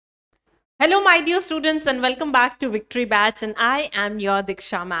Hello, my dear students, and welcome back to Victory Batch. And I am your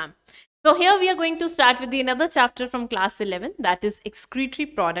Diksha ma'am. So here we are going to start with another chapter from class 11, that is excretory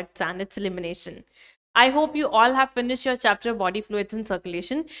products and its elimination. I hope you all have finished your chapter body fluids and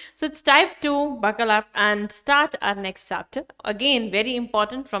circulation. So it's time to buckle up and start our next chapter. Again, very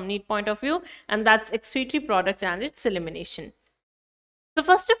important from NEET point of view, and that's excretory product and its elimination. So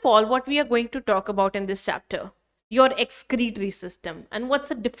first of all, what we are going to talk about in this chapter, your excretory system, and what's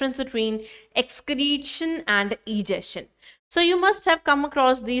the difference between excretion and egestion. So you must have come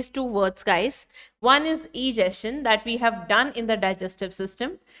across these two words, guys. One is egestion, that we have done in the digestive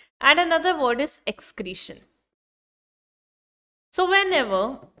system, and another word is excretion. So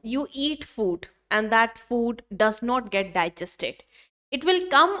whenever you eat food and that food does not get digested, it will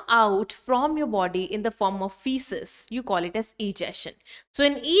come out from your body in the form of feces. You call it as egestion. So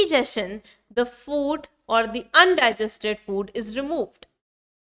in egestion, the food or the undigested food is removed.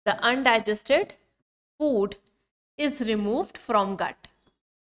 The undigested food is removed from gut.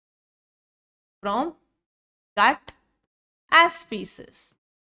 From gut as feces.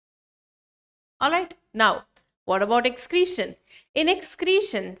 Alright, now what about excretion? In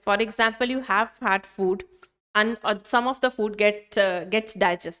excretion, for example, you have had food and some of the food gets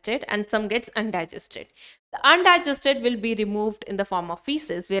digested and some gets undigested. The undigested will be removed in the form of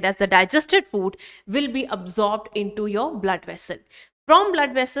feces, whereas the digested food will be absorbed into your blood vessel. From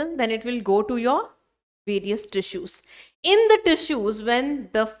blood vessel, then it will go to your various tissues. In the tissues, when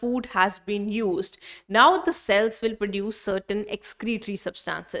the food has been used, now the cells will produce certain excretory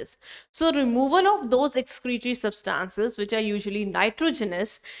substances. So removal of those excretory substances, which are usually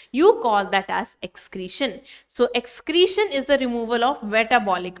nitrogenous, you call that as excretion. So excretion is the removal of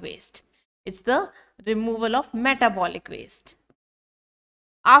metabolic waste. It's the removal of metabolic waste.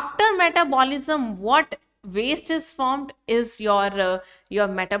 After metabolism, what waste is formed is your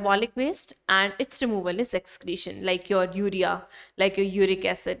metabolic waste, and its removal is excretion, like your urea, like your uric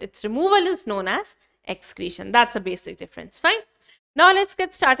acid. Its removal is known as excretion. That's a basic difference. Fine. Now let's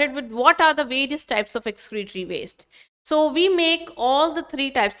get started with what are the various types of excretory waste. So we make all the three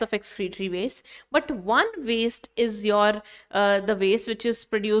types of excretory waste, but one waste is your the waste which is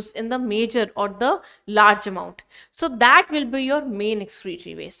produced in the major or the large amount. So that will be your main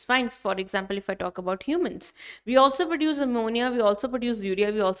excretory waste. Fine. For example, if I talk about humans, we also produce ammonia, we also produce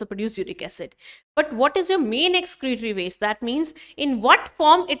urea, we also produce uric acid. But what is your main excretory waste? That means in what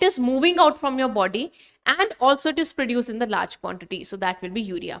form it is moving out from your body, and also it is produced in the large quantity. So that will be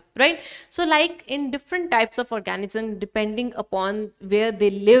urea, right? So like in different types of organisms, depending upon where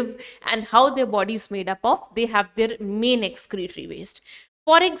they live and how their body is made up of, they have their main excretory waste.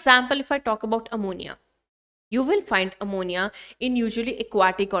 For example, if I talk about ammonia, you will find ammonia in usually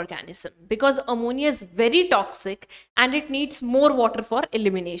aquatic organism, because ammonia is very toxic and it needs more water for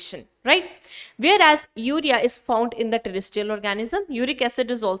elimination, right? Whereas urea is found in the terrestrial organism. Uric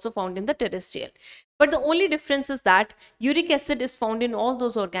acid is also found in the terrestrial. But the only difference is that uric acid is found in all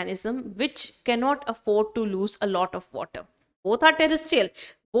those organisms which cannot afford to lose a lot of water. Both are terrestrial.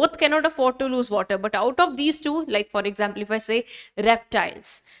 Both cannot afford to lose water. But out of these two, like for example, if I say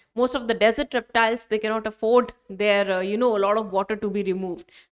reptiles, most of the desert reptiles, they cannot afford their, a lot of water to be removed.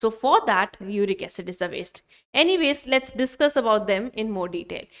 So for that, uric acid is the waste. Anyways, let's discuss about them in more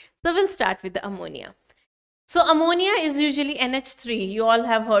detail. So we'll start with the ammonia. So ammonia is usually NH3. You all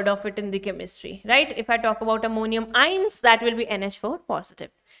have heard of it in the chemistry, right? If I talk about ammonium ions, that will be NH4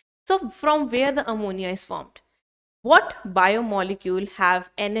 positive. So from where the ammonia is formed? What biomolecule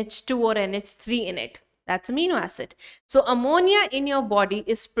have NH2 or NH3 in it? That's amino acid. So ammonia in your body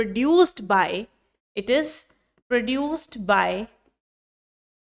is produced by,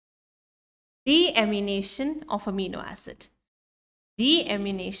 deamination of amino acid.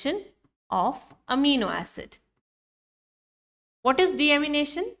 Deamination of amino acid. What is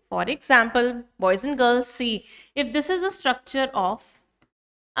deamination? For example, boys and girls, see, if this is a structure of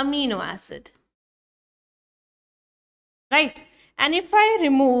amino acid, right? And if I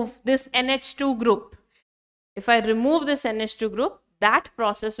remove this NH2 group, that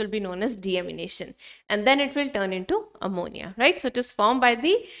process will be known as deamination, and then it will turn into ammonia, right? So it is formed by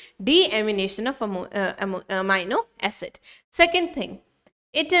the deamination of amino acid. Second thing,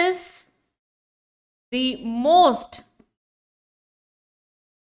 it is the most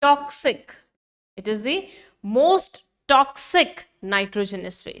toxic. It is the most toxic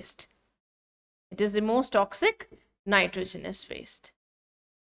nitrogenous waste. It is the most toxic nitrogenous waste.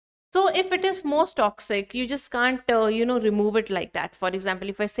 So if it is most toxic, you just can't, remove it like that. For example,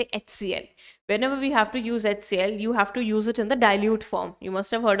 if I say HCl, whenever we have to use HCl, you have to use it in the dilute form. You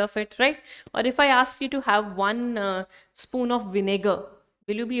must have heard of it, right? Or if I ask you to have one spoon of vinegar,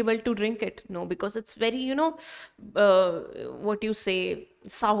 Will you be able to drink it? No, because it's very, what you say,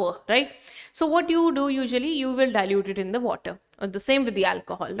 sour, right? So what you do usually, you will dilute it in the water, or the same with the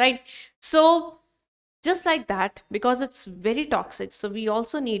alcohol, right? So just like that, because it's very toxic, so we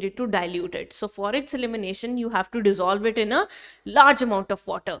also needed to dilute it. So for its elimination, you have to dissolve it in a large amount of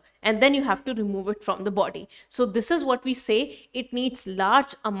water, and then you have to remove it from the body. So this is what we say, it needs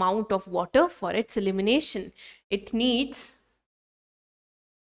large amount of water for its elimination. It needs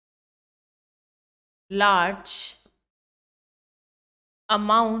large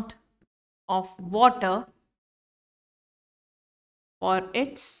amount of water for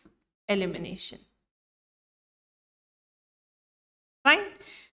its elimination. Fine.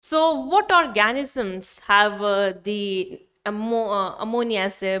 So what organisms have the ammonia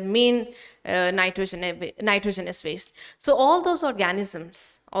as their main nitrogenous waste? So all those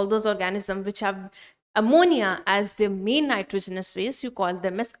organisms which have ammonia as their main nitrogenous waste, you call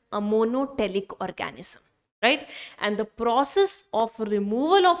them as a monotelic organism, right? And the process of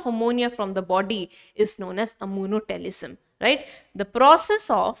removal of ammonia from the body is known as ammonotelism, right? The process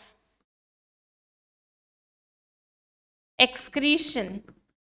of excretion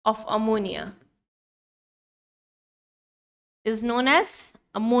of ammonia is known as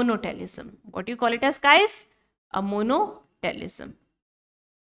a monotelism. What do you call it as, guys? A monotelism.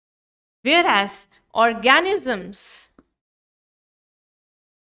 Whereas organisms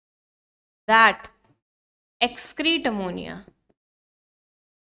that excrete ammonia,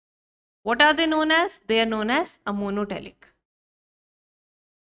 what are they known as? They are known as a monotelic.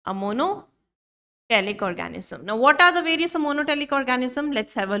 A monotelic organism. Now, what are the various monotelic organisms?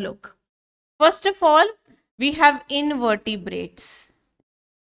 Let's have a look. First of all, we have invertebrates.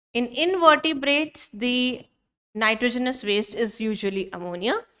 In invertebrates, the nitrogenous waste is usually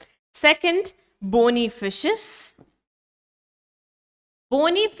ammonia. Second, bony fishes.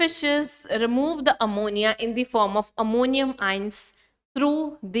 Bony fishes remove the ammonia in the form of ammonium ions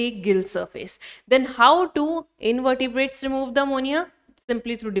through the gill surface. Then how do invertebrates remove the ammonia?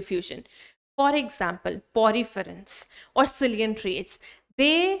 Simply through diffusion. For example, poriferans or ciliatriates,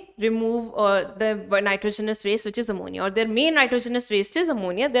 they remove the nitrogenous waste, which is ammonia, or their main nitrogenous waste is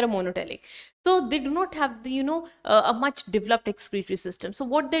ammonia. They're a monotelic. So they do not have the, a much developed excretory system. So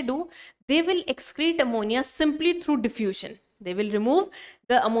what they do, they will excrete ammonia simply through diffusion. They will remove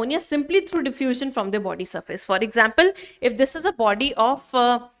the ammonia simply through diffusion from their body surface. For example, if this is a body of,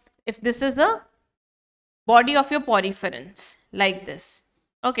 your poriferans, like this,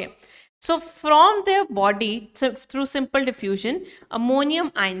 okay. So from their body, through simple diffusion,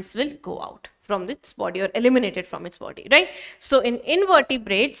 ammonium ions will go out from its body or eliminated from its body, right? So in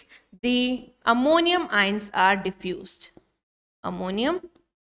invertebrates, the ammonium ions are diffused. Ammonium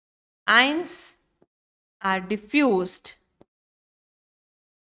ions are diffused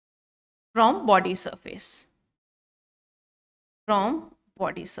from body surface. From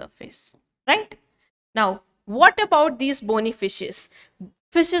body surface, right? Now, what about these bony fishes?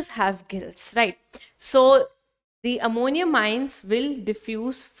 Fishes have gills, right? So the ammonium ions will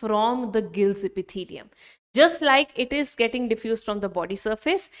diffuse from the gills epithelium. Just like it is getting diffused from the body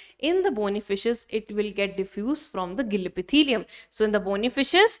surface, in the bony fishes, it will get diffused from the gill epithelium. So in the bony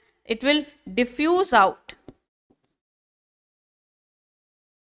fishes, it will diffuse out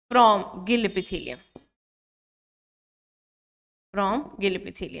from gill epithelium. From gill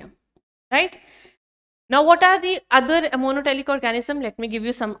epithelium, right? Now, what are the other monotelic organisms? Let me give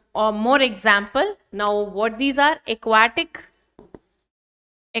you some more example. Now, what these are? Aquatic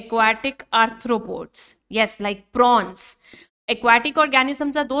arthropods. Yes, like prawns. Aquatic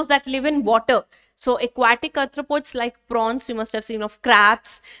organisms are those that live in water. So, aquatic arthropods like prawns, you must have seen of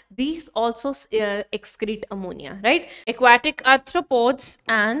crabs. These also excrete ammonia, right? Aquatic arthropods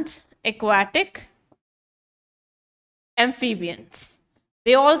and aquatic amphibians.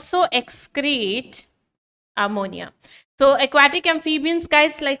 They also excrete ammonia. So aquatic amphibians,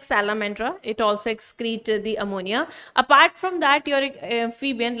 guys, like salamandra, it also excrete the ammonia. Apart from that, your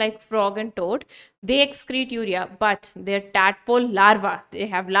amphibian like frog and toad, they excrete urea, but their tadpole larva, they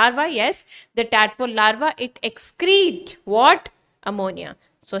have larva, yes, the tadpole larva, it excrete what? Ammonia.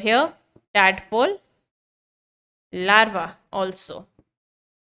 So here tadpole larva also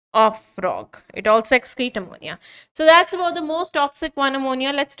of frog, it also excrete ammonia. So that's about the most toxic one,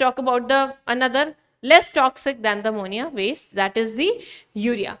 ammonia. Let's talk about the another less toxic than the ammonia waste, that is the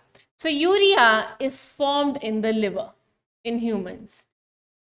urea. So urea is formed in the liver in humans.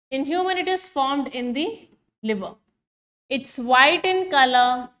 In human, it is formed in the liver. It's white in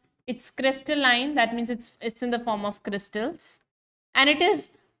color, it's crystalline, that means it's in the form of crystals, and it is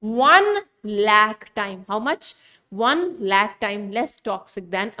 1 lakh time. How much? 1 lakh times less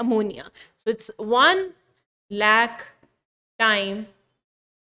toxic than ammonia. So it's 1 lakh times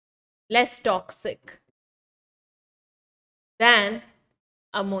less toxic than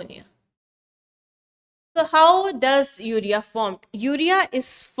ammonia. So how does urea form? Urea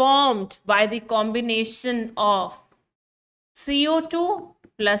is formed by the combination of CO2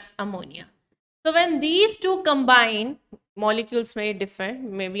 plus ammonia. So when these two combine, molecules may differ.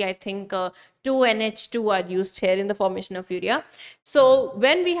 Maybe I think 2NH2 are used here in the formation of urea. So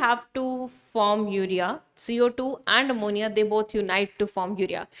when we have to form urea, CO2 and ammonia, they both unite to form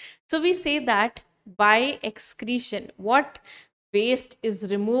urea. So we say that by excretion, what waste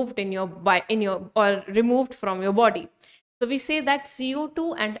is removed or removed from your body. So we say that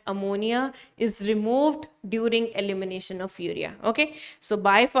CO2 and ammonia is removed during elimination of urea. Okay. So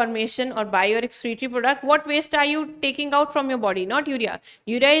by formation or by your excretory product, what waste are you taking out from your body? Not urea.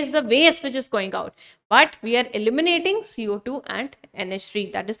 Urea is the waste which is going out. But we are eliminating CO2 and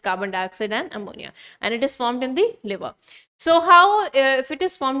NH3, that is carbon dioxide and ammonia. And it is formed in the liver. So how, if it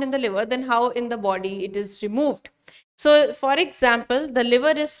is formed in the liver, then how in the body it is removed? So for example, the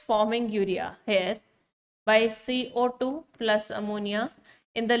liver is forming urea here. By CO2 plus ammonia.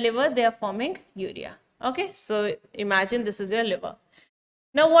 In the liver, they are forming urea. Okay, so imagine this is your liver.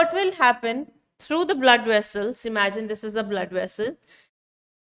 Now, what will happen through the blood vessels? Imagine this is a blood vessel.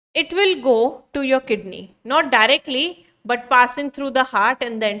 It will go to your kidney, not directly, but passing through the heart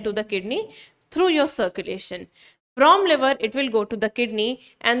and then to the kidney through your circulation. From liver, it will go to the kidney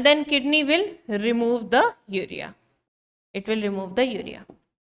and then kidney will remove the urea. It will remove the urea.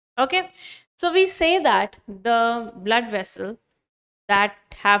 Okay. So we say that the blood vessel that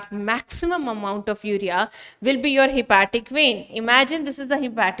have maximum amount of urea will be your hepatic vein. Imagine this is a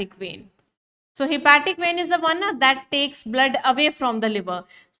hepatic vein. So hepatic vein is the one that takes blood away from the liver.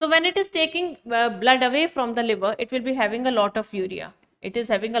 So when it is taking blood away from the liver, it will be having a lot of urea. It is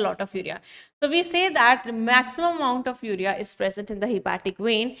having a lot of urea. So we say that the maximum amount of urea is present in the hepatic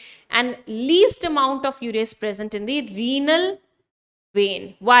vein and least amount of urea is present in the renal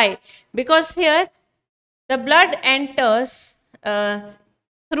vein. Why? Because here the blood enters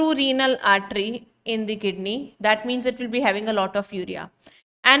through renal artery in the kidney. That means it will be having a lot of urea.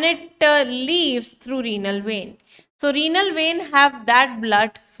 And it leaves through renal vein. So renal vein have that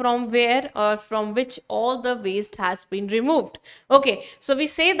blood from where or from which all the waste has been removed. Okay, so we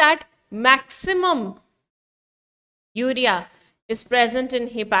say that maximum urea is present in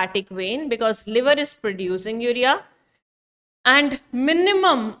hepatic vein because liver is producing urea and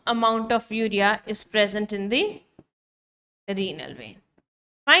minimum amount of urea is present in the renal vein.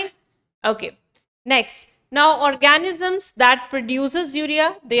 Fine. Okay. Next. Now organisms that produces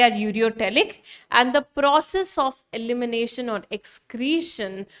urea, they are ureotelic and the process of elimination or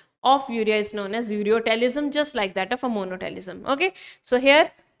excretion of urea is known as ureotelism, just like that of a monotelism. Okay. So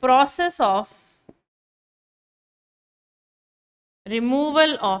here process of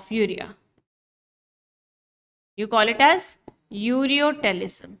removal of urea, you call it as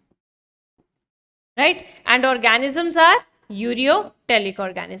ureotelism, right? And organisms are ureotelic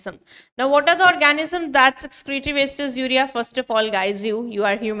organism. Now what are the organisms that excretory waste is urea? First of all, guys, you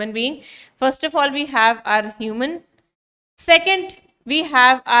are human being. First of all, we have our human. Second, we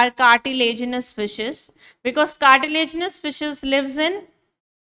have our cartilaginous fishes, because cartilaginous fishes lives in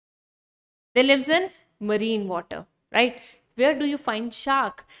marine water, right? Where do you find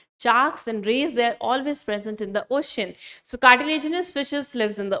shark? Sharks and rays, they are always present in the ocean. So cartilaginous fishes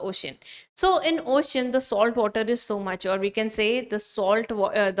lives in the ocean. So in ocean, the salt water is so much, or we can say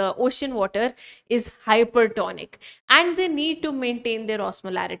the ocean water is hypertonic and they need to maintain their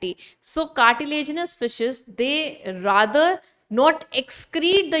osmolarity. So cartilaginous fishes, they rather not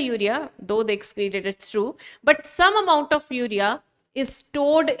excrete the urea, though they excrete it, it's true, but some amount of urea is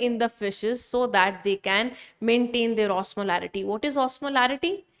stored in the fishes so that they can maintain their osmolarity. What is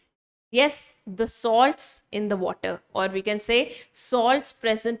osmolarity? Yes, the salts in the water, or we can say salts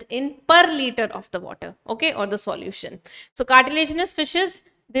present in per liter of the water, okay, or the solution. So cartilaginous fishes,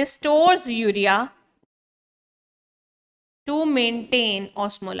 they stores urea to maintain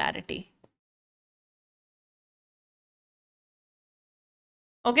osmolarity.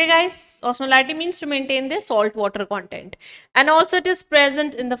 Okay guys, osmolarity means to maintain the salt water content, and also it is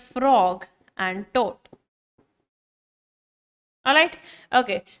present in the frog and toad. All right.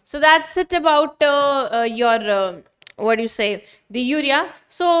 Okay. So that's it about your what do you say, the urea.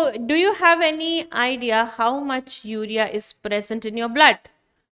 So do you have any idea how much urea is present in your blood?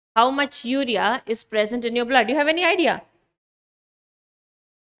 How much urea is present in your blood? Do you have any idea?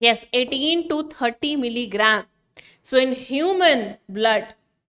 Yes, 18 to 30 milligram. So in human blood,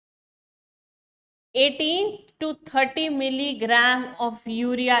 18 to 30 milligram of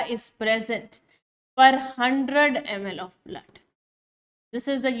urea is present per 100 ml of blood. This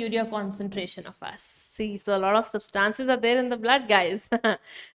is the urea concentration of us. See, so a lot of substances are there in the blood, guys.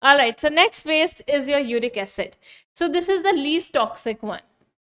 All right, so next waste is your uric acid. So this is the least toxic one.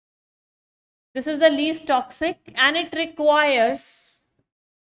 This is the least toxic and it requires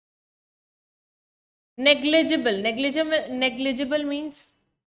negligible means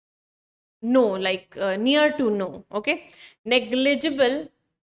no, like near to no, okay? Negligible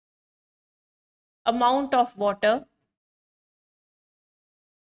amount of water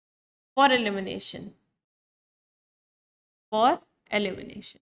for elimination.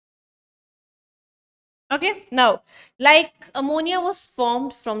 Okay, now, like ammonia was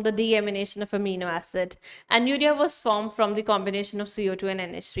formed from the deamination of amino acid and urea was formed from the combination of CO2 and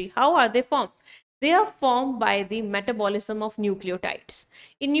NH3. How are they formed? They are formed by the metabolism of nucleotides.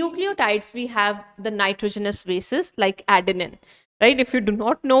 In nucleotides, we have the nitrogenous bases like adenine, right? If you do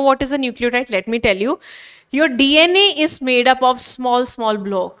not know what is a nucleotide, let me tell you. Your DNA is made up of small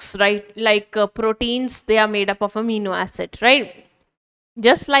blocks, right? Like proteins, they are made up of amino acid, right?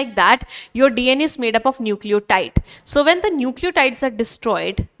 Just like that, your DNA is made up of nucleotide. So when the nucleotides are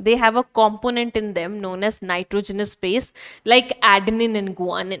destroyed, they have a component in them known as nitrogenous base like adenine and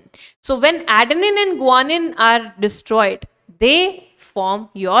guanine. So when adenine and guanine are destroyed, they form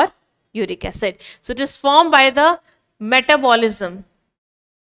your uric acid. So it is formed by the metabolism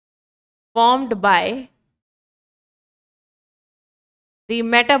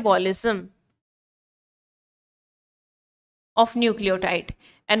of nucleotide.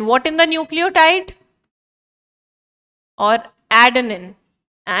 And what in the nucleotide? Or adenine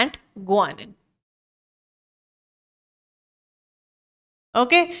and guanine.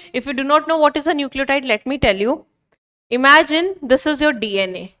 Okay, if you do not know what is a nucleotide, let me tell you. Imagine this is your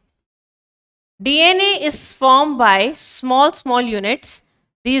DNA. DNA is formed by small units.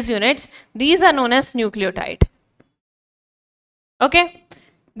 These units, these are known as nucleotide. Okay.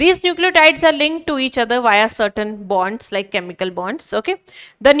 These nucleotides are linked to each other via certain bonds like chemical bonds. Okay.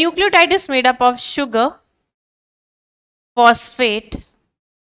 The nucleotide is made up of sugar, phosphate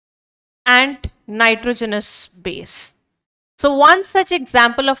and nitrogenous base. So one such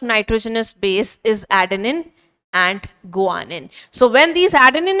example of nitrogenous base is adenine and guanine. So when these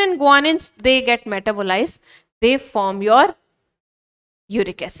adenine and guanines, they get metabolized, they form your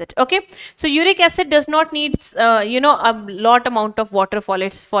uric acid. Okay, so uric acid does not need a lot amount of water for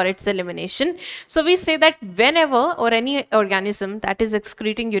its elimination. So we say that whenever or any organism that is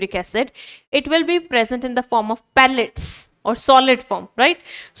excreting uric acid, it will be present in the form of pellets or solid form, right?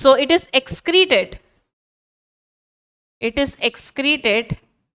 So it is excreted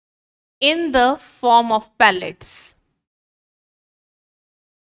in the form of pellets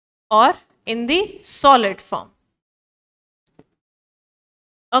or in the solid form.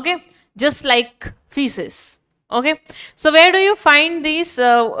 Okay, just like feces. Okay, so where do you find these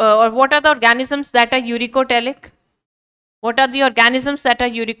or what are the organisms that are uricotelic? What are the organisms that are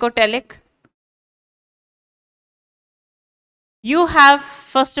uricotelic? You have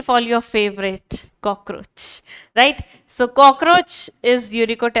first of all your favorite cockroach, right? So cockroach is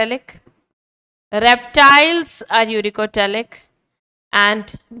uricotelic, reptiles are uricotelic,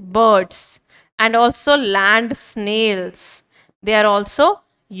 and birds and also land snails, they are also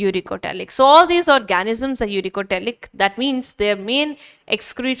uricotelic. So all these organisms are uricotelic. That means their main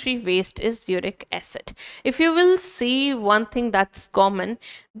excretory waste is uric acid. If you will see one thing that's common,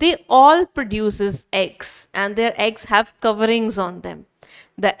 they all produces eggs and their eggs have coverings on them.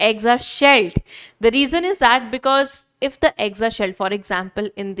 The eggs are shelled. The reason is that because if the eggs are shelled, for example,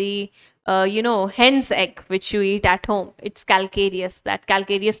 in the hen's egg which you eat at home, it's calcareous. That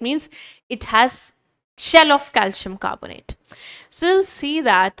calcareous means it has shell of calcium carbonate. So you'll see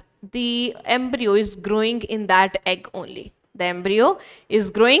that the embryo is growing in that egg only. The embryo is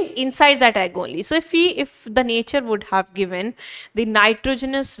growing inside that egg only. So if the nature would have given the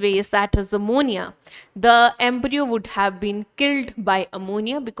nitrogenous waste, that is ammonia, the embryo would have been killed by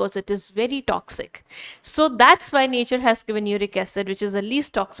ammonia because it is very toxic. So that's why nature has given uric acid, which is the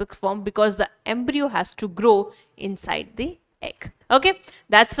least toxic form, because the embryo has to grow inside the egg. Okay,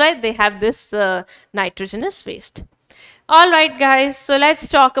 that's why they have this nitrogenous waste. Alright guys, so let's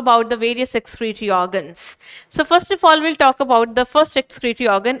talk about the various excretory organs. So first of all, we'll talk about the first excretory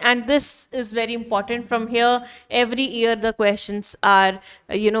organ, and this is very important. From here, every year the questions are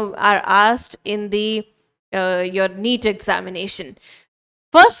asked in the your NEET examination.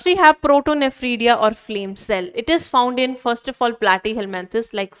 First, we have protonephridia or flame cell. It is found in, first of all,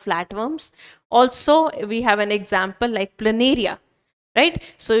 platyhelminthes like flatworms. Also, we have an example like planaria. right?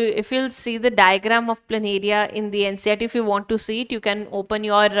 So if you'll see the diagram of planaria in the NCERT, if you want to see it, you can open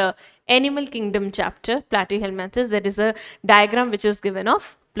your Animal Kingdom chapter, Platyhelminthes. There is a diagram which is given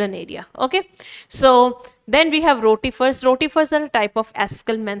of planaria. Okay, so then we have rotifers. Rotifers are a type of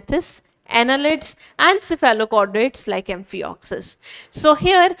Aschelminthes, annelids and cephalochordates like Amphioxus. So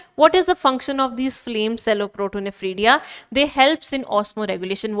here, what is the function of these flame celloprotonephridia? They helps in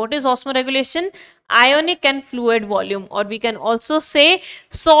osmoregulation. What is osmoregulation? Ionic and fluid volume, or we can also say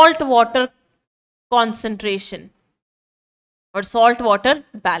salt water concentration or salt water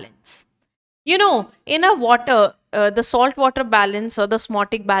balance. You know, in a water, the salt water balance or the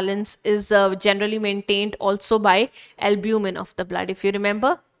osmotic balance is generally maintained also by albumin of the blood, if you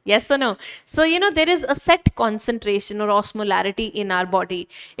remember. Yes or no? So, you know, there is a set concentration or osmolarity in our body.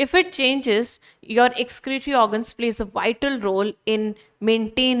 If it changes, your excretory organs plays a vital role in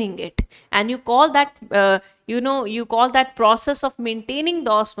maintaining it. And you call that, you call that process of maintaining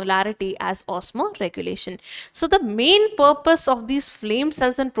the osmolarity as osmoregulation. So, the main purpose of these flame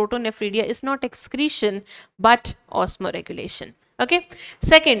cells and protonephridia is not excretion, but osmoregulation. Okay.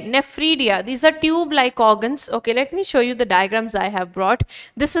 Second, nephridia. These are tube-like organs. Okay, let me show you the diagrams I have brought.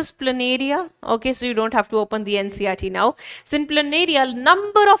 This is planaria. Okay, so you don't have to open the NCERT now. So in planaria,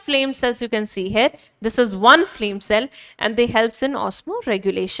 number of flame cells you can see here. This is one flame cell and they helps in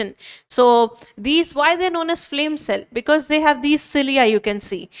osmoregulation. So these, why they're known as flame cell? Because they have these cilia you can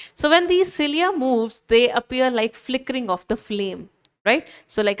see. So when these cilia moves, they appear like flickering of the flame. Right?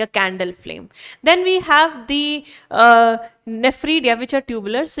 So like a candle flame. Then we have the nephridia, which are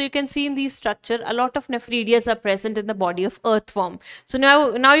tubular. So you can see in these structure, a lot of nephridias are present in the body of earthworm. So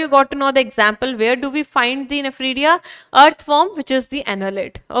now you got to know the example. Where do we find the nephridia? Earthworm, which is the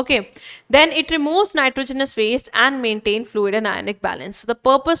annelid. Okay. Then it removes nitrogenous waste and maintain fluid and ionic balance. So the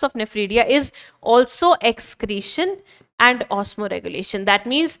purpose of nephridia is also excretion and osmoregulation. That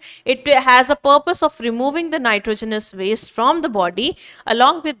means it has a purpose of removing the nitrogenous waste from the body.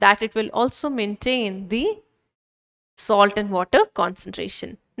 Along with that, it will also maintain the salt and water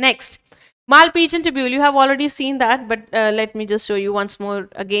concentration. Next, Malpighian tubule. You have already seen that, but let me just show you once more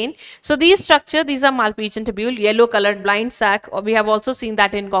again. So these structure, these are Malpighian tubule, yellow colored blind sac, or we have also seen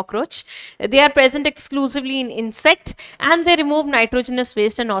that in cockroach. They are present exclusively in insect and they remove nitrogenous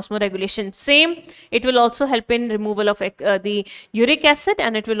waste and osmoregulation. Same, it will also help in removal of the uric acid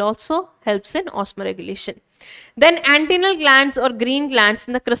and it will also helps in osmoregulation. Then antennal glands or green glands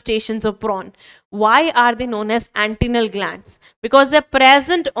in the crustaceans of prawn. Why are they known as antennal glands? Because they are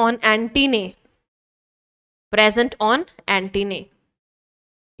present on antennae. Present on antennae.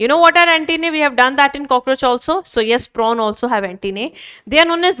 You know what are antennae? We have done that in cockroach also. So yes, prawn also have antennae. They are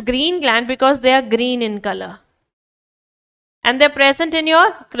known as green gland because they are green in color. And they are present in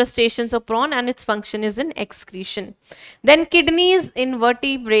your crustaceans of prawn and its function is in excretion. Then kidneys in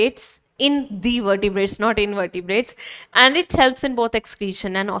vertebrates. In the vertebrates, not invertebrates, and it helps in both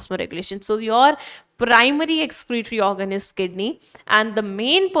excretion and osmoregulation. So your primary excretory organ is kidney, and the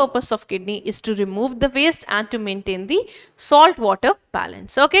main purpose of kidney is to remove the waste and to maintain the salt water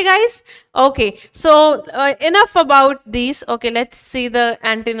balance. Okay guys, okay, so enough about these. Okay, let's see the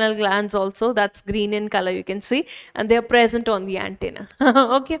antennal glands also. That's green in color, you can see, and they are present on the antenna.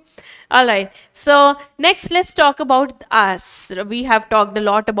 Okay, all right, so next let's talk about us. We have talked a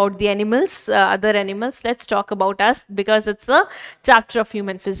lot about the animals, other animals. Let's talk about us because it's a chapter of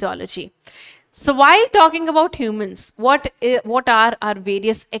human physiology. So while talking about humans, what are our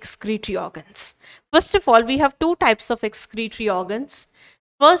various excretory organs? First of all, we have two types of excretory organs.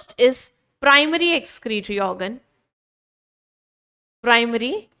 First is primary excretory organ.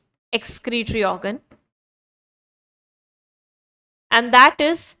 Primary excretory organ. And that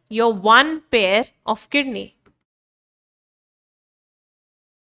is your one pair of kidney.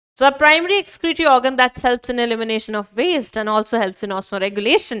 So a primary excretory organ that helps in elimination of waste and also helps in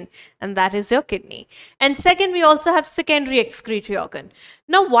osmoregulation, and that is your kidney. And second, we also have secondary excretory organ.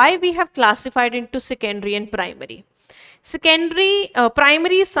 Now, why we have classified into secondary and primary?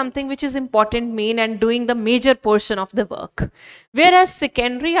 Primary is something which is important, main, and doing the major portion of the work. Whereas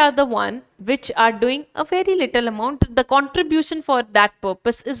secondary are the one which are doing a very little amount. The contribution for that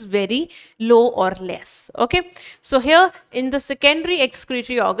purpose is very low or less. Okay. So here in the secondary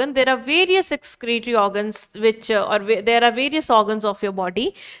excretory organ, there are various excretory organs which, there are various organs of your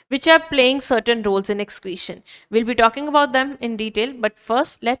body which are playing certain roles in excretion. We'll be talking about them in detail, but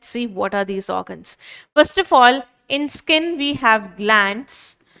first let's see what are these organs. First of all, in skin, we have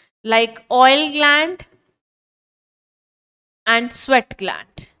glands like oil gland and sweat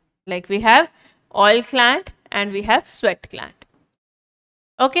gland. Like we have oil gland and we have sweat gland.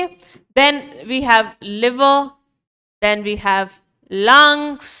 Okay. Then we have liver. Then we have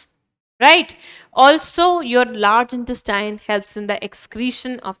lungs, right? Also, your large intestine helps in the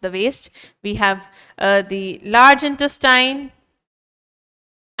excretion of the waste. We have the large intestine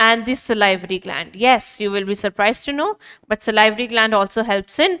and the salivary gland. Yes, you will be surprised to know, but salivary gland also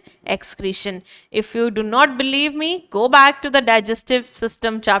helps in excretion. If you do not believe me, go back to the digestive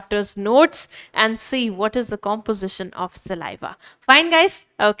system chapter's notes and see what is the composition of saliva. Fine, guys?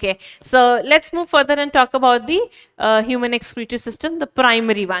 Okay, so let's move further and talk about the human excretory system, the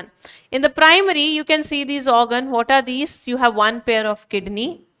primary one. In the primary, you can see these organs. What are these? You have one pair of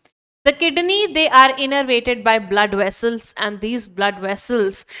kidney. The kidney, they are innervated by blood vessels, and these blood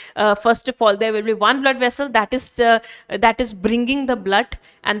vessels, first of all, there will be one blood vessel that is bringing the blood,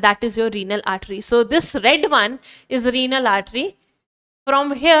 and that is your renal artery. So this red one is renal artery.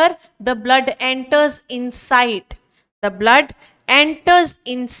 From here, the blood enters inside. The blood enters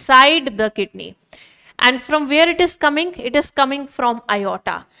inside the kidney. And from where it is coming? It is coming from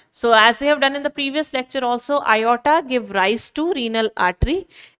aorta. So as we have done in the previous lecture also, aorta give rise to renal artery,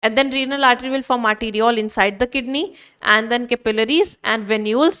 and then renal artery will form arteriole inside the kidney, and then capillaries and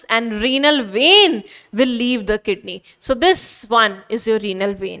venules, and renal vein will leave the kidney. So this one is your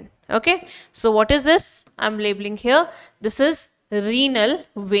renal vein. Okay. So what is this? I'm labeling here. This is renal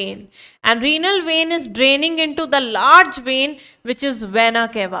vein, and renal vein is draining into the large vein, which is vena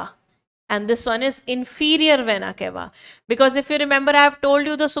cava. And this one is inferior vena cava, because if you remember, I have told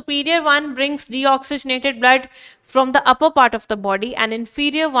you the superior one brings deoxygenated blood from the upper part of the body, and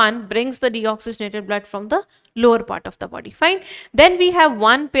inferior one brings the deoxygenated blood from the lower part of the body. Fine. Then we have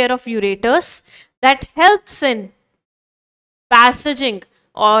one pair of ureters that helps in passaging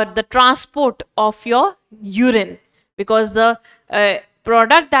or the transport of your urine, because the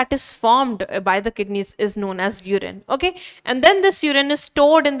product that is formed by the kidneys is known as urine. Okay, and then this urine is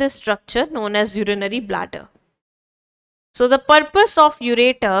stored in this structure known as urinary bladder. So the purpose of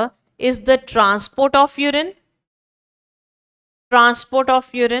ureter is the transport of urine,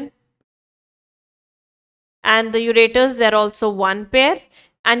 and the ureters, they are also one pair,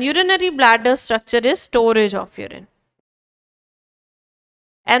 and urinary bladder structure is storage of urine.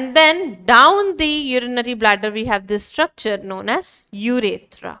 And then down the urinary bladder, we have this structure known as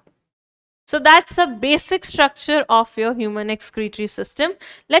urethra. So that's a basic structure of your human excretory system.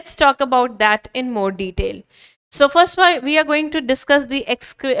 Let's talk about that in more detail. So first we are going to discuss the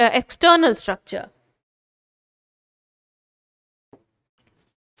external structure.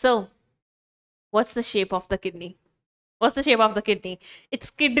 So what's the shape of the kidney? What's the shape of the kidney? It's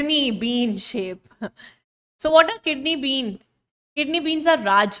kidney bean shape. So what are kidney bean? Kidney beans are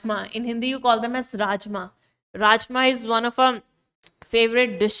rajma. In Hindi, you call them as rajma. Rajma is one of our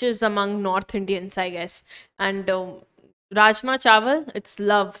favorite dishes among North Indians, I guess. And rajma chawal, it's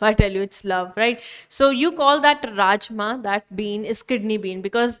love. I tell you, it's love, right? So you call that rajma, that bean is kidney bean,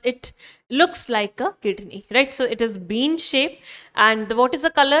 because it looks like a kidney, right? So it is bean shape. And what is the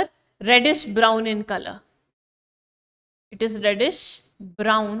color? Reddish brown in color. It is reddish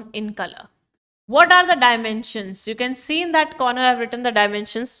brown in color. What are the dimensions? You can see in that corner I have written the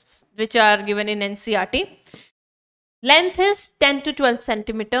dimensions which are given in NCERT. Length is 10 to 12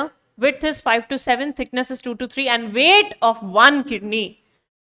 centimeter, width is 5 to 7, thickness is 2 to 3, and weight of one kidney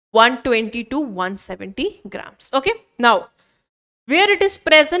 120 to 170 grams. Okay. Now, where it is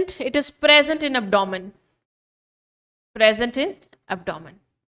present in abdomen. Present in abdomen.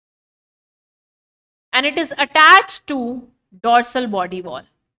 And it is attached to dorsal body wall.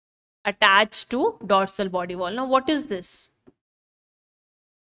 Attached to dorsal body wall. Now, what is this?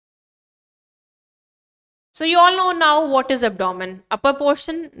 So, you all know now what is abdomen. Upper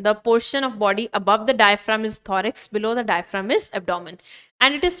portion, the portion of body above the diaphragm is thorax, below the diaphragm is abdomen.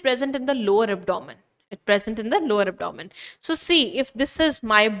 And it is present in the lower abdomen. It's present in the lower abdomen. So, see, if this is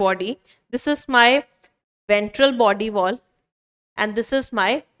my body, this is my ventral body wall, and this is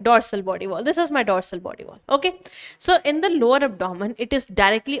my dorsal body wall. This is my dorsal body wall. Okay. So in the lower abdomen, it is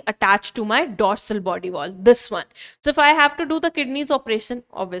directly attached to my dorsal body wall. This one. So if I have to do the kidneys operation,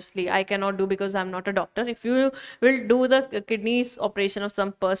 obviously I cannot do because I'm not a doctor. If you will do the kidneys operation of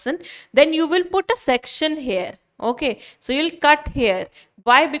some person, then you will put a section here. Okay. So you'll cut here.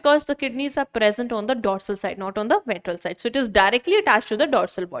 Why? Because the kidneys are present on the dorsal side, not on the ventral side. So it is directly attached to the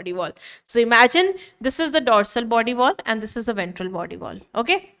dorsal body wall. So imagine this is the dorsal body wall and this is the ventral body wall.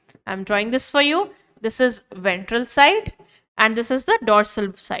 Okay. I'm drawing this for you. This is ventral side and this is the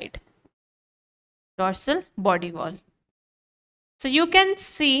dorsal side. Dorsal body wall. So you can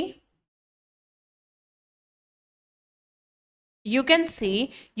see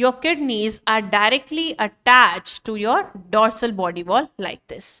your kidneys are directly attached to your dorsal body wall like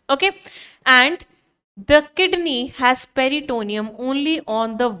this. Okay. And The kidney has peritoneum only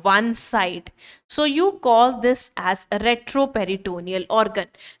on the one side. So you call this as a retroperitoneal organ.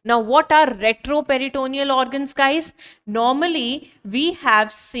 Now what are retroperitoneal organs, guys? Normally we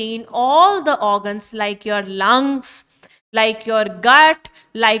have seen all the organs like your lungs, like your gut,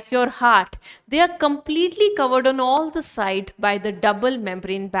 like your heart. They are completely covered on all the side by the double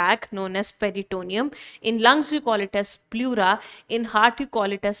membrane bag known as peritoneum. In lungs you call it as pleura, in heart you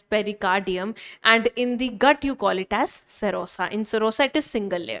call it as pericardium, and in the gut you call it as serosa. In serosa it is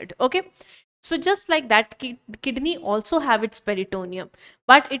single layered. Okay. So just like that, kidney also have its peritoneum,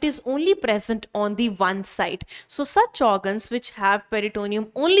 but it is only present on the one side. So such organs which have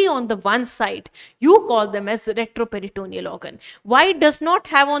peritoneum only on the one side, you call them as retroperitoneal organ. Why it does not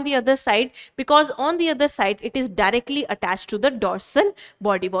have on the other side? Because on the other side it is directly attached to the dorsal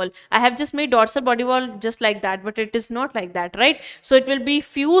body wall. I have just made dorsal body wall just like that, but it is not like that, right? So it will be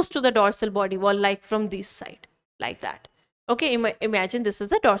fused to the dorsal body wall like from this side, like that. Okay, imagine this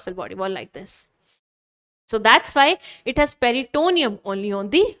is a dorsal body wall like this. So that's why it has peritoneum only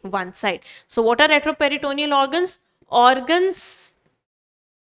on the one side. So what are retroperitoneal organs? Organs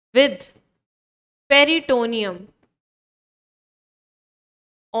with peritoneum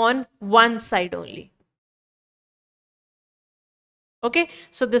on one side only. Okay,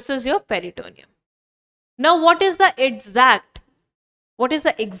 so this is your peritoneum. Now what is the exact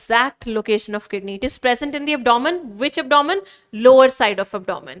location of kidney? It is present in the abdomen. Which abdomen? Lower side of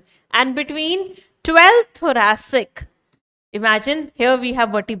abdomen. And between 12th thoracic, imagine here we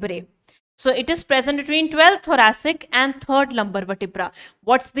have vertebrae. So it is present between 12th thoracic and 3rd lumbar vertebra.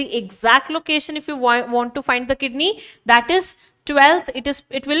 What's the exact location if you want to find the kidney? That is 12th,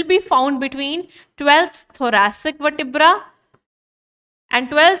 it will be found between 12th thoracic vertebra and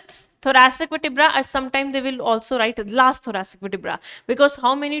 12th thoracic vertebra, or sometimes they will also write last thoracic vertebra, because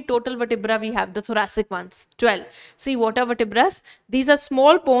how many total vertebra we have? The thoracic ones, 12. See, what are vertebras? These are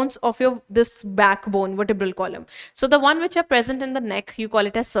small bones of your this backbone, vertebral column. So the one which are present in the neck, you call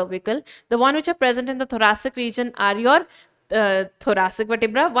it as cervical. The one which are present in the thoracic region are your thoracic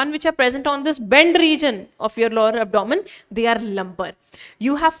vertebra. One which are present on this bend region of your lower abdomen, they are lumbar.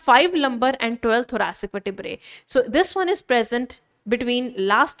 You have 5 lumbar and 12 thoracic vertebrae. So this one is present between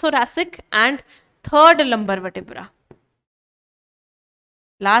last thoracic and 3rd lumbar vertebra.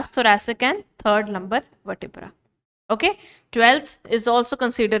 Last thoracic and 3rd lumbar vertebra. Okay, 12th is also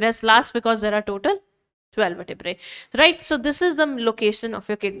considered as last because there are total 12 vertebrae, right? So this is the location of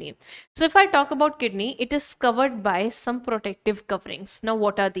your kidney. So if I talk about kidney, it is covered by some protective coverings. Now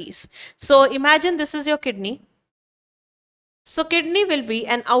what are these? So imagine this is your kidney. So kidney will be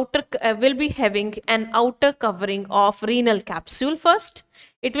having an outer covering of renal capsule first.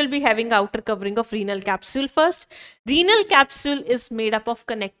 It will be having outer covering of renal capsule first. Renal capsule is made up of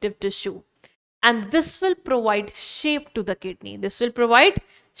connective tissue, and this will provide shape to the kidney. This will provide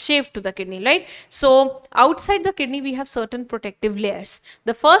shape to the kidney, right? So outside the kidney we have certain protective layers.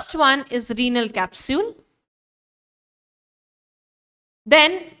 The first one is renal capsule.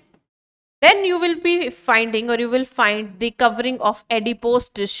 Then you will be finding, or you will find, the covering of adipose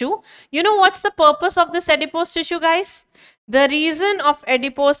tissue. You know what's the purpose of this adipose tissue, guys? The reason of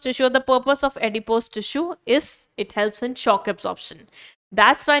adipose tissue, the purpose of adipose tissue is it helps in shock absorption.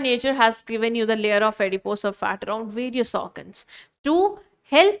 That's why nature has given you the layer of adipose or fat around various organs to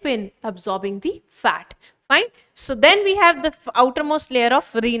help in absorbing the fat. Fine. So then we have the outermost layer of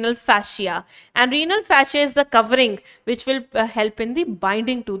renal fascia, and renal fascia is the covering which will help in the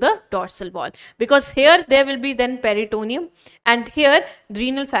binding to the dorsal wall, because here there will be then peritoneum, and here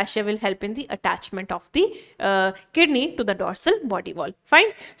renal fascia will help in the attachment of the kidney to the dorsal body wall.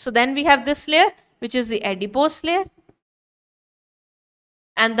 Fine. So then we have this layer which is the adipose layer,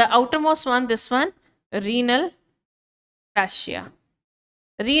 and the outermost one, this one, renal fascia.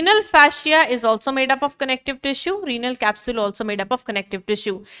 Renal fascia is also made up of connective tissue. Renal capsule also made up of connective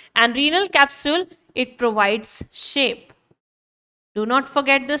tissue. And renal capsule, it provides shape. Do not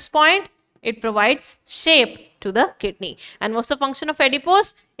forget this point. It provides shape to the kidney. And what's the function of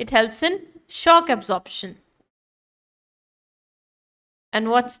adipose? It helps in shock absorption.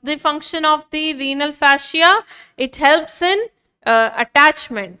 And what's the function of the renal fascia? It helps in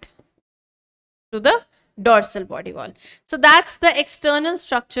attachment to the dorsal body wall. So that's the external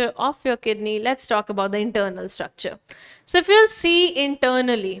structure of your kidney. Let's talk about the internal structure. So if you'll see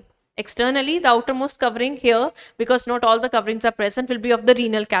internally, externally, the outermost covering here, because not all the coverings are present, will be of the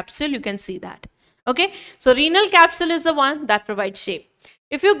renal capsule. You can see that. Okay, so renal capsule is the one that provides shape.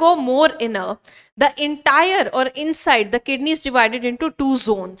 If you go more inner, the entire or inside the kidney is divided into 2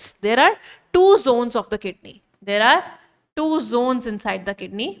 zones. There are 2 zones of the kidney. There are 2 zones inside the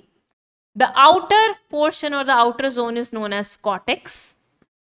kidney. The outer portion or the outer zone is known as cortex,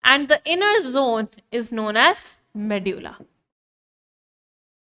 and the inner zone is known as medulla.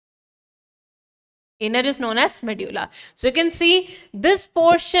 Inner is known as medulla. So you can see this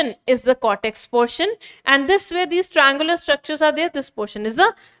portion is the cortex portion, and this where these triangular structures are there, this portion is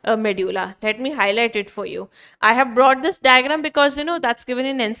the medulla. Let me highlight it for you. I have brought this diagram because that's given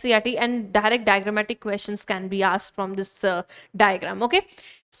in NCERT, and direct diagrammatic questions can be asked from this diagram. Okay.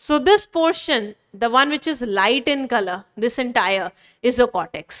 So this portion, the one which is light in color, this entire is a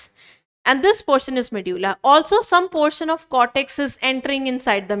cortex. And this portion is medulla. Also, some portion of cortex is entering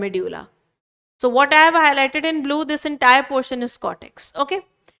inside the medulla. So what I have highlighted in blue, this entire portion is cortex. Okay.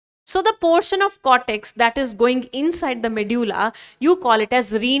 So the portion of cortex that is going inside the medulla, you call it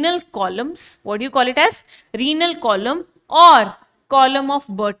as renal columns. What do you call it as? Renal column or column of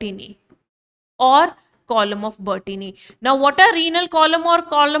Botany. Or column of Botany. Now what are renal column or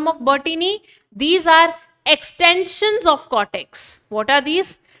column of Botany? These are extensions of cortex. What are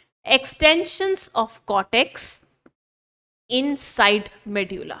these? Extensions of cortex inside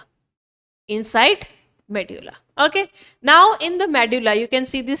medulla. Inside medulla. Okay. Now in the medulla, you can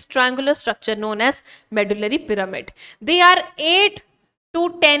see this triangular structure known as medullary pyramid. They are 8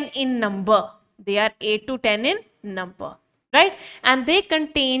 to 10 in number. They are 8 to 10 in number. Right? And they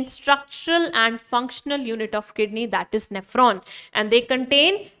contain structural and functional unit of kidney, that is nephron. And they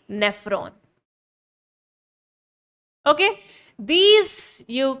contain nephron. Okay. These,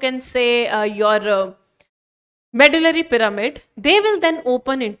 you can say your medullary pyramid, they will then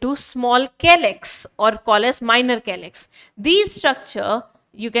open into small calyx or called as minor calyx. These structure,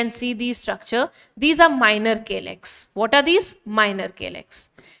 you can see these structure, these are minor calyx. What are these? Minor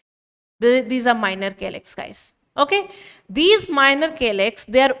calyx. These are minor calyx, guys. Okay. These minor calyx,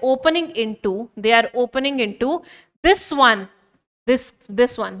 they are opening into this one.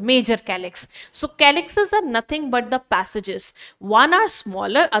 This one, major calyx. So calyxes are nothing but the passages. One are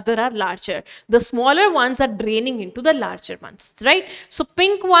smaller, other are larger. The smaller ones are draining into the larger ones, right? So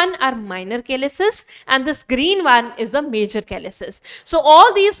pink one are minor calyces, and this green one is the major calyces. So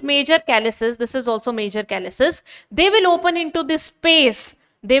all these major calyces, this is also major calyces, they will open into this space.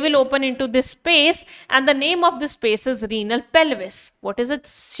 They will open into this space, and the name of this space is renal pelvis. What is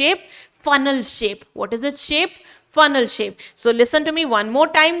its shape? Funnel shape. What is its shape? Funnel shape. So listen to me one more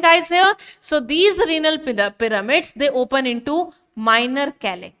time, guys, here. So these renal pyramids, they open into minor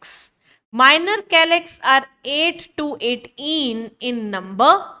calyx. Minor calyx are 8 to 18 in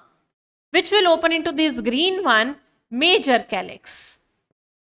number, which will open into this green one, major calyx.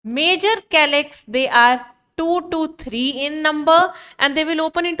 Major calyx, they are 2 to 3 in number, and they will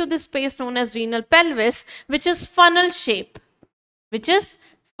open into this space known as renal pelvis, which is funnel shape. Which is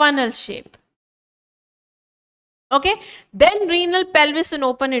funnel shape. Okay, then renal pelvis will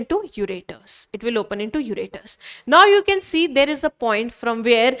open into ureters. It will open into ureters. Now you can see there is a point from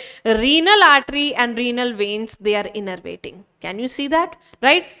where renal artery and renal veins, they are innervating. Can you see that?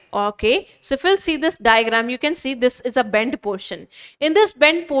 Right? Okay. So if you'll see this diagram, you can see this is a bent portion. In this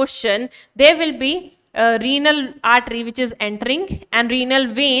bent portion, there will be a renal artery which is entering and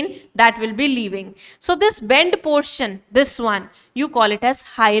renal vein that will be leaving. So this bent portion, this one, you call it as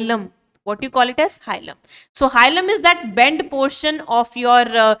hilum. What you call it as? Hilum. So hilum is that bent portion of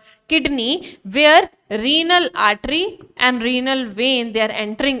your kidney where renal artery and renal vein, they are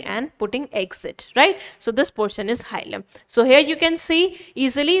entering and putting exit, right? So this portion is hilum. So here you can see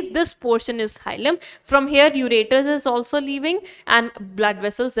easily this portion is hilum. From here ureters is also leaving and blood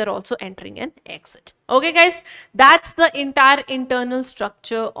vessels are also entering and exit. Okay guys, that's the entire internal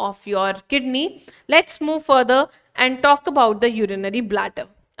structure of your kidney. Let's move further and talk about the urinary bladder.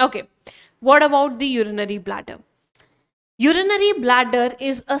 Okay, what about the urinary bladder? Urinary bladder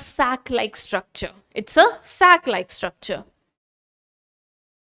is a sac-like structure. It's a sac-like structure.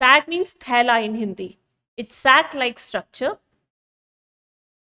 Sac means thela in Hindi. It's sac-like structure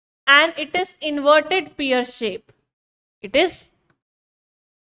and it is inverted pear shape. It is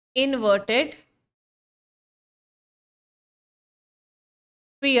inverted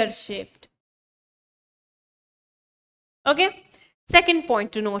pear shaped. Okay. Second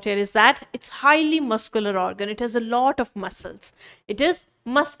point to note here is that it's highly muscular organ. It has a lot of muscles. It is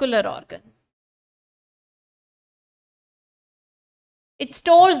muscular organ. It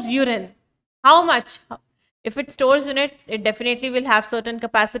stores urine. How much? If it stores urine, it definitely will have certain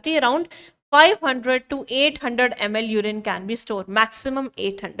capacity. Around 500 to 800 ml urine can be stored. Maximum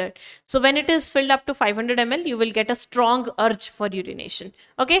 800. So when it is filled up to 500 ml, you will get a strong urge for urination.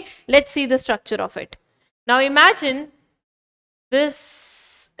 Okay. Let's see the structure of it. Now imagine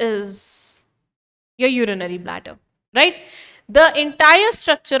this is your urinary bladder, right? The entire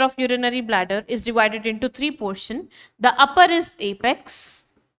structure of urinary bladder is divided into three portions. The upper is apex,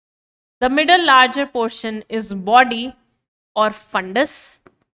 the middle larger portion is body or fundus,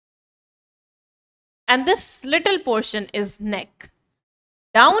 and this little portion is neck.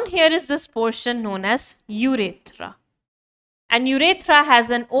 Down here is this portion known as urethra. And urethra has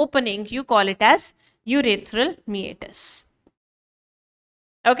an opening, you call it as urethral meatus.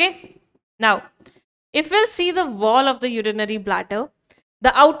 Okay, now if we'll see the wall of the urinary bladder,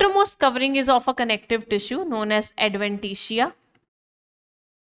 the outermost covering is of a connective tissue known as adventitia.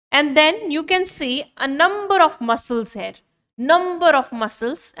 And then you can see a number of muscles here,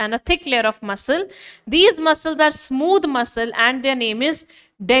 and a thick layer of muscle. These muscles are smooth muscle and their name is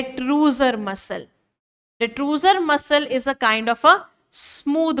detrusor muscle. Detrusor muscle is a kind of a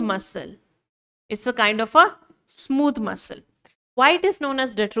smooth muscle. It's a kind of a smooth muscle. Why it is known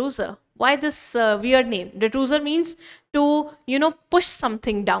as detrusor? Why this weird name? Detrusor means to, push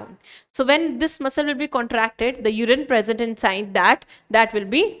something down. So when this muscle will be contracted, the urine present inside that will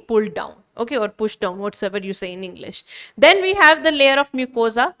be pulled down. Okay, or pushed down, whatsoever you say in English. Then we have the layer of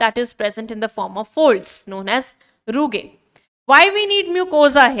mucosa that is present in the form of folds known as rugae. Why we need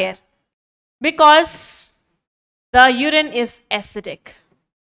mucosa here? Because the urine is acidic.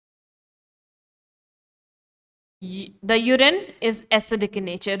 The urine is acidic in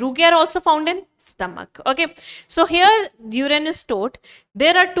nature. Rugae are also found in stomach. Okay, so here urine is stored.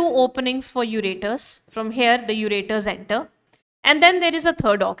 There are two openings for ureters. From here the ureters enter, and then there is a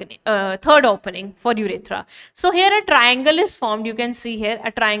third opening for urethra. So here a triangle is formed. You can see here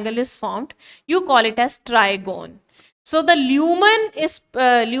a triangle is formed. You call it as trigone. So the lumen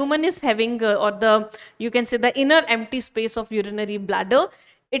is having you can say the inner empty space of urinary bladder.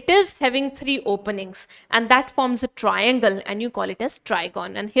 It is having three openings and that forms a triangle and you call it as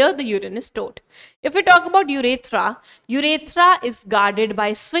trigone, and here the urine is stored. If we talk about urethra, urethra is guarded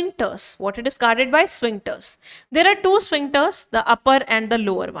by sphincters. What it is guarded by? Sphincters. There are two sphincters, the upper and the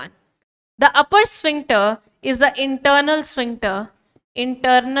lower one. The upper sphincter is the internal sphincter,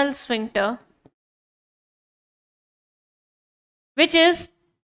 which is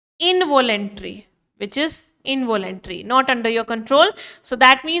involuntary, not under your control. So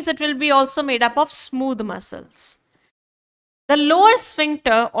that means it will be also made up of smooth muscles. The lower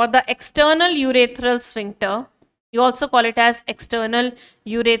sphincter or the external urethral sphincter, you also call it as external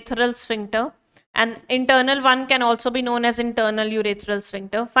urethral sphincter, and internal one can also be known as internal urethral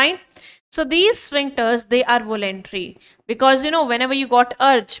sphincter. Fine. So these sphincters, they are voluntary because whenever you got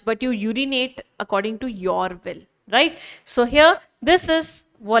urge but you urinate according to your will, right? So here this is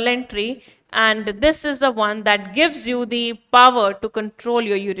voluntary, and this is the one that gives you the power to control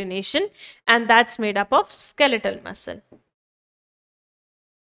your urination, and that's made up of skeletal muscle.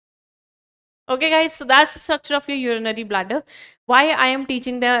 Okay guys, so that's the structure of your urinary bladder. Why I am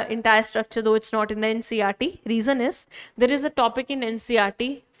teaching the entire structure though it's not in the NCERT? Reason is there is a topic in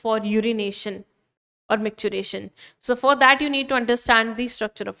NCERT for urination or micturition. So for that you need to understand the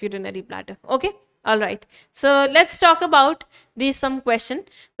structure of urinary bladder. Okay. All right, so let's talk about some question.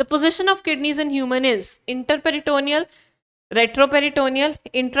 The position of kidneys in human is interperitoneal, retroperitoneal,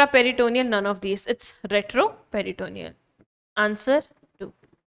 intraperitoneal, none of these. It's retroperitoneal. Answer 2.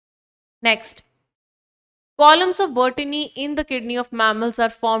 Next, columns of Botany in the kidney of mammals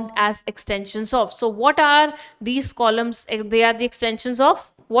are formed as extensions of. So what are these columns? They are the extensions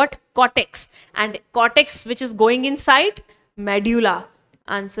of what? Cortex. And cortex which is going inside medulla.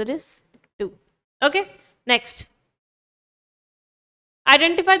 Answer is 2. Okay, next.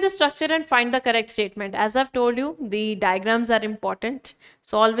 Identify the structure and find the correct statement. As I've told you, the diagrams are important.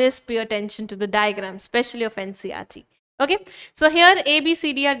 So always pay attention to the diagram, especially of NCERT. Okay, so here A, B,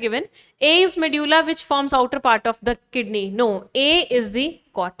 C, D are given. A is medulla which forms outer part of the kidney. No, A is the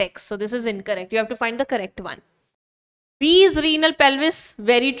cortex. So this is incorrect. You have to find the correct one. B is renal pelvis.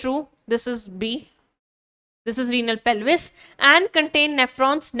 Very true. This is B. This is renal pelvis and contain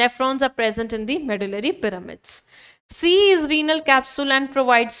nephrons. Nephrons are present in the medullary pyramids. C is renal capsule and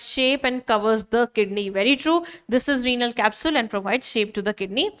provides shape and covers the kidney. Very true. This is renal capsule and provides shape to the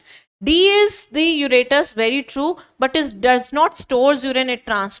kidney. D is the ureter. Very true. But it does not store urine, it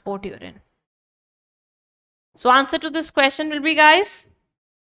transports urine. So answer to this question will be, guys,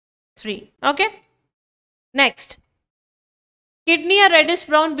 3. Okay. Next. Kidney, a reddish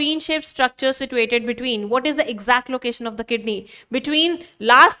brown bean shaped structure situated between. What is the exact location of the kidney? Between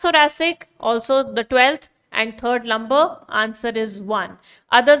last thoracic, also the 12th and 3rd lumbar. Answer is 1.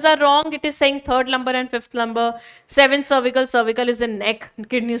 Others are wrong. It is saying 3rd lumbar and 5th lumbar. 7th cervical. Cervical is in neck.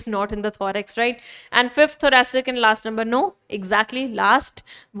 Kidney is not in the thorax, right? And 5th thoracic and last number. No, exactly last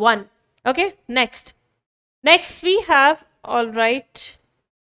one. Okay, next. Next we have All right.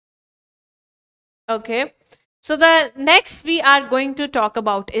 Okay. So the next we are going to talk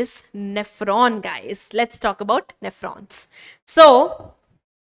about is nephron, guys. Let's talk about nephrons. So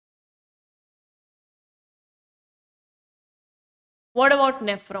what about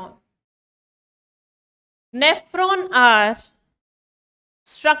nephron? Nephron are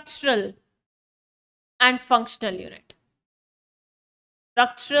structural and functional unit.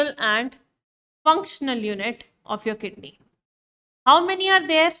 Structural and functional unit of your kidney. How many are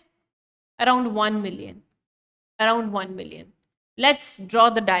there? Around 1 million. Around 1 million. Let's draw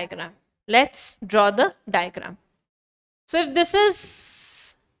the diagram. Let's draw the diagram. So if this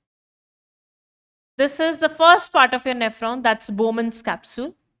is the first part of your nephron, that's Bowman's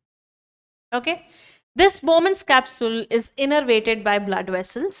capsule. Okay. This Bowman's capsule is innervated by blood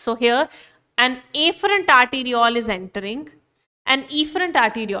vessels. So here an afferent arteriole is entering and efferent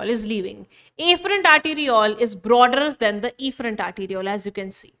arteriole is leaving. Afferent arteriole is broader than the efferent arteriole, as you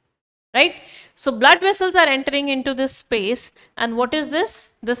can see. Right? So blood vessels are entering into this space, and what is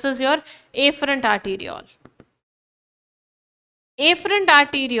this? This is your afferent arteriole. Afferent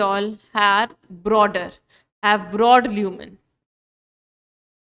arteriole have broad lumen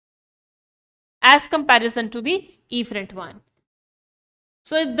as comparison to the efferent one.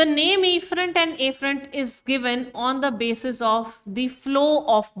 So the name efferent and afferent is given on the basis of the flow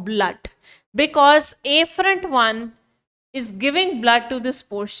of blood, because afferent one is giving blood to this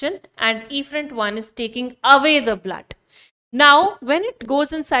portion and efferent one is taking away the blood. Now, when it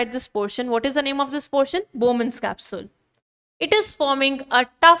goes inside this portion, what is the name of this portion? Bowman's capsule. It is forming a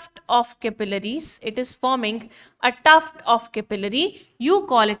tuft of capillaries. It is forming a tuft of capillary. You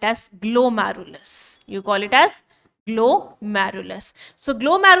call it as glomerulus. You call it as glomerulus. So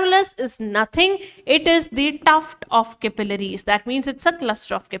glomerulus is nothing. It is the tuft of capillaries. That means it's a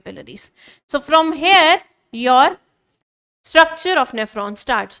cluster of capillaries. So from here, your structure of nephron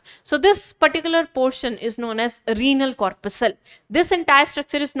starts. So this particular portion is known as renal corpuscle. This entire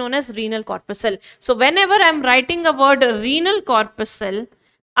structure is known as renal corpuscle. So whenever I am writing a word renal corpuscle,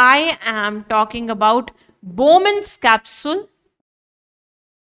 I am talking about Bowman's capsule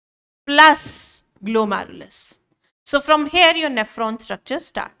plus glomerulus. So from here your nephron structure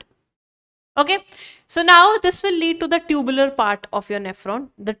start. Okay, so now this will lead to the tubular part of your nephron,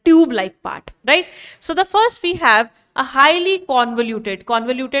 the tube-like part, right? So the first we have a highly convoluted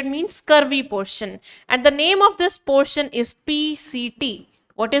means curvy portion, and the name of this portion is PCT.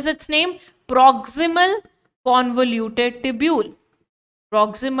 What is its name? Proximal convoluted tubule.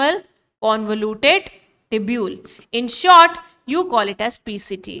 Proximal convoluted tubule. In short, you call it as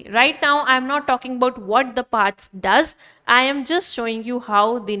PCT. Right now, I am not talking about what the parts does. I am just showing you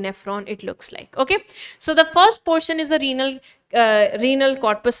how the nephron it looks like. Okay. So the first portion is a renal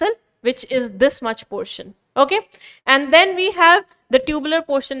corpuscle, which is this much portion. Okay. And then we have the tubular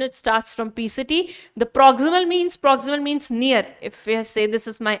portion. It starts from PCT. The proximal means near. If we say this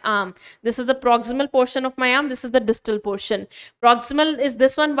is my arm, this is the proximal portion of my arm. This is the distal portion. Proximal is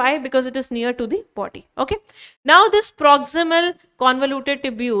this one. Why? Because it is near to the body. Okay. Now this proximal convoluted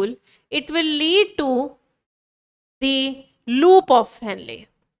tubule, it will lead to the loop of Henle.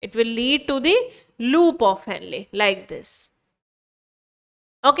 It will lead to the loop of Henle like this.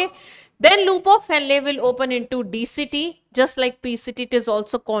 Okay. Then loop of Henle will open into DCT. Just like PCT, it is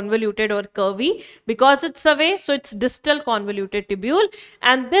also convoluted or curvy because it's away. So it's distal convoluted tubule.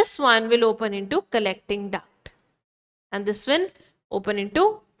 And this one will open into collecting duct. And this one open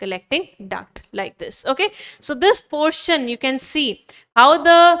into collecting duct like this. Okay. So this portion you can see how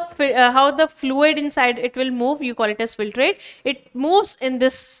the fluid inside it will move. You call it as filtrate. It moves in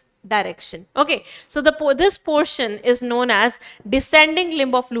this direction. Okay. So this portion is known as descending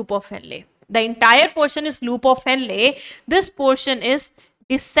limb of loop of Henle. The entire portion is loop of Henle. This portion is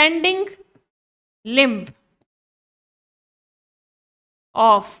descending limb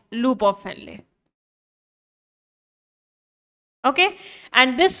of loop of Henle. Okay.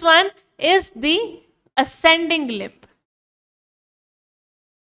 And this one is the ascending limb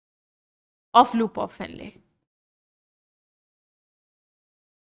of loop of Henle.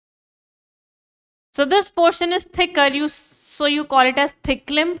 So this portion is thicker, so you call it as thick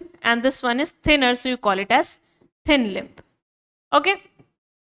limb, and this one is thinner, so you call it as thin limb. Okay.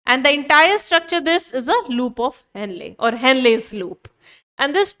 And the entire structure, this is a loop of Henle or Henle's loop.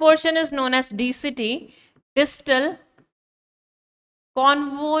 And this portion is known as DCT, distal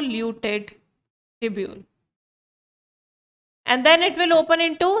convoluted tubule. And then it will open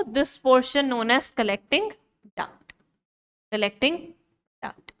into this portion known as collecting duct. Collecting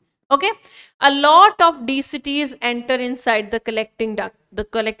duct. Okay, a lot of DCTs enter inside the collecting duct. The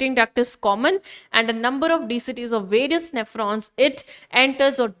collecting duct is common, and a number of DCTs of various nephrons, it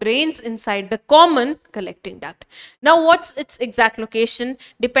enters or drains inside the common collecting duct. Now, what's its exact location?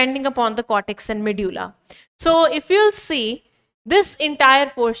 Depending upon the cortex and medulla. So, if you'll see, this entire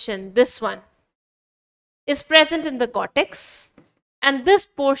portion, this one, is present in the cortex, and this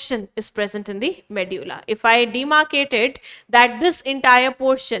portion is present in the medulla. If I demarcate it, that this entire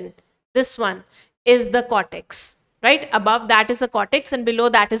portion, this one, is the cortex, right? Above that is a cortex and below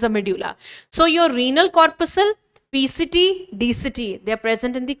that is a medulla. So your renal corpuscle, PCT, DCT, they are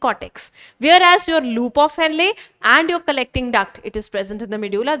present in the cortex, whereas your loop of Henle and your collecting duct, it is present in the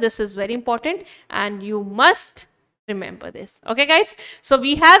medulla. This is very important and you must remember this. Okay guys, so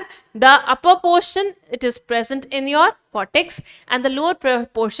we have the upper portion, it is present in your cortex, and the lower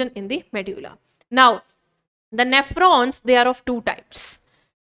portion in the medulla. Now the nephrons, they are of two types.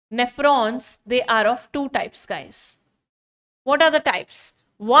 Nephrons, they are of two types, guys. What are the types?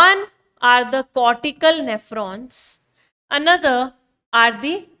 One are the cortical nephrons, another are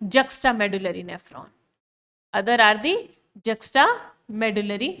the juxtamedullary nephron. Other are the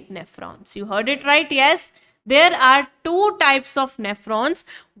juxtamedullary nephrons. You heard it right, yes. There are two types of nephrons.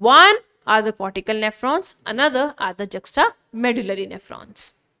 One are the cortical nephrons, another are the juxtamedullary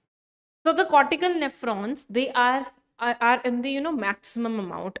nephrons. So the cortical nephrons, they are in the maximum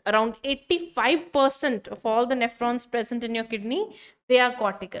amount. Around 85% of all the nephrons present in your kidney, they are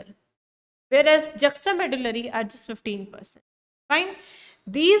cortical. Whereas juxtamedullary are just 15%. Fine.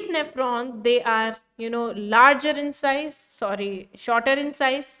 These nephrons, they are larger in size, shorter in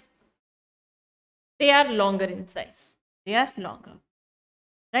size. They are longer in size. They are longer,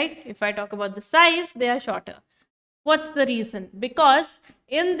 right? If I talk about the size, they are shorter. What's the reason? Because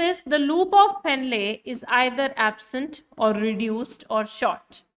in this, the loop of Henle is either absent or reduced or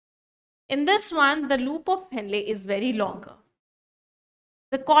short. In this one, the loop of Henle is very longer.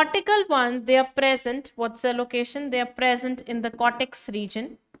 The cortical one, they are present. What's the location? They are present in the cortex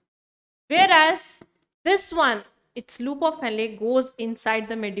region. Whereas this one, its loop of Henle goes inside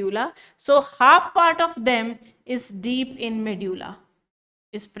the medulla. So half part of them is deep in medulla,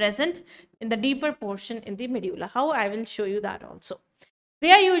 is present in the deeper portion in the medulla. How? I will show you that also.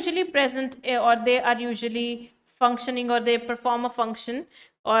 They are usually present or they are usually functioning or they perform a function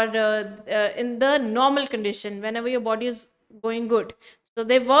or in the normal condition whenever your body is going good. So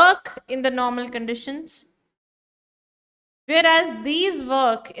they work in the normal conditions, whereas these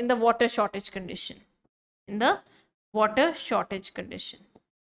work in the water shortage condition. In the water shortage condition.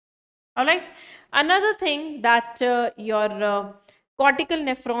 All right. Another thing that your cortical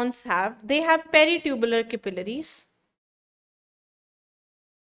nephrons have, they have peritubular capillaries.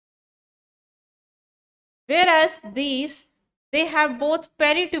 Whereas these, they have both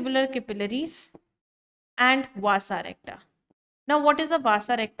peritubular capillaries and vasa recta. Now, what is a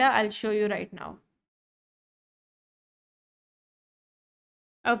vasa recta? I'll show you right now.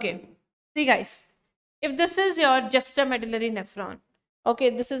 Okay. See guys, if this is your juxtamedullary nephron, okay,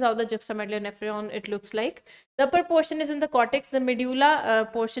 this is how the juxtamedullary nephron it looks like. The upper portion is in the cortex. The medulla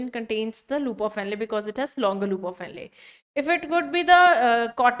portion contains the loop of Henle because it has longer loop of Henle. If it could be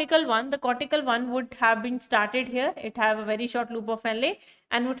the cortical one, the cortical one would have been started here. It have a very short loop of Henle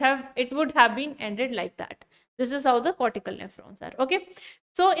and it would have been ended like that. This is how the cortical nephrons are. Okay,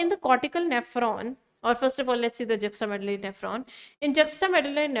 so in the cortical nephron, or first of all, let's see the juxtamedullary nephron. In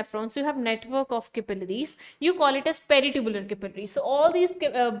juxtamedullary nephrons, you have network of capillaries. You call it as peritubular capillaries. So all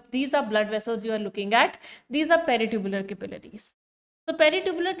these are blood vessels you are looking at. These are peritubular capillaries. So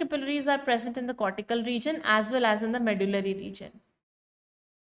peritubular capillaries are present in the cortical region as well as in the medullary region.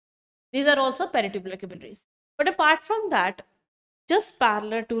 These are also peritubular capillaries. But apart from that, just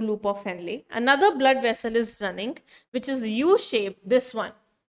parallel to loop of Henle, another blood vessel is running, which is U-shaped, this one.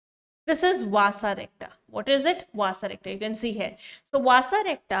 This is vasa recta. What is it? Vasa recta. You can see here. So vasa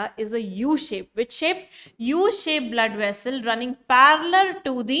recta is a U-shape. Which shape? U-shaped blood vessel running parallel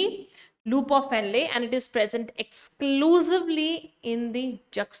to the loop of Henle, and it is present exclusively in the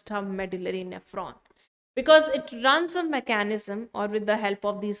juxtamedullary nephron. Because it runs a mechanism, or with the help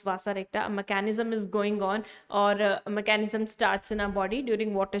of these vasa recta, a mechanism is going on, or a mechanism starts in our body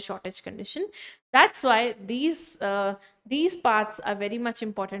during water shortage condition. That's why these parts are very much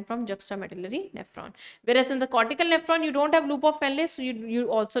important from juxtamedullary nephron. Whereas in the cortical nephron, you don't have loop of Henle, so you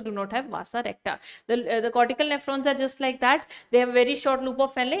also do not have vasa recta. The cortical nephrons are just like that. They have a very short loop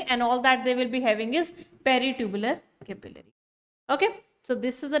of Henle, and all that they will be having is peritubular capillary. Okay. So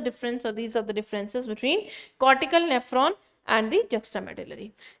this is a difference, or these are the differences between cortical nephron and the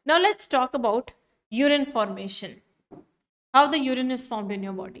juxtamedullary. Now let's talk about urine formation. How the urine is formed in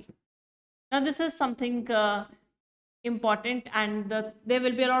your body. Now this is something important, and there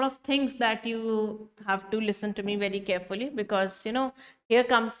will be a lot of things that you have to listen to me very carefully, because here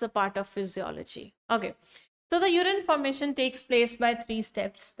comes the part of physiology. Okay, so the urine formation takes place by 3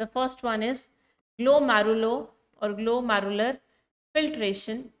 steps. The first one is glomerular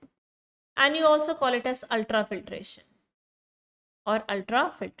filtration, and you also call it as ultrafiltration or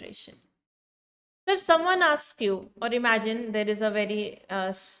ultrafiltration. So if someone asks you, or imagine there is a very,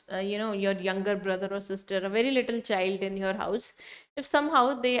 your younger brother or sister, a very little child in your house. If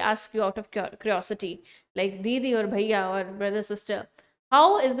somehow they ask you out of curiosity, like Didi or Bhaiya or brother, sister,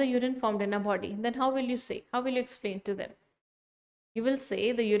 how is the urine formed in a body? Then how will you say? How will you explain to them? You will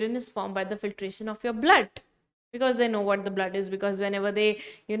say the urine is formed by the filtration of your blood, because they know what the blood is, because whenever they,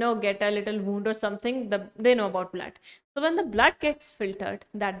 get a little wound or something, they know about blood. So when the blood gets filtered,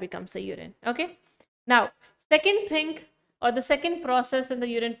 that becomes a urine. Okay. Now, second thing, or the second process in the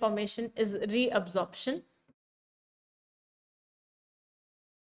urine formation is reabsorption.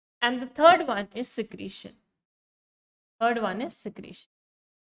 And the third one is secretion.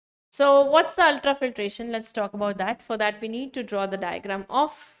 So what's the ultrafiltration? Let's talk about that. For that, we need to draw the diagram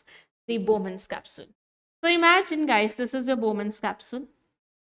of the Bowman's capsule. So imagine, guys, this is your Bowman's capsule.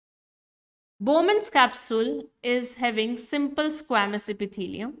 Bowman's capsule is having simple squamous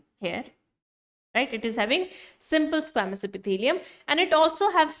epithelium here. Right, it is having simple squamous epithelium, and it also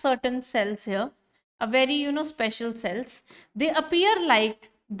has certain cells here, a very special cells. They appear like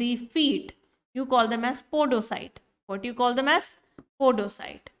the feet. You call them as podocyte. What you call them as?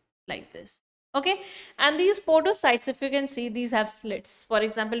 Podocyte, like this. Okay, and these podocytes, if you can see, these have slits. For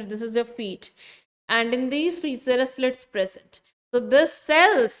example, if this is your feet, and in these feet there are slits present. So these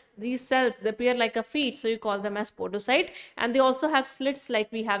cells, they appear like a feet, so you call them as podocyte, and they also have slits like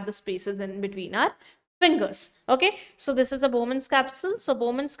we have the spaces in between our fingers. Okay, so this is a Bowman's capsule. So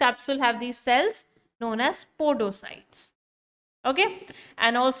Bowman's capsule have these cells known as podocytes. Okay,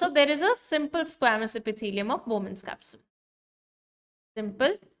 and also there is a simple squamous epithelium of Bowman's capsule.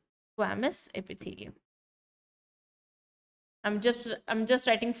 Simple squamous epithelium. I'm just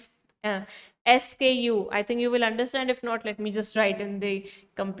writing SKU. I think you will understand. If not, let me just write in the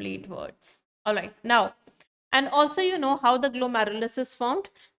complete words. All right. Now, and also how the glomerulus is formed.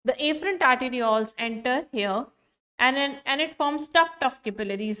 The afferent arterioles enter here, and it forms tuft of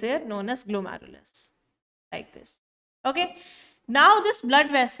capillaries here known as glomerulus, like this. Okay. Now this blood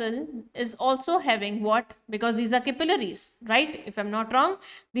vessel is also having what? Because these are capillaries, right? If I'm not wrong,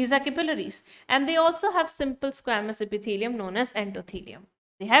 these are capillaries, and they also have simple squamous epithelium known as endothelium.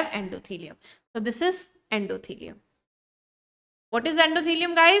 They have endothelium. So this is endothelium. What is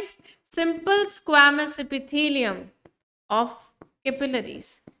endothelium, guys? Simple squamous epithelium of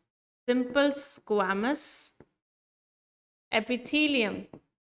capillaries. Simple squamous epithelium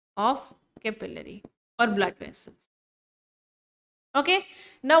of capillary or blood vessels. Okay.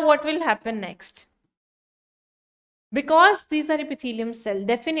 Now what will happen next? Because these are epithelium cell,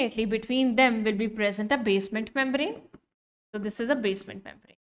 definitely between them will be present a basement membrane. So this is a basement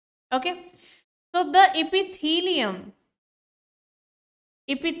membrane. Okay. So the epithelium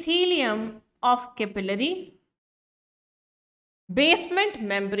of capillary, basement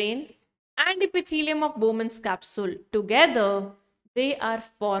membrane, and epithelium of Bowman's capsule together, they are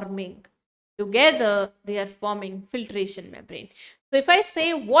forming filtration membrane. So if I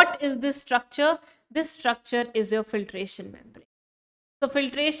say what is this structure is your filtration membrane. So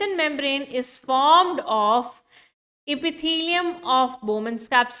filtration membrane is formed of epithelium of Bowman's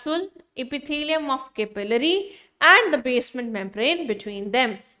capsule, epithelium of capillary, and the basement membrane between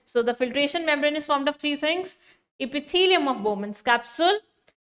them. So the filtration membrane is formed of 3 things: epithelium of Bowman's capsule,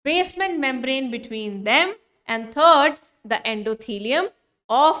 basement membrane between them, and third, the endothelium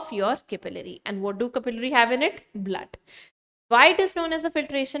of your capillary. And what do capillary have in it? Blood. Why it is known as a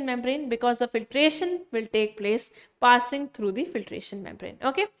filtration membrane? Because the filtration will take place passing through the filtration membrane.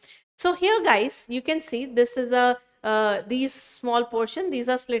 Okay. So here, guys, you can see this is these small portion. These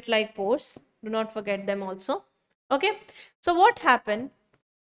are slit-like pores. Do not forget them also. Okay. So what happened?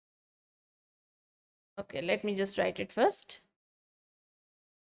 Okay, let me just write it first.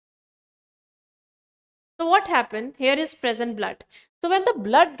 So what happened? Here is present blood. So when the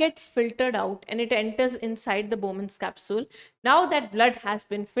blood gets filtered out and it enters inside the Bowman's capsule, now that blood has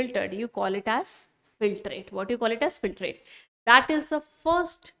been filtered, you call it as filtrate. What you call it as filtrate? That is the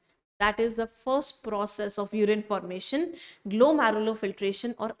first process of urine formation,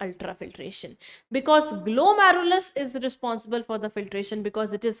 glomerulofiltration or ultrafiltration. Because glomerulus is responsible for the filtration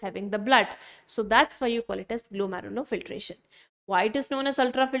because it is having the blood. So that's why you call it as glomerulofiltration. Why it is known as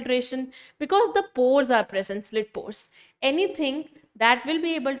ultrafiltration? Because the pores are present, slit pores. Anything that will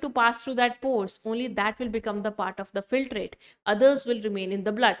be able to pass through that pores, only that will become the part of the filtrate. Others will remain in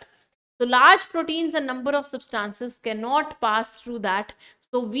the blood. So large proteins and number of substances cannot pass through that.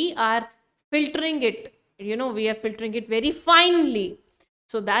 So we are filtering it, we are filtering it very finely.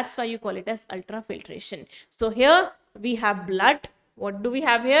 So that's why you call it as ultrafiltration. So here we have blood. What do we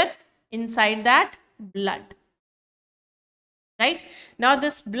have here? Inside that, blood. Right? Now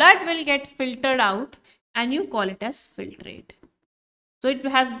this blood will get filtered out and you call it as filtrate. So it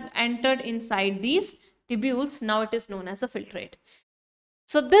has entered inside these tubules. Now it is known as a filtrate.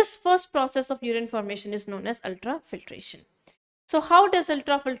 So this first process of urine formation is known as ultrafiltration. So how does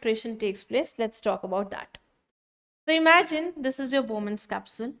ultrafiltration takes place? Let's talk about that. So imagine this is your Bowman's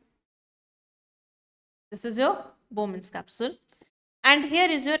capsule. This is your Bowman's capsule. And here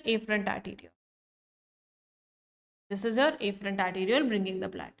is your afferent arteriole. This is your afferent arteriole bringing the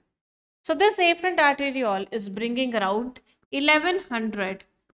blood. So this afferent arteriole is bringing around 1100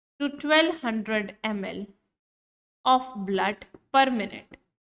 to 1200 ml of blood per minute,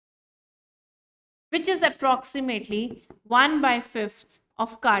 which is approximately 1/5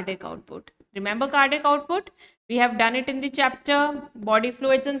 of cardiac output. Remember cardiac output? We have done it in the chapter body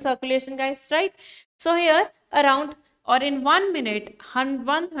fluids and circulation, guys, right? So here around or in 1 minute,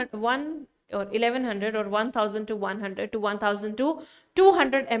 1 or 1100 or 1000 to 100 to 1000 to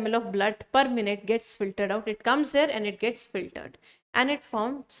 200 ml of blood per minute gets filtered out. It comes here and it gets filtered and it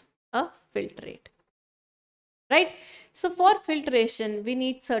forms a filtrate, right? So for filtration, we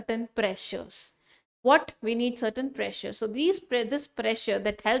need certain pressures. What? We need certain pressure. So this pressure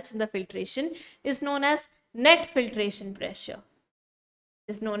that helps in the filtration is known as net filtration pressure.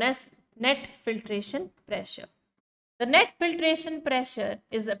 Is known as net filtration pressure. The net filtration pressure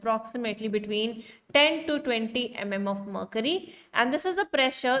is approximately between 10 to 20 mm of mercury, and this is the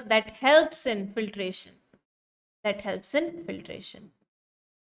pressure that helps in filtration.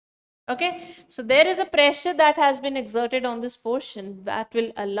 Okay, so there is a pressure that has been exerted on this portion that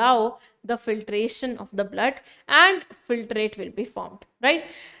will allow the filtration of the blood and filtrate will be formed, right?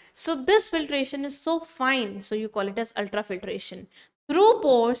 So this filtration is so fine, so you call it as ultrafiltration. Through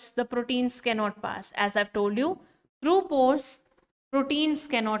pores, the proteins cannot pass. As I've told you, through pores, proteins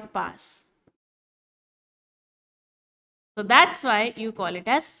cannot pass. So that's why you call it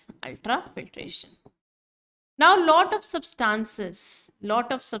as ultrafiltration. Now, lot of substances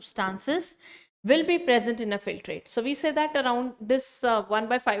will be present in a filtrate. So we say that around this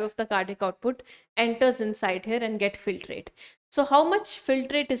 1/5 of the cardiac output enters inside here and get filtrate. So how much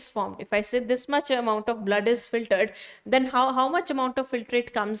filtrate is formed? If I say this much amount of blood is filtered, then how much amount of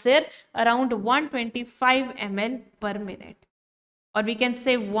filtrate comes here? Around 125 ml per minute. Or we can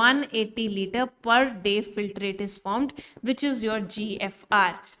say 180 liter per day filtrate is formed, which is your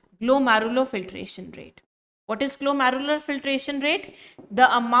GFR, glomerular filtration rate. What is glomerular filtration rate? The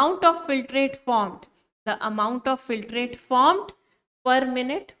amount of filtrate formed per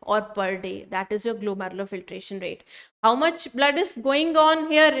minute or per day. That is your glomerular filtration rate. How much blood is going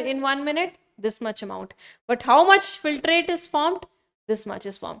on here in 1 minute? This much amount. But how much filtrate is formed? This much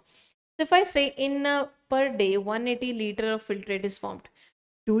is formed. If I say in per day 180 liter of filtrate is formed,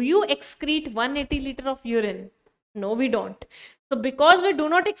 do you excrete 180 liter of urine? No, we don't. So because we do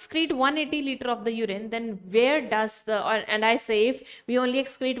not excrete 180 liter of the urine, then where does and I say if we only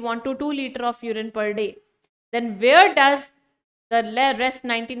excrete 1 to 2 liter of urine per day, then where does the rest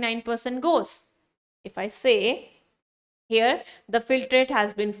 99% goes? If I say here the filtrate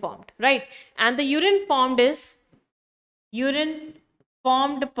has been formed, right? And the urine formed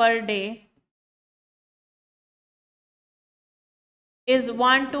per day is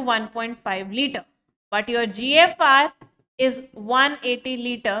 1 to 1.5 liter. But your GFR is 180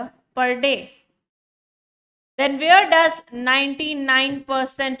 liter per day. Then where does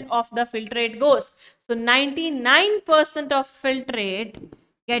 99% of the filtrate goes? So 99% of filtrate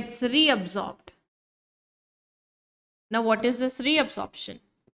gets reabsorbed. Now what is this reabsorption?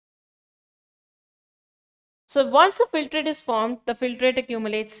 So once the filtrate is formed, the filtrate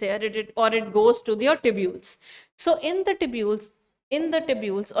accumulates here or it goes to your tubules. So in the tubules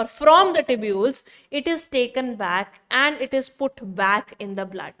or from the tubules, it is taken back and it is put back in the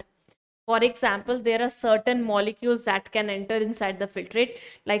blood. For example, there are certain molecules that can enter inside the filtrate,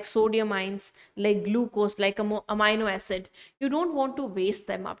 like sodium ions, like glucose, like amino acid. You don't want to waste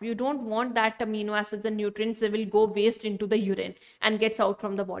them up. You don't want that amino acids and nutrients, they will go waste into the urine and gets out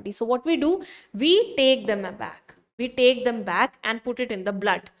from the body. So what we do, we take them back. We take them back and put it in the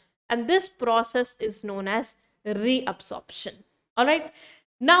blood. And this process is known as reabsorption. All right.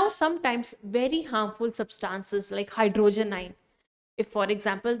 Now, sometimes very harmful substances like hydrogen ion, If, for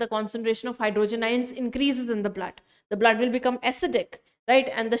example, the concentration of hydrogen ions increases in the blood will become acidic, right?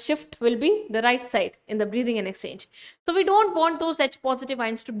 And the shift will be the right side in the breathing and exchange. So we don't want those H positive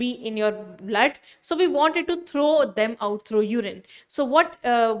ions to be in your blood. So we wanted to throw them out through urine. So what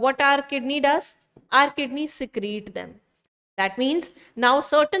our kidney does? Our kidneys secrete them. That means now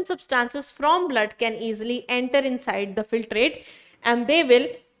certain substances from blood can easily enter inside the filtrate and they will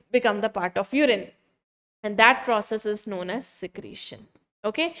become the part of urine. And that process is known as secretion.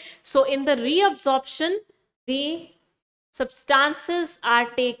 Okay. So in the reabsorption, the substances are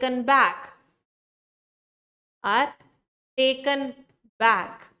taken back.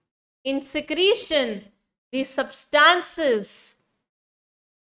 In secretion, the substances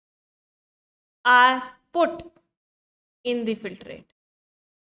are put in the filtrate.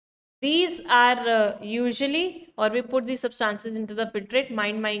 These are usually, or we put these substances into the filtrate.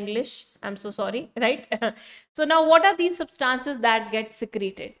 Mind my English, I'm so sorry, right? So now what are these substances that get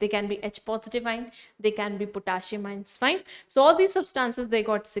secreted? They can be H positive ion, they can be potassium ions, fine. So all these substances, they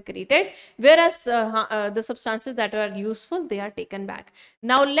got secreted, whereas the substances that are useful, they are taken back.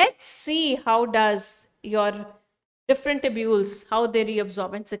 Now let's see how does your different tubules, how they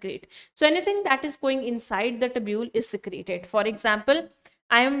reabsorb and secrete. So anything that is going inside the tubule is secreted. For example,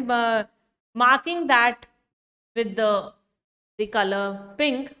 I am marking that with the color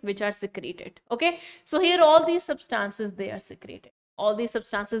pink, which are secreted. Okay. So here all these substances, they are secreted. All these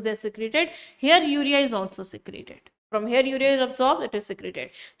substances, they are secreted. Here urea is also secreted. From here urea is absorbed, it is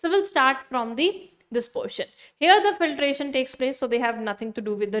secreted. So we'll start from this portion. Here the filtration takes place, so they have nothing to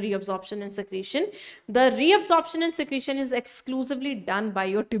do with the reabsorption and secretion. The reabsorption and secretion is exclusively done by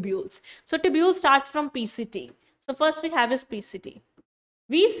your tubules. So tubule starts from PCT. So first we have is PCT.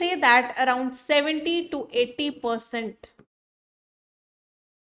 We say that around 70 to 80%.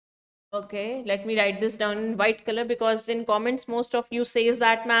 Okay, let me write this down in white color, because in comments most of you says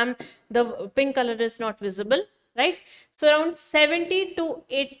that ma'am the pink color is not visible, right? So around 70 to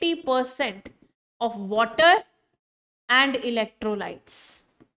 80% of water and electrolytes,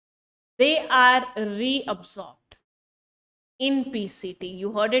 they are reabsorbed in PCT.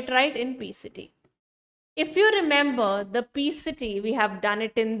 You heard it right, in PCT. If you remember the PCT, we have done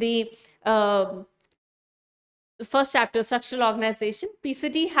it in the first chapter, structural organization.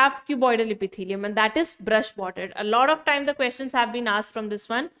 PCT have cuboidal epithelium, and that is brush bordered. A lot of time the questions have been asked from this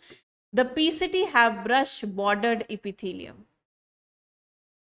one. The PCT have brush bordered epithelium.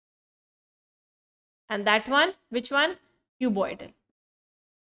 And that one, which one? Cuboidal.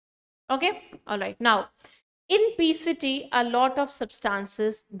 Okay, all right. Now, in PCT, a lot of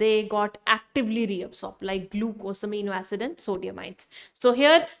substances, they got actively reabsorbed, like glucose, amino acid, and sodium ions. So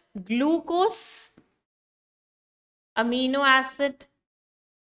here, glucose, amino acid,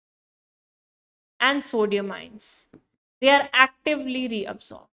 and sodium ions, they are actively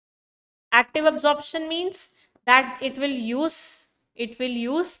reabsorbed. Active absorption means that it will use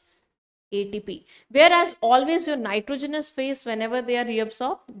ATP. Whereas always your nitrogenous phase, whenever they are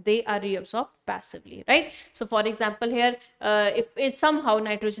reabsorbed, they are reabsorbed passively, right? So for example, here, if it's somehow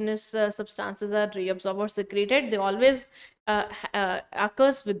nitrogenous substances are reabsorbed or secreted, they always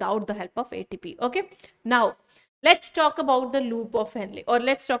occurs without the help of ATP. Okay. Now, let's talk about the loop of Henle, or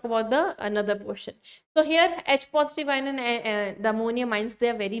let's talk about the another portion. So here H positive ion and the ammonium ions, they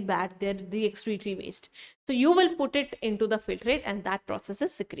are very bad. They're the excretory waste. So you will put it into the filtrate, and that process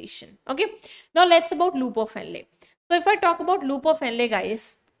is secretion. Okay. Now let's about loop of Henle. So if I talk about loop of Henle,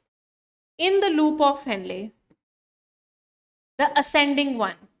 guys, in the loop of Henle, the ascending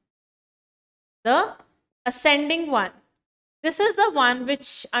one, this is the one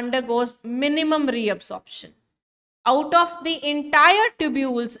which undergoes minimum reabsorption. Out of the entire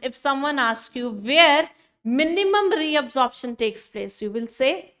tubules, if someone asks you where minimum reabsorption takes place, you will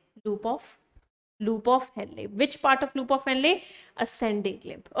say loop of Henle. Which part of loop of Henle? Ascending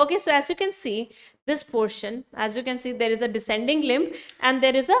limb. Okay, so as you can see, this portion, as you can see, there is a descending limb and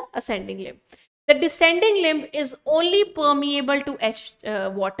there is a ascending limb. The descending limb is only permeable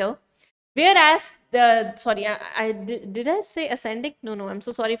to water, whereas the, sorry, did I say ascending? No, I'm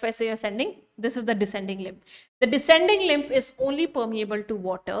so sorry if I say ascending. This is the descending limb. The descending limb is only permeable to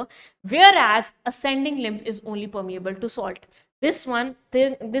water, whereas ascending limb is only permeable to salt. This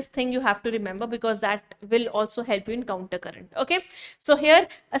thing you have to remember, because that will also help you in counter current. Okay. So here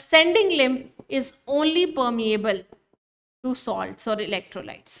ascending limb is only permeable to salts or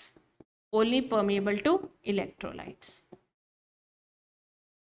electrolytes. Only permeable to electrolytes.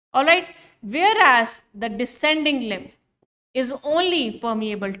 All right. Whereas the descending limb is only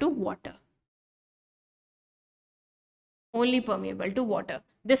permeable to water. Only permeable to water.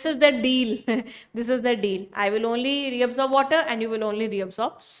 This is the deal. This is the deal. I will only reabsorb water and you will only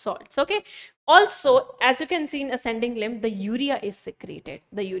reabsorb salts. Okay. Also, as you can see in ascending limb, the urea is secreted.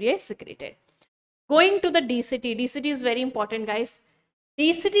 The urea is secreted. Going to the DCT. DCT is very important, guys.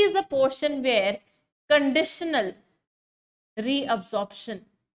 DCT is a portion where conditional reabsorption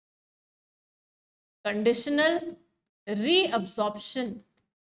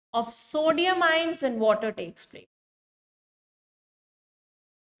of sodium ions and water takes place.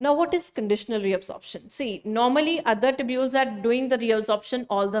 Now, what is conditional reabsorption? See, normally other tubules are doing the reabsorption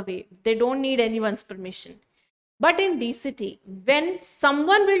all the way. They don't need anyone's permission. But in DCT, when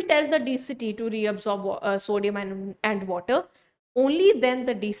someone will tell the DCT to reabsorb sodium and water, only then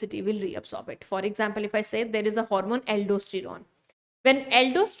the DCT will reabsorb it. For example, if I say there is a hormone aldosterone. When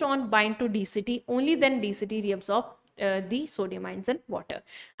aldosterone bind to DCT, only then DCT reabsorb the sodium ions and water.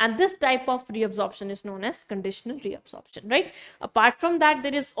 And this type of reabsorption is known as conditional reabsorption, right? Apart from that,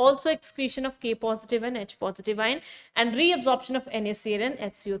 there is also excretion of K positive and H positive ion and reabsorption of NaCl and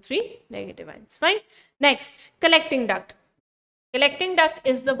HCO3 negative ions. Fine. Next, collecting duct. Collecting duct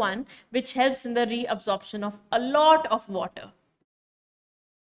is the one which helps in the reabsorption of a lot of water.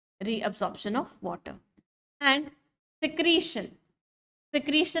 Reabsorption of water. And secretion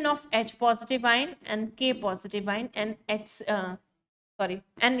of H positive ion and K positive ion and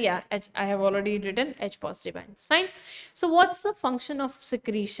I have already written H positive ions. Fine. So what's the function of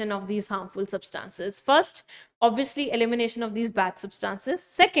secretion of these harmful substances? First, obviously elimination of these bad substances.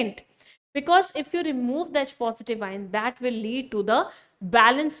 Second, because if you remove the H positive ion, that will lead to the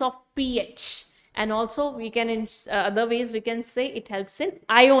balance of pH. And also we can, in other ways we can say it helps in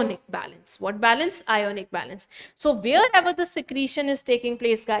ionic balance. What balance? Ionic balance. So wherever the secretion is taking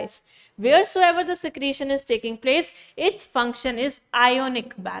place, guys, wheresoever the secretion is taking place, its function is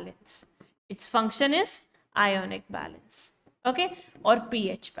ionic balance. Its function is ionic balance. Okay, or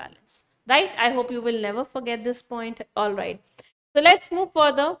pH balance, right? I hope you will never forget this point. All right. So let's move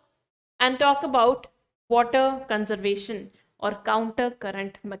further and talk about water conservation or counter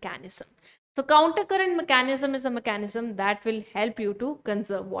current mechanism. So counter current mechanism is a mechanism that will help you to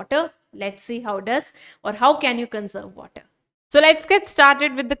conserve water. Let's see how does or how can you conserve water. So let's get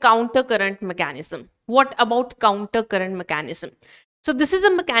started with the counter current mechanism. What about counter current mechanism? So this is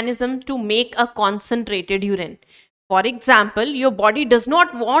a mechanism to make a concentrated urine. For example, your body does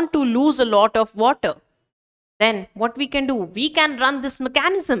not want to lose a lot of water. Then what we can do? We can run this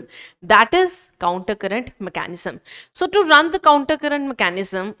mechanism. That is counter current mechanism. So to run the counter current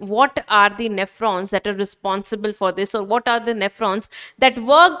mechanism, what are the nephrons that are responsible for this, or what are the nephrons that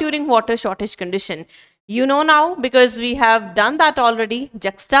work during water shortage condition? You know now because we have done that already.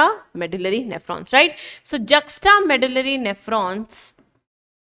 Juxtamedullary nephrons, right? So juxtamedullary nephrons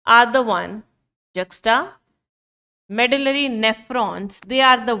are the one, medullary nephrons, they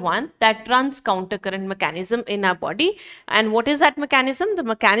are the one that runs counter current mechanism in our body. And what is that mechanism? The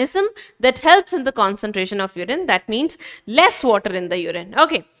mechanism that helps in the concentration of urine. That means less water in the urine.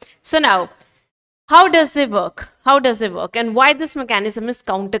 Okay. So now, how does it work? How does it work? And why this mechanism is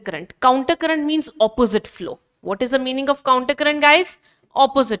counter current? Counter current means opposite flow. What is the meaning of counter current, guys?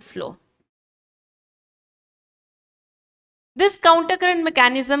 Opposite flow. This counter current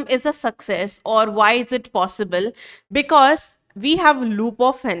mechanism is a success, or why is it possible? Because we have loop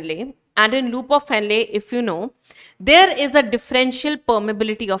of Henle, and in loop of Henle, if you know, there is a differential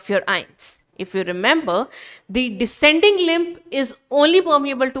permeability of your ions. If you remember, the descending limb is only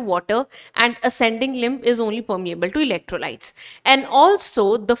permeable to water and ascending limb is only permeable to electrolytes. And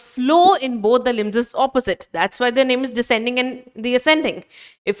also the flow in both the limbs is opposite. That's why the name is descending and the ascending.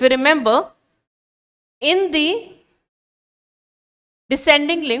 If you remember, in the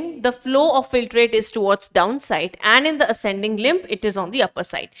descending limb, the flow of filtrate is towards downside, and in the ascending limb, it is on the upper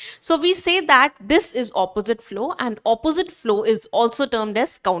side. So we say that this is opposite flow, and opposite flow is also termed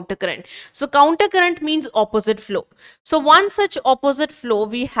as counter current. So counter current means opposite flow. So one such opposite flow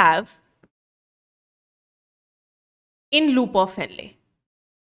we have in loop of Henle.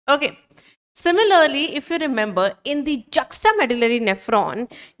 Okay. Similarly, if you remember, in the juxtamedullary nephron,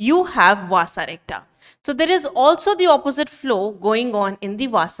 you have vasa recta. So there is also the opposite flow going on in the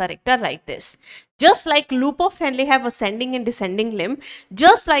vasa recta like this. Just like loop of Henle have ascending and descending limb,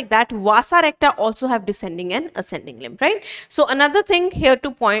 just like that vasa recta also have descending and ascending limb, right? So another thing here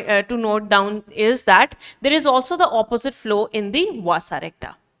to note down is that there is also the opposite flow in the vasa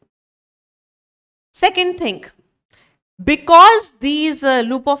recta. Second thing, because these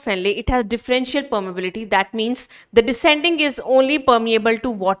loop of Henle, it has differential permeability. That means the descending is only permeable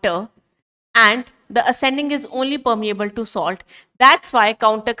to water and the ascending is only permeable to salt. That's why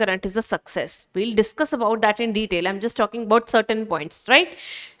counter current is a success. We'll discuss about that in detail. I'm just talking about certain points, right?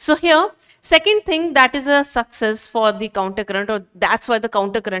 So here, second thing that is a success for the counter current, or that's why the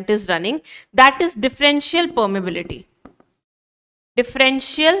counter current is running, that is differential permeability.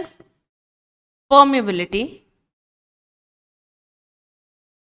 Differential permeability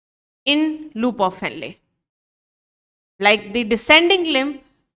in loop of Henle. Like the descending limb,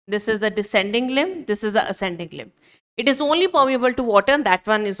 this is the descending limb, this is the ascending limb. It is only permeable to water, and that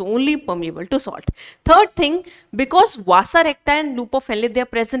one is only permeable to salt. Third thing, because vasa recta and loop of Henle, they are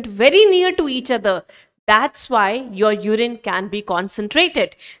present very near to each other. That's why your urine can be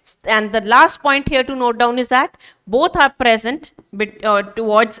concentrated. And the last point here to note down is that both are present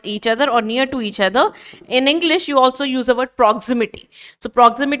towards each other or near to each other. In English, you also use the word proximity. So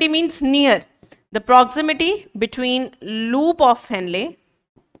proximity means near. The proximity between loop of Henle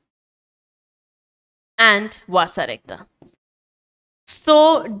and vasa recta.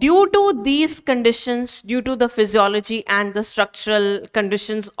 So due to these conditions, due to the physiology and the structural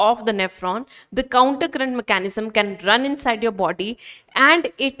conditions of the nephron, the counter current mechanism can run inside your body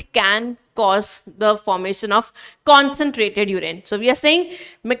and it can cause the formation of concentrated urine. So we are saying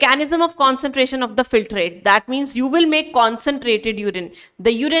mechanism of concentration of the filtrate. That means you will make concentrated urine,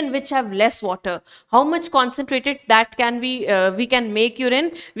 the urine which have less water. How much concentrated that can be? We can make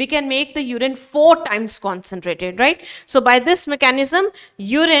urine. We can make the urine 4 times concentrated, right? So by this mechanism,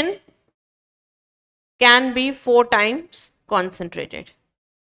 urine can be 4 times concentrated.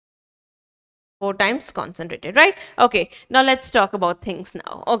 4 times concentrated, right? Okay, now let's talk about things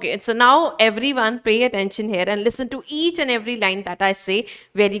now. Okay, so now everyone pay attention here and listen to each and every line that I say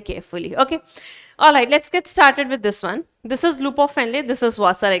very carefully. Okay, all right, let's get started with this one. This is loop of Henle, this is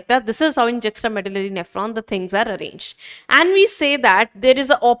vasa recta. This is how in juxtamedullary nephron the things are arranged. And we say that there is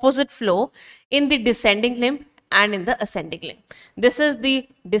an opposite flow in the descending limb and in the ascending limb. This is the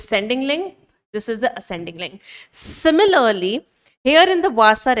descending limb, this is the ascending limb. Similarly, here in the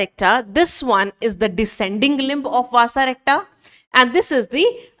vasa recta, this one is the descending limb of vasa recta and this is the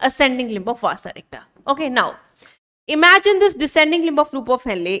ascending limb of vasa recta. Okay, now imagine this descending limb of loop of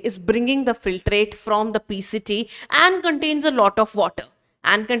Henle is bringing the filtrate from the PCT and contains a lot of water.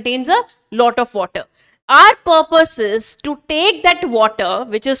 Our purpose is to take that water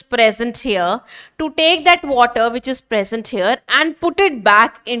which is present here, and put it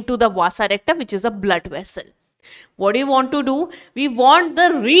back into the vasa recta, which is a blood vessel. What do you want to do? We want the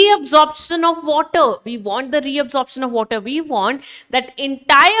reabsorption of water. We want that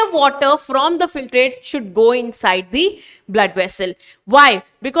entire water from the filtrate should go inside the blood vessel. Why?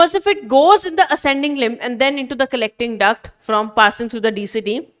 Because if it goes in the ascending limb and then into the collecting duct from passing through the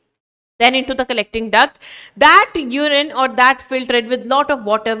DCT, then into the collecting duct, that urine or that filtrate with lot of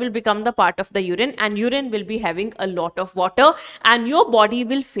water will become the part of the urine, and urine will be having a lot of water and your body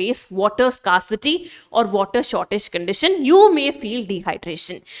will face water scarcity or water shortage condition. You may feel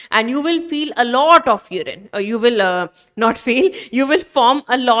dehydration and you will feel a lot of urine, or you will you will form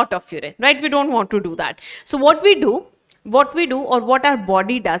a lot of urine, right? We don't want to do that. So what we do or what our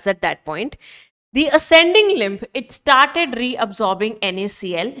body does at that point, the ascending limb, it started reabsorbing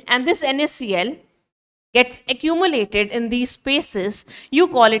NaCl, and this NaCl gets accumulated in these spaces. You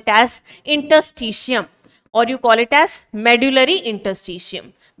call it as interstitium, or you call it as medullary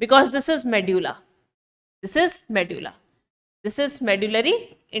interstitium, because this is medulla. This is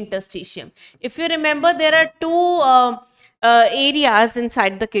medullary interstitium. If you remember, there are 2 areas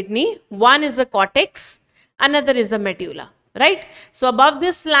inside the kidney. One is the cortex, another is the medulla. Right? So above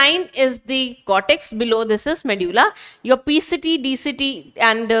this line is the cortex, below this is medulla. Your PCT, DCT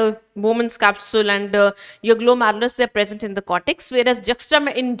and Bowman's capsule and your glomerulus, they are present in the cortex, whereas in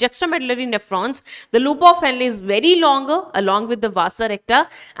juxtamedullary nephrons, the loop of Henle is very longer along with the vasa recta,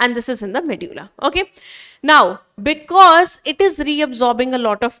 and this is in the medulla. Okay. Now, because it is reabsorbing a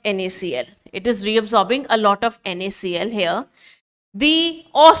lot of NaCl, here, the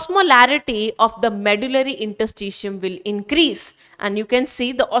osmolarity of the medullary interstitium will increase, and you can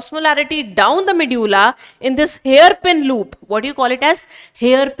see the osmolarity down the medulla in this hairpin loop. What do you call it as?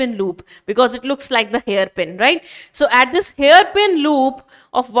 Hairpin loop, because it looks like the hairpin, right? So at this hairpin loop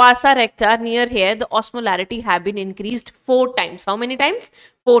of vasa recta near here, the osmolarity have been increased 4 times. How many times?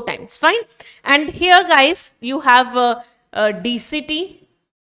 4 times. Fine. And here, guys, you have a DCT,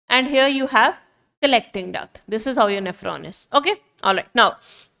 and here you have collecting duct. This is how your nephron is. Okay. All right. Now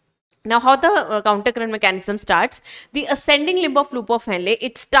how the counter current mechanism starts. The ascending limb of loop of Henle,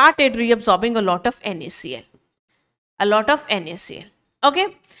 it started reabsorbing a lot of NaCl.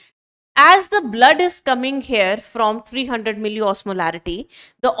 Okay. as the blood is coming here from 300 milliosmolarity,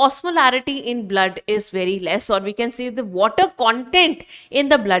 the osmolarity in blood is very less, or we can say the water content in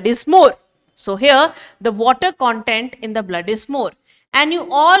the blood is more. So here the water content in the blood is more. And you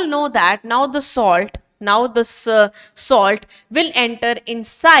all know that now the salt, salt will enter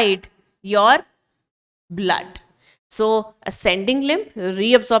inside your blood. So ascending limb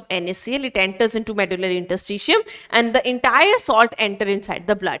reabsorb NaCl, it enters into medullary interstitium and the entire salt enter inside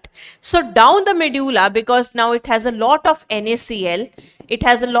the blood. So down the medulla, because now it has a lot of NaCl, the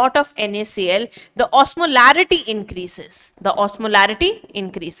osmolarity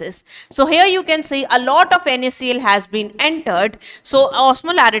increases. So here you can see a lot of NaCl has been entered. So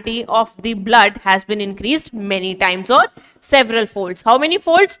osmolarity of the blood has been increased many times or several folds. How many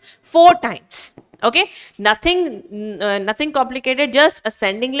folds? 4 times. Okay, nothing complicated, just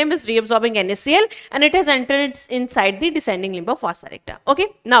ascending limb is reabsorbing NaCl and it has entered inside the descending limb of vasa recta. Okay,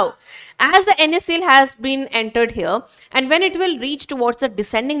 now as the NaCl has been entered here and when it will reach towards the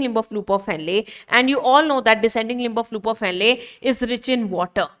descending limb of loop of Henle, and you all know that descending limb of loop of Henle is rich in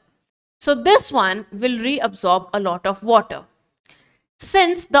water. So this one will reabsorb a lot of water.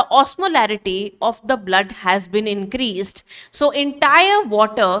 Since the osmolarity of the blood has been increased, so entire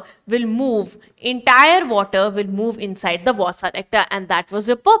water will move inside the vasa recta, and that was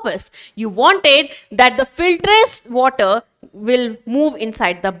your purpose. You wanted that the filtrous water will move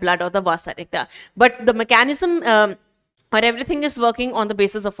inside the blood or the vasa recta, but the mechanism or everything is working on the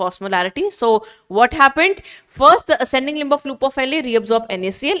basis of osmolarity. So what happened? First, the ascending limb of loop of Henle reabsorb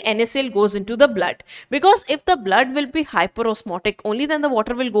NaCl. NaCl goes into the blood, because if the blood will be hyperosmotic, only then the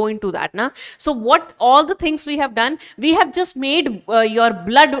water will go into that. Na? So what all the things we have done, we have just made your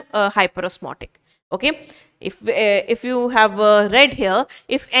blood hyperosmotic. Okay. If you have read here,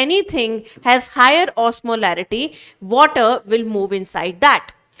 if anything has higher osmolarity, water will move inside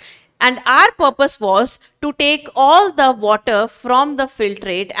that. And our purpose was to take all the water from the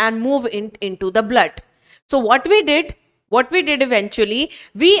filtrate and move it into the blood. So what we did eventually,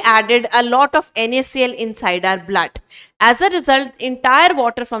 we added a lot of NaCl inside our blood. As a result, entire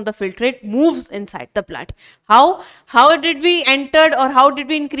water from the filtrate moves inside the blood. How did we enter, or how did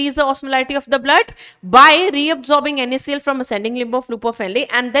we increase the osmolarity of the blood? By reabsorbing NaCl from ascending limb of loop of Henle,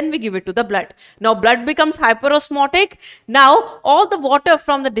 and then we give it to the blood. Now blood becomes hyperosmotic. Now all the water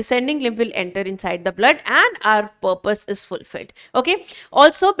from the descending limb will enter inside the blood and our purpose is fulfilled. Okay.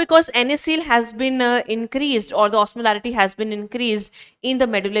 Also, because NaCl has been increased, or the osmolarity has been increased in the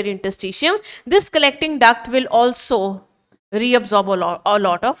medullary interstitium, this collecting duct will also reabsorb a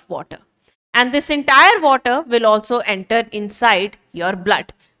lot of water, and this entire water will also enter inside your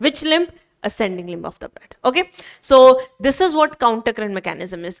blood. Which limb? Ascending limb of the blood. Okay, so this is what countercurrent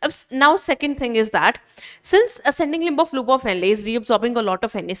mechanism is. Now second thing is that since ascending limb of loop of Henle is reabsorbing a lot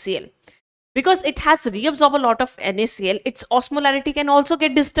of NaCl, because it has reabsorbed a lot of NaCl, its osmolarity can also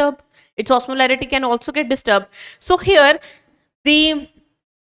get disturbed. So here the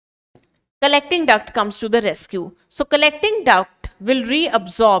collecting duct comes to the rescue. So collecting duct will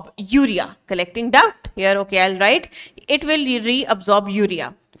reabsorb urea. Collecting duct here, okay, I'll write, it will reabsorb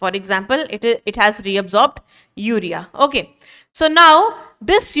urea. For example, it has reabsorbed urea. Okay, so now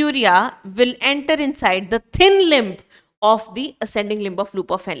this urea will enter inside the thin limb of the ascending limb of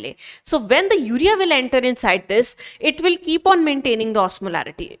loop of Henle. So when the urea will enter inside this, it will keep on maintaining the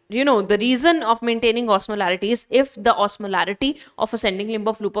osmolarity. You know, the reason of maintaining osmolarity is if the osmolarity of ascending limb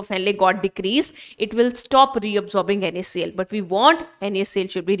of loop of Henle got decreased, it will stop reabsorbing NaCl. But we want NaCl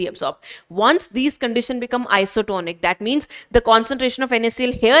should be reabsorbed. Once these conditions become isotonic, that means the concentration of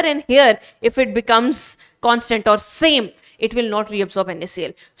NaCl here and here, if it becomes constant or same, it will not reabsorb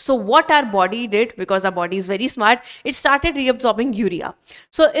NaCl. So what our body did, because our body is very smart, it started reabsorbing urea.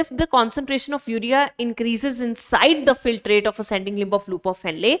 So if the concentration of urea increases inside the filtrate of ascending limb of loop of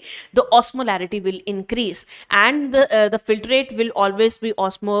Henle, the osmolarity will increase, and the filtrate will always be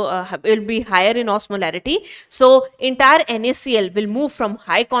will be higher in osmolarity. So entire NaCl will move from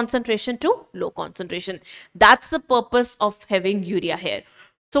high concentration to low concentration. That's the purpose of having urea here.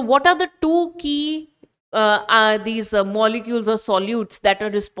 So what are the two key these molecules or solutes that are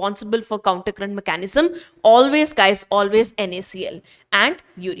responsible for countercurrent mechanism? Always, guys, always NaCl and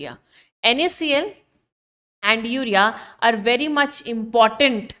urea. NaCl and urea are very much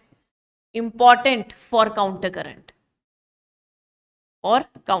important for countercurrent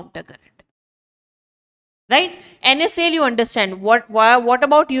right? NaCl, you understand. What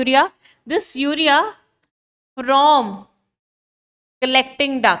about urea? This urea from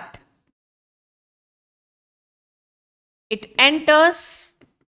collecting duct, it enters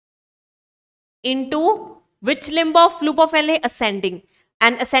into which limb of loop of Henle? Ascending.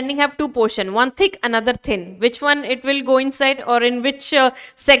 and ascending have two portion, one thick, another thin. Which one it will go inside, or in which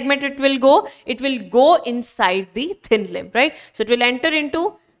segment it will go? It will go inside the thin limb, right? So it will enter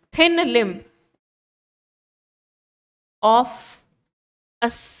into thin limb of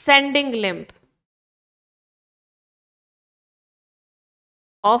ascending limb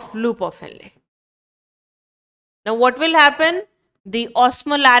of loop of Henle. Now what will happen? The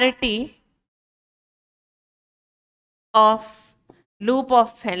osmolarity of loop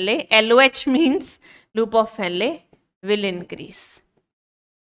of Henle, LOH means loop of Henle, will increase.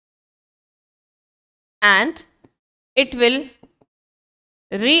 And it will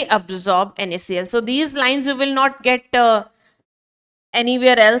reabsorb NaCl. So these lines you will not get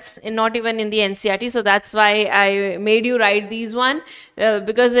anywhere else, not even in the NCERT. So that's why I made you write these one,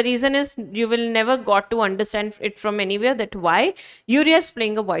 because the reason is you will never got to understand it from anywhere, that why urea is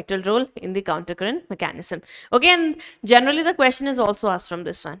playing a vital role in the countercurrent mechanism. Okay, and generally the question is also asked from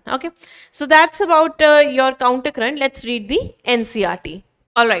this one. Okay, so that's about your countercurrent. Let's read the NCERT.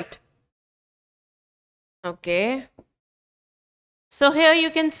 All right. Okay. So here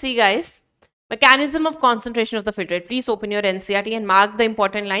you can see, guys, mechanism of concentration of the filtrate. Please open your NCERT and mark the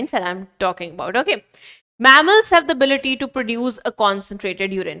important lines that I'm talking about. Okay. Mammals have the ability to produce a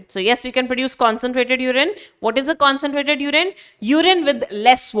concentrated urine. So yes, we can produce concentrated urine. What is a concentrated urine? Urine with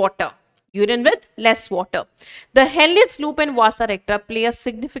less water. Urine with less water. The Henle's loop and vasa recta play a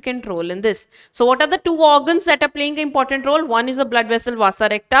significant role in this. So what are the two organs that are playing an important role? One is the blood vessel vasa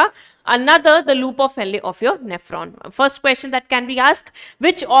recta, another the loop of Henle of your nephron. First question that can be asked,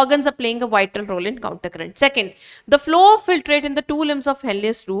 which organs are playing a vital role in countercurrent? Second, the flow of filtrate in the two limbs of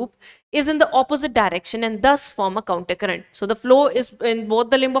Henle's loop is in the opposite direction and thus form a countercurrent. So the flow is in both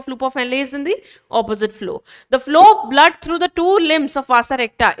the limb of loop of Henle is in the opposite flow. The flow of blood through the two limbs of vasa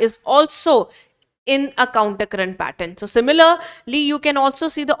recta is also in a countercurrent pattern. So similarly, you can also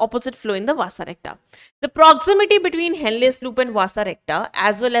see the opposite flow in the vasa recta. The proximity between Henle's loop and vasa recta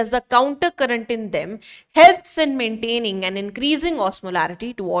as well as the countercurrent in them helps in maintaining and increasing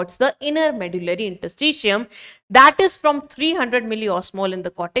osmolarity towards the inner medullary interstitium, that is from 300 milliosmol in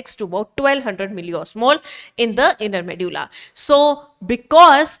the cortex to about 1200 milliosmol in the inner medulla. So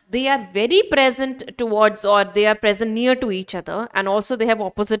because they are very present towards, or they are present near to each other, and also they have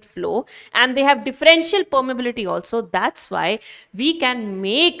opposite flow and they have differential permeability also, that's why we can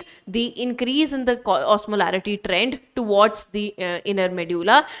make the increase in the osmolarity trend towards the inner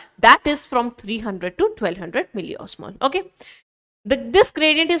medulla, that is from 300 to 1200 milliosmol. Okay. This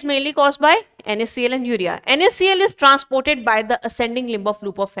gradient is mainly caused by NaCl and urea. NaCl is transported by the ascending limb of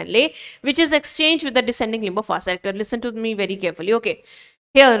loop of Henle, which is exchanged with the descending limb of vasa recta. Listen to me very carefully. Okay,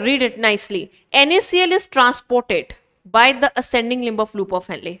 here read it nicely. NaCl is transported by the ascending limb of loop of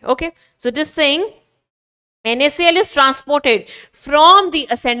Henle. Okay, so it is saying NaCl is transported from the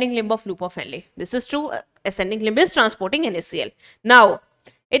ascending limb of loop of Henle. This is true. Ascending limb is transporting NaCl. Now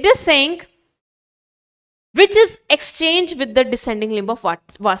it is saying which is exchanged with the descending limb of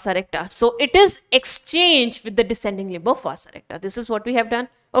vasa recta. So it is exchanged with the descending limb of vasa recta. This is what we have done.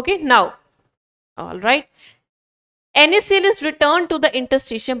 Okay, now, all right. NaCl is returned to the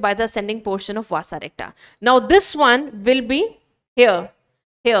interstitium by the ascending portion of vasa recta. Now this one will be here.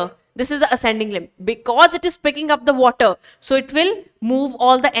 This is the ascending limb. Because it is picking up the water, so it will move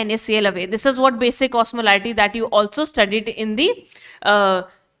all the NaCl away. This is what basic osmolarity that you also studied in the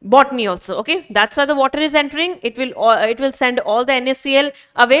botany also. Okay, that's why the water is entering. It will send all the NaCl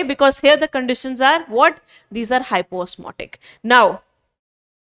away, because here the conditions are what? These are hypoosmotic. Now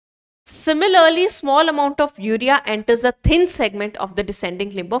similarly, small amount of urea enters a thin segment of the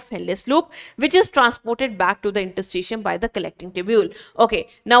descending limb of Henle's loop, which is transported back to the interstitium by the collecting tubule. Okay,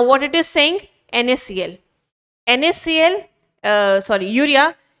 now what it is saying?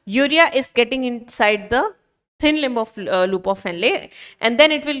 Urea is getting inside the thin limb of loop of Henle, and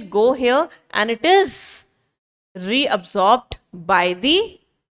then it will go here and it is reabsorbed by the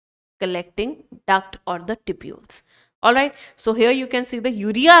collecting duct or the tubules. All right, so here you can see the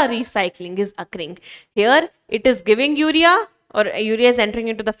urea recycling is occurring. Here it is giving urea, or urea is entering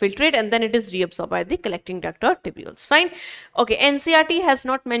into the filtrate, and then it is reabsorbed by the collecting duct or tubules. Fine. Okay, NCERT has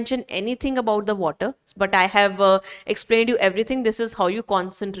not mentioned anything about the water, but I have explained you everything. This is how you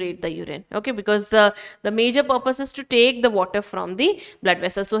concentrate the urine. Okay, because the major purpose is to take the water from the blood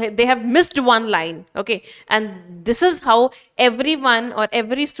vessel. So they have missed one line. Okay, and this is how everyone or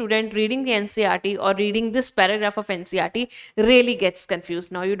every student reading the NCERT or reading this paragraph of NCERT really gets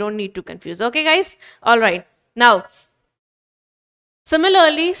confused. Now you don't need to confuse. Okay, guys. All right. Now,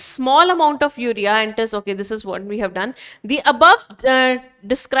 Similarly, small amount of urea enters. Okay, this is what we have done. The above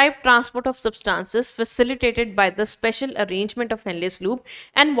described transport of substances facilitated by the special arrangement of Henle's loop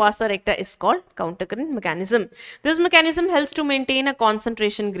and vasa recta is called countercurrent mechanism. This mechanism helps to maintain a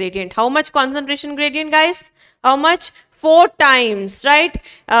concentration gradient. How much concentration gradient, guys? How much? 4 times, right?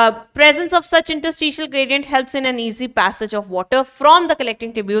 Presence of such interstitial gradient helps in an easy passage of water from the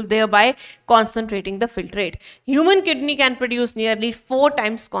collecting tubule, thereby concentrating the filtrate. Human kidney can produce nearly 4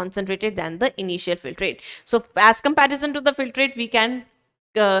 times concentrated than the initial filtrate. So as comparison to the filtrate, we can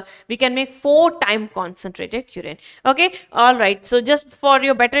make 4 times concentrated urine. Okay, all right. So just for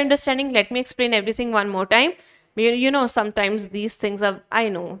your better understanding, let me explain everything one more time. You know, sometimes these things are, I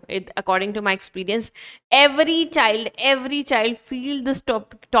know it, according to my experience, every child feel this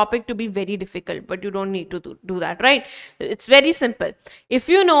topic to be very difficult, but you don't need to do that, right? It's very simple. If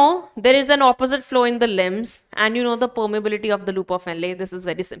you know there is an opposite flow in the limbs and you know the permeability of the loop of Henle, this is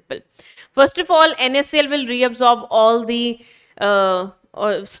very simple. First of all, NaCl will reabsorb all the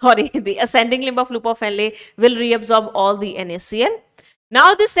the ascending limb of loop of Henle will reabsorb all the NaCl.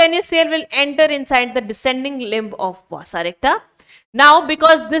 Now this NaCl will enter inside the descending limb of vasa recta. Now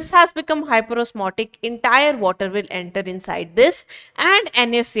because this has become hyperosmotic, entire water will enter inside this and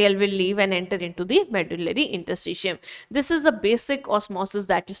NaCl will leave and enter into the medullary interstitium. This is a basic osmosis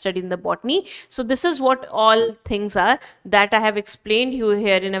that you study in the botany. So this is what all things are that I have explained you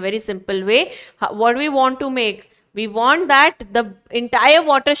here in a very simple way. What we want to make? We want that the entire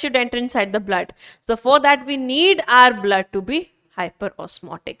water should enter inside the blood. So for that we need our blood to be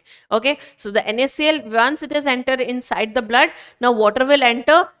hyperosmotic. Okay, so the NaCl, once it is entered inside the blood, now water will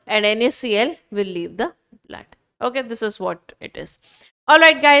enter and NaCl will leave the blood. Okay, this is what it is. All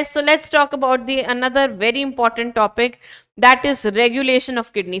right, guys, so let's talk about the another very important topic, that is regulation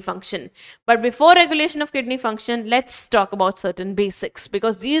of kidney function. But before regulation of kidney function, let's talk about certain basics,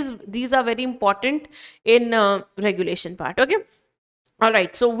 because these are very important in regulation part. Okay. All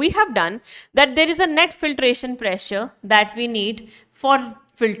right, so we have done that there is a net filtration pressure that we need for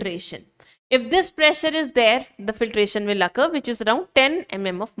filtration. If this pressure is there, the filtration will occur, which is around 10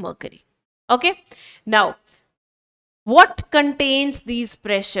 mm of mercury. Okay, now what contains these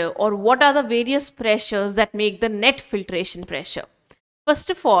pressure, or what are the various pressures that make the net filtration pressure?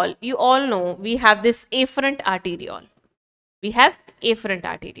 First of all, you all know we have this afferent arteriole. We have afferent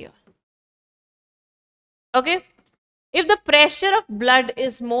arteriole. Okay. If the pressure of blood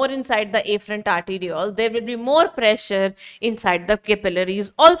is more inside the afferent arteriole, there will be more pressure inside the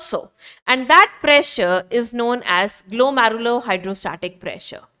capillaries also. And that pressure is known as glomerulohydrostatic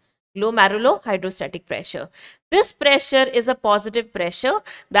pressure. Glomerulohydrostatic pressure. This pressure is a positive pressure.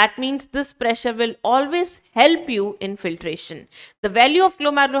 That means this pressure will always help you in filtration. The value of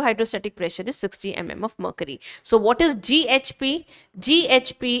glomerulohydrostatic pressure is 60 mm of mercury. So what is GHP?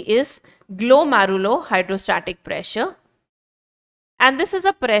 GHP is glomerulohydrostatic pressure. And this is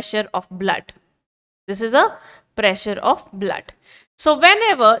a pressure of blood. This is a pressure of blood. So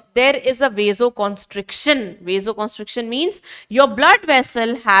whenever there is a vasoconstriction means your blood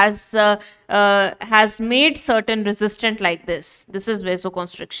vessel has made certain resistant like this. This is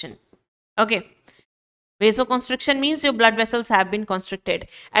vasoconstriction. Okay. Vasoconstriction means your blood vessels have been constricted.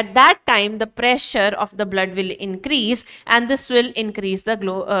 At that time, the pressure of the blood will increase, and this will increase the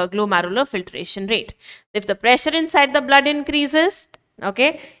glomerular filtration rate. If the pressure inside the blood increases,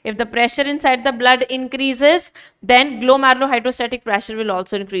 okay, if the pressure inside the blood increases, then glomerulohydrostatic pressure will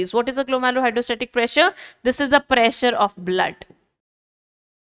also increase. What is the glomerulohydrostatic pressure? This is the pressure of blood.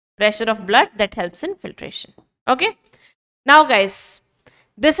 Pressure of blood that helps in filtration. Okay. Now, guys,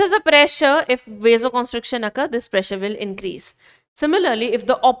 this is the pressure. If vasoconstriction occur, this pressure will increase. Similarly, if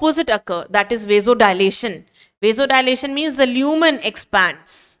the opposite occur, that is vasodilation. Vasodilation means the lumen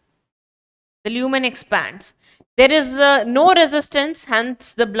expands. The lumen expands. There is no resistance,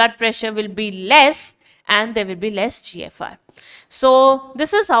 hence the blood pressure will be less and there will be less GFR. So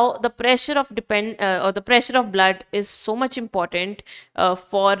this is how the pressure of the pressure of blood is so much important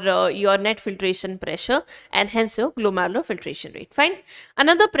for your net filtration pressure and hence your glomerular filtration rate. Fine.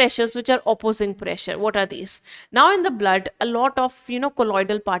 Another pressures which are opposing pressure. What are these? Now in the blood, a lot of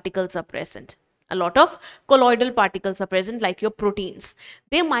colloidal particles are present. A lot of colloidal particles are present, like your proteins.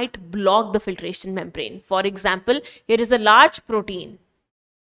 They might block the filtration membrane. For example, here is a large protein.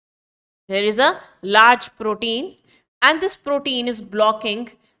 There is a large protein and this protein is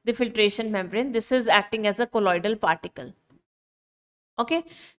blocking the filtration membrane. This is acting as a colloidal particle. Okay.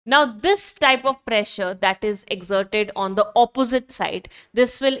 Now this type of pressure that is exerted on the opposite side,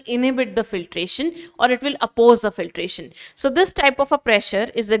 this will inhibit the filtration or it will oppose the filtration. So this type of a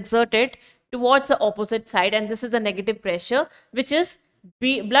pressure is exerted towards the opposite side, and this is the negative pressure, which is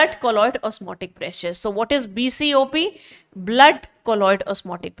blood colloid osmotic pressure. So what is BCOP? Blood colloid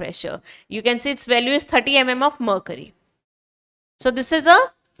osmotic pressure. You can see its value is 30 mm of mercury. So this is a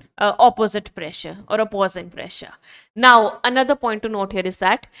opposite pressure or opposing pressure. Now another point to note here is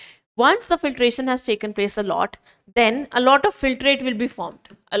that once the filtration has taken place a lot, then a lot of filtrate will be formed.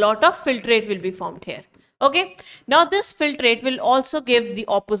 A lot of filtrate will be formed here. Okay. Now this filtrate will also give the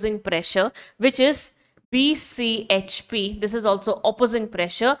opposing pressure, which is BCHP. This is also opposing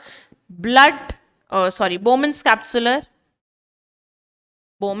pressure. Bowman's capsular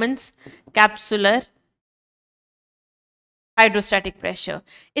hydrostatic pressure.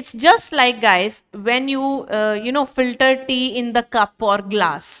 It's just like, guys, when you filter tea in the cup or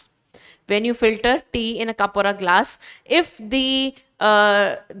glass. When you filter tea in a cup or a glass, if the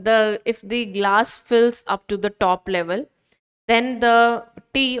glass fills up to the top level, then the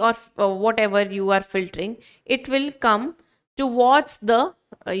tea or whatever you are filtering, it will come towards the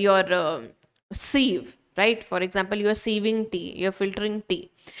your sieve, right? For example, you are sieving tea, you are filtering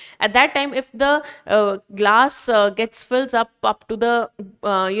tea. At that time, if the glass gets fills up to the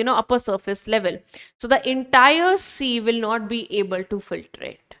upper surface level, so the entire sieve will not be able to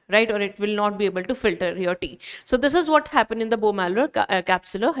filtrate, right? Or it will not be able to filter your tea. So this is what happened in the Bowman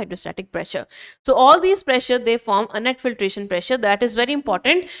capsular hydrostatic pressure. So all these pressure, they form a net filtration pressure that is very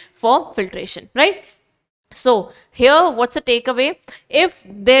important for filtration, right? So here, what's the takeaway? If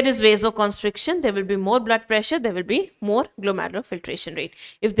there is vasoconstriction, there will be more blood pressure, there will be more glomerular filtration rate.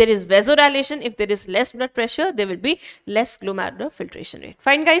 If there is vasodilation, if there is less blood pressure, there will be less glomerular filtration rate.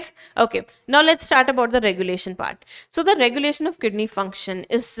 Fine, guys? Okay. Now let's start about the regulation part. So the regulation of kidney function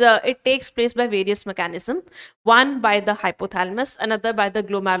is, it takes place by various mechanisms. One by the hypothalamus, another by the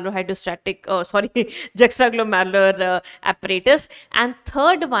juxtaglomerular apparatus, and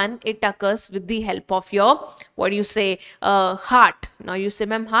third one, it occurs with the help of your heart. Now you say,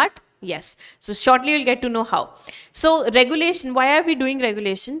 ma'am, heart? Yes. So shortly you'll get to know how. So regulation, why are we doing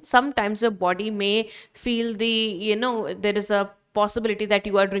regulation? Sometimes your body may feel there is a possibility that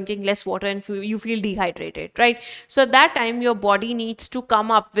you are drinking less water and you feel dehydrated, right? So at that time, your body needs to come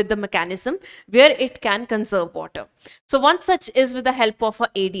up with the mechanism where it can conserve water. So one such is with the help of a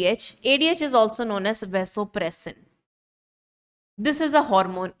ADH. ADH is also known as vasopressin. This is a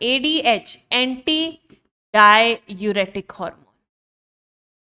hormone, ADH, anti-diuretic hormone.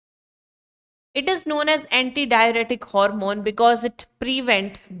 It is known as anti-diuretic hormone because it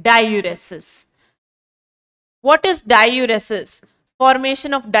prevents diuresis. What is diuresis?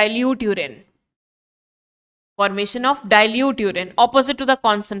 Formation of dilute urine. Formation of dilute urine, opposite to the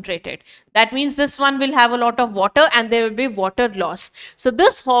concentrated. That means this one will have a lot of water and there will be water loss. So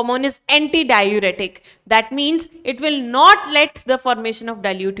this hormone is anti-diuretic. That means it will not let the formation of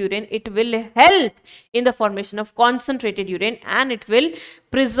dilute urine. It will help in the formation of concentrated urine, and it will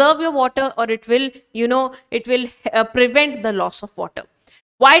preserve your water, or it will, prevent the loss of water.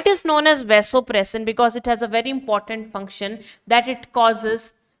 Why it is known as vasopressin? Because it has a very important function, that it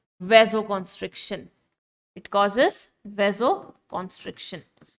causes vasoconstriction. It causes vasoconstriction.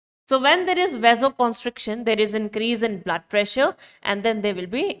 So when there is vasoconstriction, there is increase in blood pressure, and then there will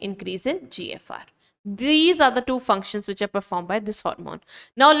be increase in GFR. These are the two functions which are performed by this hormone.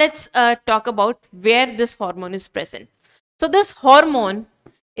 Now let's talk about where this hormone is present. So this hormone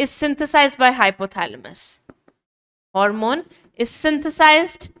is synthesized by hypothalamus. Hormone is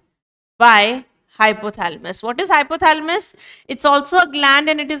synthesized by hypothalamus. What is hypothalamus? It's also a gland,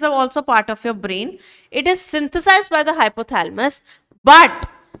 and it is also part of your brain. It is synthesized by the hypothalamus, but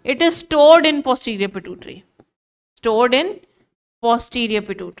it is stored in posterior pituitary. Stored in posterior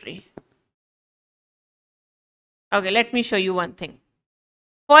pituitary. Okay, let me show you one thing.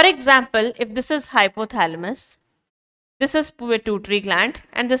 For example, if this is hypothalamus, this is pituitary gland,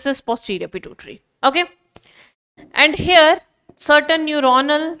 and this is posterior pituitary. Okay. And here, certain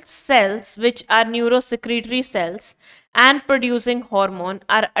neuronal cells, which are neurosecretory cells and producing hormone,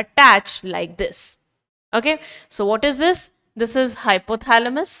 are attached like this. Okay. So what is this? This is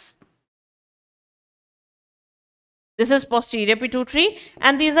hypothalamus. This is posterior pituitary,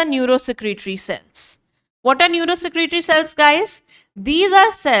 and these are neurosecretory cells. What are neurosecretory cells, guys? These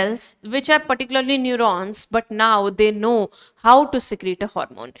are cells which are particularly neurons, but now they know how to secrete a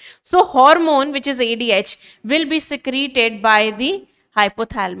hormone. So hormone, which is ADH, will be secreted by the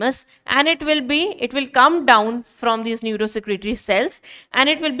hypothalamus, and it will come down from these neurosecretory cells, and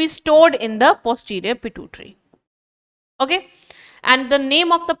it will be stored in the posterior pituitary. Okay. And the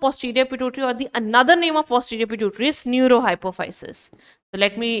name of the posterior pituitary, or the another name of posterior pituitary, is neurohypophysis. So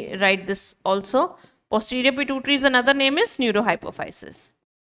let me write this also. Posterior pituitary's another name is neurohypophysis.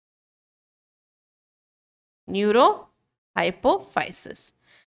 neurohypophysis.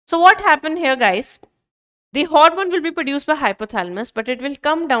 So what happened here, guys? The hormone will be produced by hypothalamus, but it will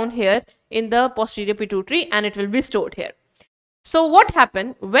come down here in the posterior pituitary and it will be stored here. So what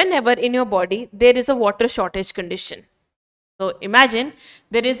happened whenever in your body there is a water shortage condition? So imagine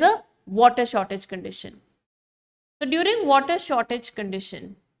there is a water shortage condition. So during water shortage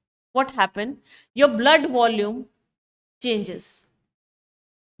condition, what happened? Your blood volume changes.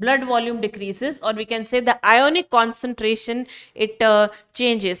 Blood volume decreases, or we can say the ionic concentration, it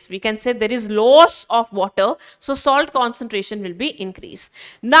changes. We can say there is loss of water, so salt concentration will be increased.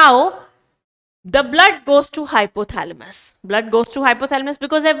 Now the blood goes to hypothalamus. Blood goes to hypothalamus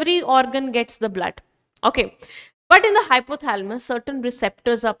because every organ gets the blood. Okay. But in the hypothalamus, certain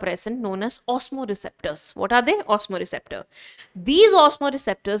receptors are present known as osmoreceptors. What are they? Osmoreceptor. These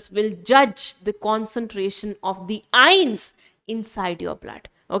osmoreceptors will judge the concentration of the ions inside your blood.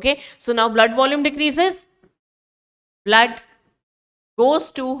 Okay. So now blood volume decreases. Blood goes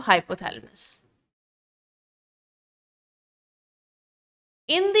to hypothalamus.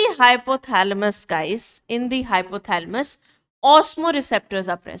 In the hypothalamus, guys, in the hypothalamus, osmoreceptors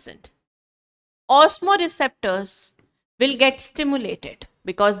are present. Osmoreceptors will get stimulated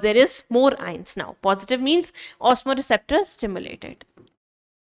because there is more ions now. Positive means osmoreceptors stimulated.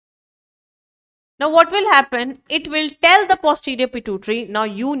 Now what will happen? It will tell the posterior pituitary, now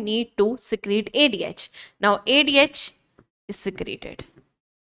you need to secrete ADH. Now ADH is secreted.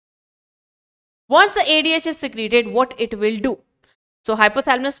 Once the ADH is secreted, what it will do? So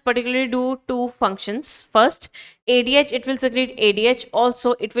hypothalamus particularly do two functions. First, ADH, it will secrete ADH.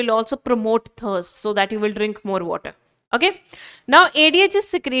 Also, it will also promote thirst so that you will drink more water. Okay. Now ADH is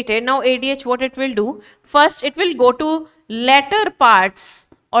secreted. Now ADH, what it will do? First, it will go to lateral parts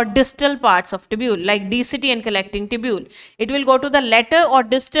or distal parts of tubule, like DCT and collecting tubule. It will go to the lateral or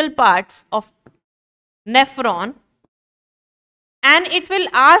distal parts of nephron and it will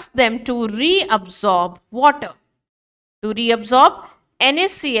ask them to reabsorb water. To reabsorb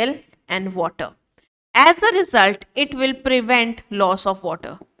NaCl and water. As a result, it will prevent loss of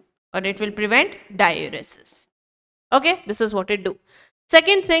water or it will prevent diuresis. Okay, this is what it do.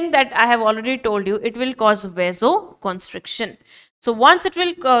 Second thing that I have already told you, it will cause vasoconstriction. So once it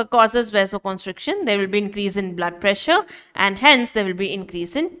will causes vasoconstriction, there will be increase in blood pressure and hence there will be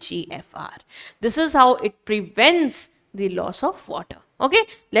increase in GFR. This is how it prevents the loss of water. Okay,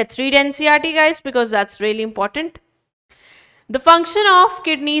 let's read NCERT, guys, because that's really important. The function of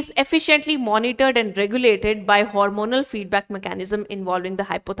kidneys efficiently monitored and regulated by hormonal feedback mechanism involving the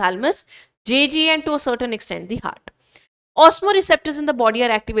hypothalamus, JEE, and to a certain extent the heart. Osmoreceptors in the body are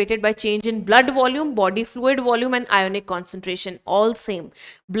activated by change in blood volume, body fluid volume and ionic concentration. All same.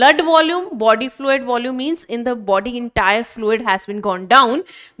 Blood volume, body fluid volume means in the body entire fluid has been gone down.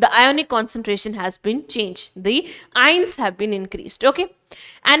 The ionic concentration has been changed. The ions have been increased. Okay.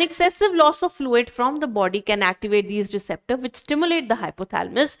 An excessive loss of fluid from the body can activate these receptors which stimulate the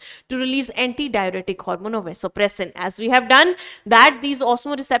hypothalamus to release antidiuretic hormone or vasopressin. As we have done that, these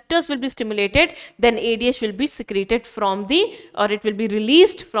osmoreceptors will be stimulated, then ADH will be secreted from the, or it will be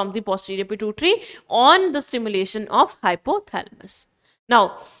released from the posterior pituitary on the stimulation of hypothalamus.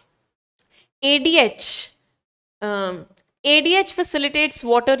 Now, ADH facilitates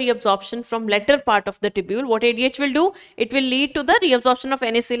water reabsorption from lateral part of the tubule. What ADH will do? It will lead to the reabsorption of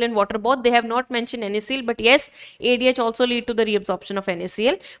NaCl and water both. They have not mentioned NaCl, but yes, ADH also lead to the reabsorption of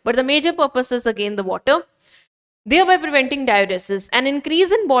NaCl. But the major purpose is again the water, thereby preventing diuresis. An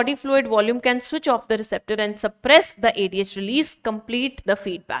increase in body fluid volume can switch off the receptor and suppress the ADH release, complete the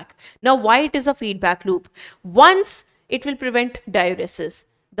feedback. Now, why it is a feedback loop? Once it will prevent diuresis,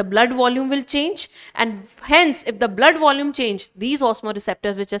 the blood volume will change, and hence if the blood volume change, these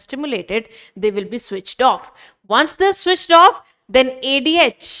osmoreceptors which are stimulated, they will be switched off. Once they're switched off, then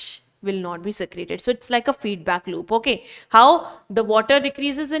ADH will not be secreted. So it's like a feedback loop. Okay, how the water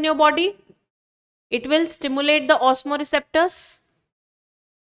decreases in your body? It will stimulate the osmoreceptors.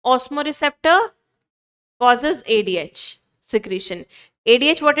 Osmoreceptor causes ADH secretion.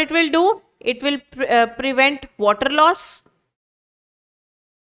 ADH, what it will do? It will prevent water loss.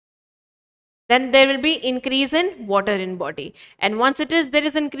 Then there will be increase in water in body. And once there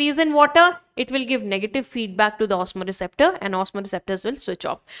is increase in water, it will give negative feedback to the osmoreceptor and osmoreceptors will switch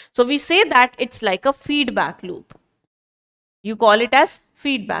off. So we say that it's like a feedback loop. You call it as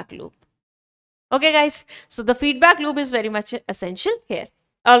feedback loop. Okay, guys. So the feedback loop is very much essential here.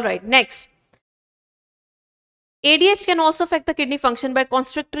 All right, next. ADH can also affect the kidney function by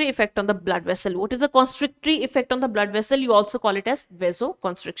constrictory effect on the blood vessel. What is a constrictory effect on the blood vessel? You also call it as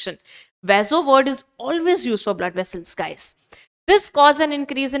vasoconstriction. Vaso word is always used for blood vessels, guys. This causes an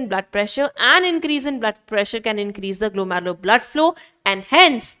increase in blood pressure, and increase in blood pressure can increase the glomerular blood flow and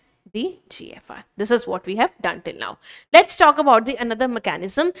hence the GFR. This is what we have done till now. Let's talk about the another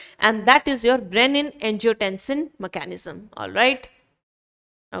mechanism, and that is your renin-angiotensin mechanism. All right.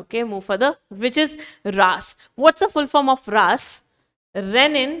 Okay, move further, which is RAS. What's the full form of RAS?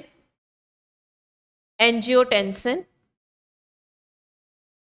 Renin angiotensin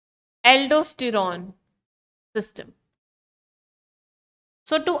aldosterone system.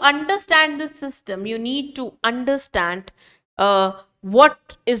 So to understand this system, you need to understand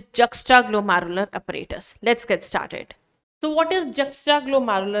what is juxtaglomerular apparatus. Let's get started. So what is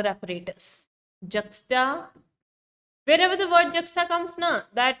juxtaglomerular apparatus? Juxta, wherever the word juxta comes, na,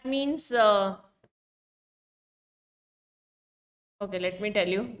 that means, okay, let me tell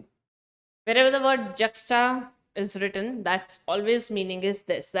you. Wherever the word juxta is written, that's always meaning is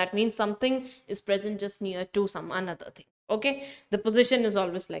this. That means something is present just near to some another thing. Okay, the position is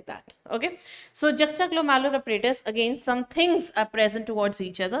always like that. Okay, so juxtaglomerular apparatus, again, some things are present towards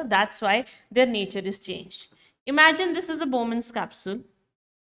each other. That's why their nature is changed. Imagine this is a Bowman's capsule,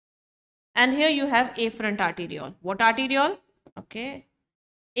 and here you have afferent arteriole. What arteriole? Okay,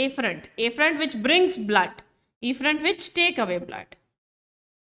 afferent which brings blood, efferent which take away blood.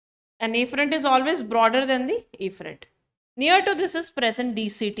 An afferent is always broader than the efferent. Near to this is present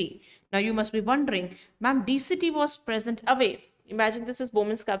DCT. Now you must be wondering, ma'am, DCT was present away. Imagine this is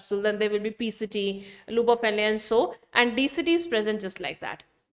Bowman's capsule, then there will be PCT, loop of Henle and so, and DCT is present just like that.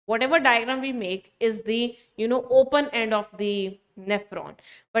 Whatever diagram we make is the, open end of the nephron.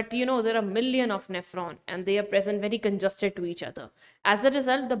 But there are million of nephron and they are present very congested to each other. As a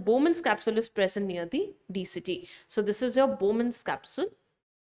result, the Bowman's capsule is present near the DCT. So this is your Bowman's capsule.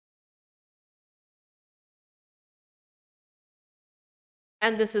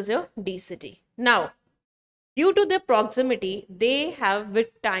 And this is your DCT. Now, due to their proximity, they have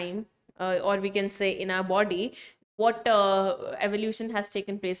with time, or we can say in our body, what evolution has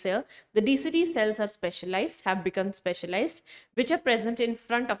taken place here. The DCT cells are specialized, have become specialized, which are present in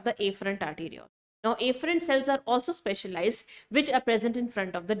front of the afferent arteriole. Now, afferent cells are also specialized, which are present in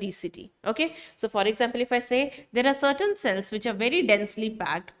front of the DCT. Okay. So, for example, if I say there are certain cells which are very densely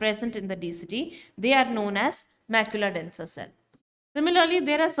packed present in the DCT, they are known as macula densa cell. Similarly,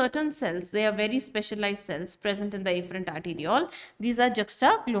 there are certain cells, they are very specialized cells present in the afferent arteriole. These are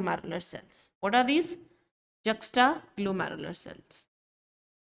juxtaglomerular cells. What are these? Juxtaglomerular cells.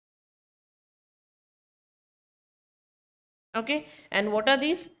 Okay, and what are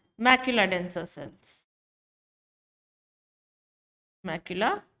these? Macula densa cells.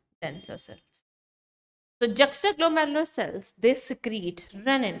 Macula densa cells. So, juxtaglomerular cells, they secrete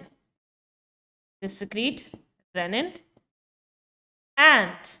renin. They secrete renin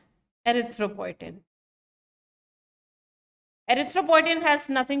and erythropoietin. Erythropoietin has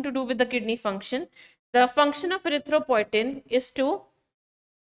nothing to do with the kidney function. The function of erythropoietin is to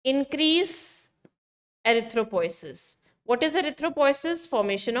increase erythropoiesis. What is erythropoiesis?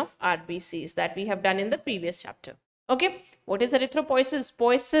 Formation of RBCs that we have done in the previous chapter. Okay, what is erythropoiesis?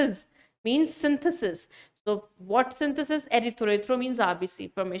 Poiesis means synthesis. So what synthesis? Erythro means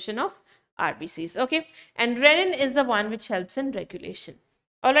RBC, formation of RBCs. Okay, and renin is the one which helps in regulation.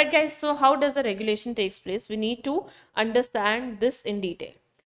 All right, guys. So how does the regulation takes place? We need to understand this in detail.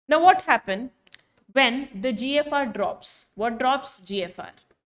 Now, what happened when the GFR drops? What drops? GFR.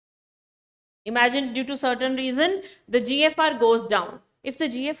 Imagine due to certain reason the GFR goes down. If the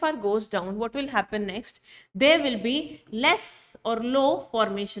GFR goes down, what will happen next? There will be less or low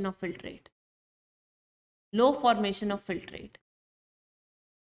formation of filtrate. Low formation of filtrate.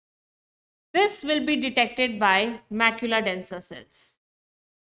 This will be detected by macula densa cells,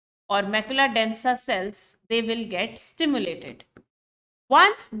 or macula densa cells, they will get stimulated.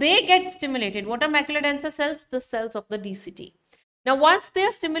 Once they get stimulated, what are macula densa cells? The cells of the DCT. Now, once they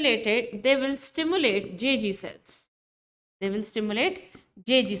are stimulated, they will stimulate JG cells. They will stimulate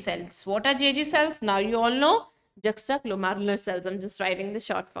JG cells. What are JG cells? Now, you all know juxtaglomerular cells. I'm just writing the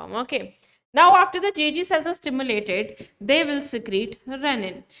short form. Okay. Now, after the JG cells are stimulated, they will secrete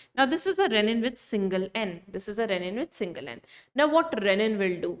renin. Now, this is a renin with single N. This is a renin with single N. Now, what renin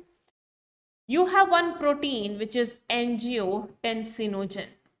will do? You have one protein which is angiotensinogen.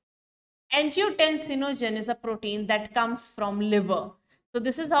 Angiotensinogen is a protein that comes from liver. So,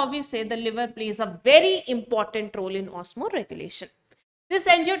 this is how we say the liver plays a very important role in osmoregulation. This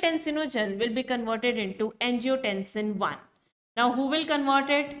angiotensinogen will be converted into angiotensin 1. Now, who will convert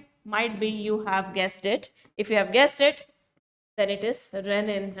it? Might be you have guessed it. If you have guessed it, then it is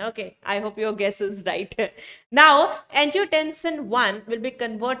renin. Okay, I hope your guess is right. Now, angiotensin 1 will be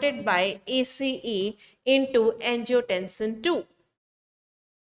converted by ACE into angiotensin 2.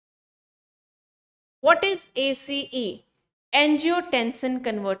 What is ACE? Angiotensin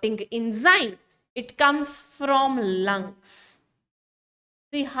converting enzyme. It comes from lungs.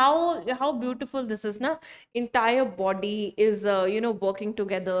 See how beautiful this is now. Entire body is working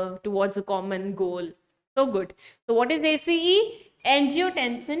together towards a common goal. So good. So what is ACE?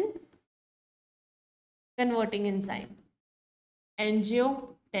 Angiotensin converting enzyme.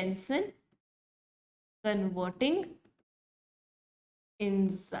 Angiotensin converting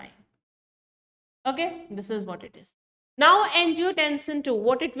enzyme. Okay, this is what it is. Now angiotensin 2,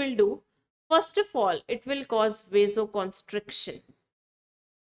 what it will do? First of all, it will cause vasoconstriction.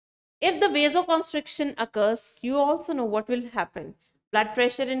 If the vasoconstriction occurs, you also know what will happen. Blood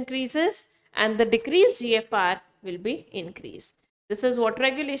pressure increases and the decreased GFR will be increased. This is what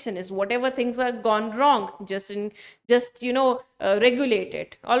regulation is. Whatever things are gone wrong, just regulate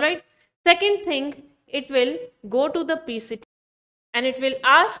it. All right. Second thing, it will go to the PCT and it will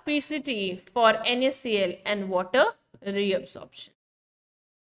ask PCT for NaCl and water reabsorption.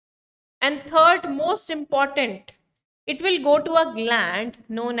 And third, most important, it will go to a gland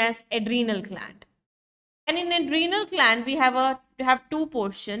known as adrenal gland. And in adrenal gland, we have two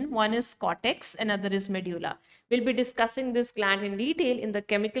portions. One is cortex, another is medulla. We'll be discussing this gland in detail in the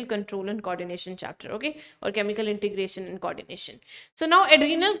chemical control and coordination chapter, okay, or chemical integration and coordination. So now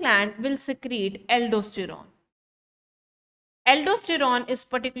adrenal gland will secrete aldosterone. Aldosterone is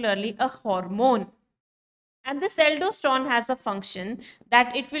particularly a hormone. And this aldosterone has a function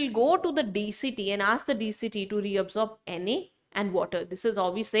that it will go to the DCT and ask the DCT to reabsorb Na and water. This is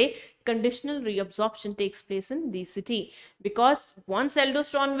how we say conditional reabsorption takes place in DCT, because once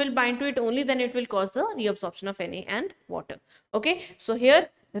aldosterone will bind to it, only then it will cause the reabsorption of Na and water. Okay, so here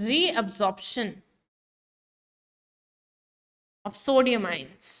reabsorption of sodium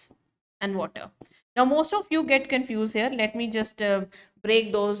ions and water. Now most of you get confused here. Let me just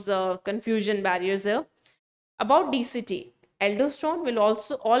break those confusion barriers here. About DCT, aldosterone will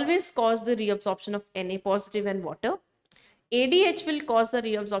also always cause the reabsorption of Na positive and water. ADH will cause the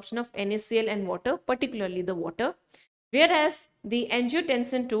reabsorption of NaCl and water, particularly the water. Whereas the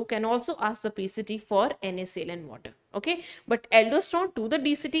angiotensin 2 can also ask the PCT for NaCl and water. Okay, but aldosterone to the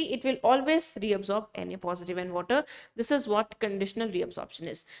DCT, it will always reabsorb Na positive and water. This is what conditional reabsorption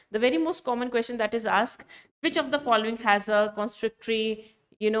is. The very most common question that is asked, which of the following has a constrictory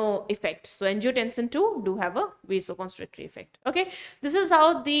effect? So angiotensin 2 do have a vasoconstrictory effect. Okay, this is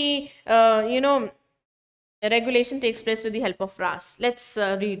how the regulation takes place with the help of RAS. Let's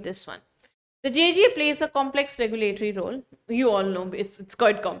read this one. The JEE plays a complex regulatory role. You all know it's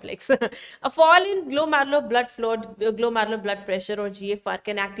quite complex. A fall in glomerular blood flow, glomerular blood pressure or GFR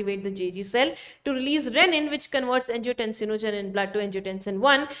can activate the JEE cell to release renin, which converts angiotensinogen in blood to angiotensin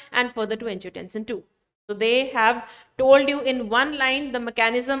 1 and further to angiotensin 2. So they have told you in one line the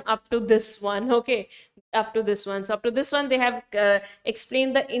mechanism up to this one, okay, up to this one. So up to this one, they have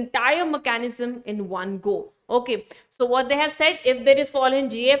explained the entire mechanism in one go. Okay, so what they have said, if there is fall in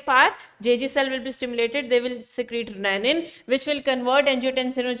GFR, JG cell will be stimulated, they will secrete renin, which will convert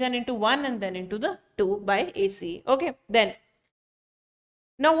angiotensinogen into 1 and then into the 2 by ACE. Okay, then,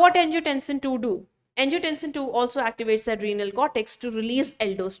 now what angiotensin 2 do? Angiotensin 2 also activates the adrenal cortex to release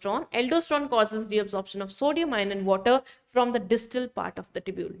aldosterone. Aldosterone causes reabsorption of sodium ion and water from the distal part of the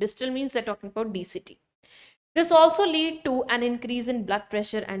tubule. Distal means they're talking about DCT. This also leads to an increase in blood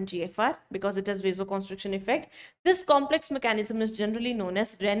pressure and GFR because it has vasoconstriction effect. This complex mechanism is generally known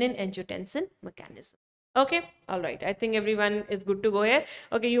as renin-angiotensin mechanism. Okay, all right. I think everyone is good to go here.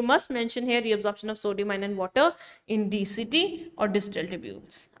 Okay, you must mention here reabsorption of sodium ion and water in DCT or distal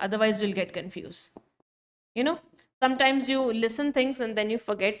tubules. Otherwise, you'll get confused. Sometimes you listen things and then you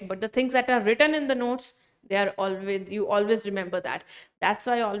forget, but the things that are written in the notes, they are always, you always remember that. That's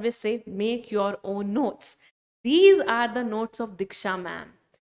why I always say, make your own notes. These are the notes of Diksha ma'am.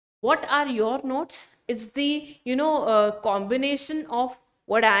 What are your notes? It's the, combination of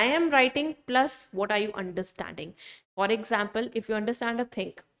what I am writing plus what are you understanding. For example, if you understand a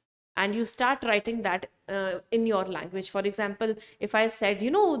thing and you start writing that in your language. For example, if I said,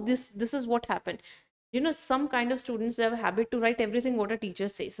 this is what happened. Some kind of students, they have a habit to write everything what a teacher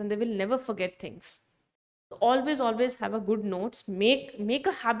says and they will never forget things. Always have a good notes. Make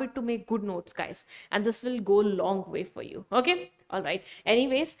a habit to make good notes, guys, and this will go a long way for you. Okay, all right.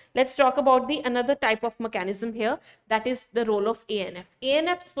 Anyways, let's talk about the another type of mechanism here, that is the role of ANF.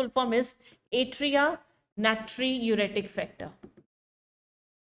 ANF's full form is atria natriuretic factor.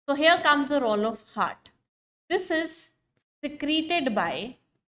 So here comes the role of heart. This is secreted by,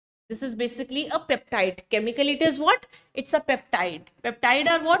 this is basically a peptide. Chemically, it is what? It's a peptide. Peptide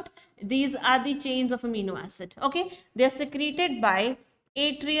are what? These are the chains of amino acid. Okay, they are secreted by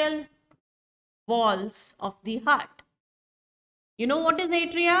atrial walls of the heart. You know what is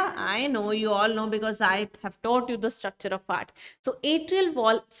atria? I know you all know because I have taught you the structure of heart. So atrial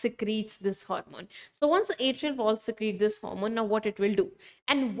wall secretes this hormone. So once the atrial wall secretes this hormone, now what it will do?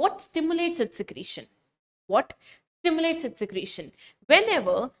 And what stimulates its secretion? What stimulates its secretion?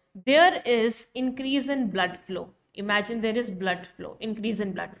 Whenever there is increase in blood flow, imagine there is blood flow, increase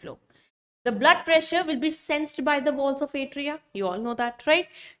in blood flow. The blood pressure will be sensed by the walls of atria. You all know that, right?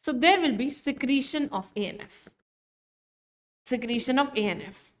 So there will be secretion of ANF. Secretion of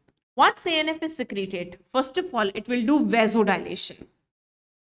ANF. Once ANF is secreted, first of all, it will do vasodilation.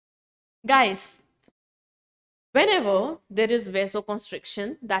 Guys, whenever there is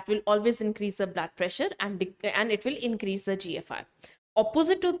vasoconstriction, that will always increase the blood pressure and it will increase the GFR.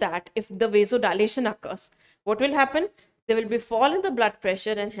 Opposite to that, if the vasodilation occurs, what will happen? There will be fall in the blood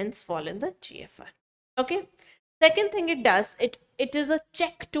pressure and hence fall in the GFR. Okay. Second thing it does, it is a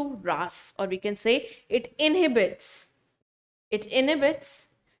check to RAS, or we can say it inhibits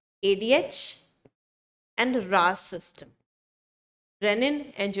ADH and RAS system.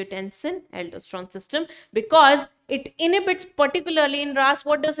 Renin, angiotensin, aldosterone system, because it inhibits, particularly in RAS,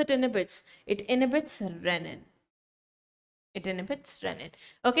 what does it inhibits? It inhibits renin. It inhibits renin.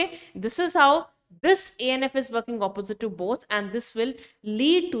 Okay, this is how this ANF is working opposite to both, and this will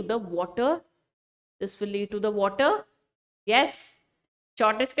lead to the water. This will lead to the water. Yes,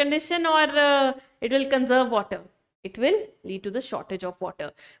 shortage condition, or it will conserve water. It will lead to the shortage of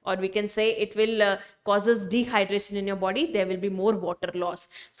water, or we can say it will causes dehydration in your body. There will be more water loss.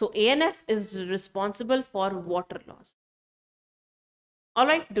 So ANF is responsible for water loss. All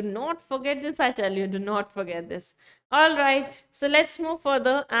right, do not forget this. I tell you, do not forget this. All right, so let's move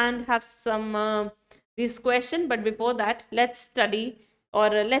further and have some this question. But before that, let's study, or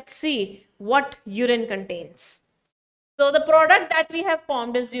let's see what urine contains. So the product that we have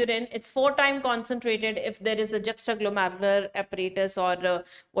formed is urine. It's 4 times concentrated if there is a juxtaglomerular apparatus, or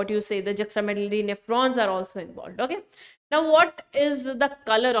what you say, the juxtamedullary nephrons are also involved. Okay. Now, what is the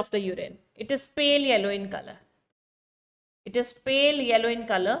color of the urine? It is pale yellow in color. It is pale yellow in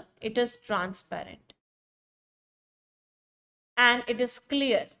color. It is transparent. And it is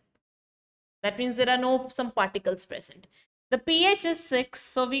clear. That means there are some particles present. The pH is 6,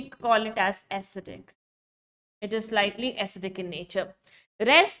 so we call it as acidic. It is slightly acidic in nature.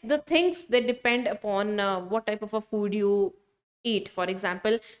 Rest, the things, they depend upon what type of a food you eat. For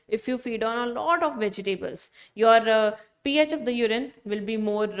example, if you feed on a lot of vegetables, your pH of the urine will be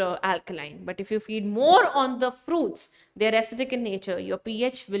more alkaline. But if you feed more on the fruits, they are acidic in nature, your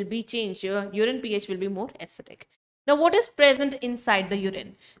pH will be changed. Your urine pH will be more acidic. Now, what is present inside the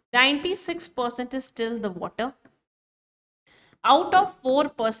urine? 96% is still the water. Out of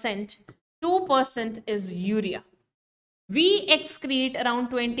 4%, 2% is urea. We excrete around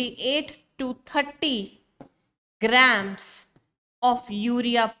 28 to 30 grams of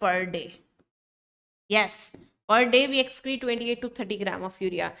urea per day. Yes, per day we excrete 28 to 30 grams of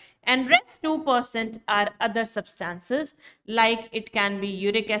urea. And rest 2% are other substances, like it can be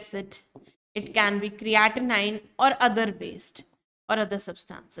uric acid, it can be creatinine, or other waste or other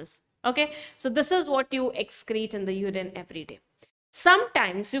substances. Okay, so this is what you excrete in the urine every day.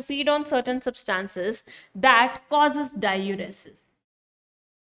 Sometimes you feed on certain substances that causes diuresis.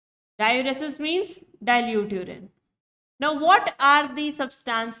 Diuresis means dilute urine. Now, what are the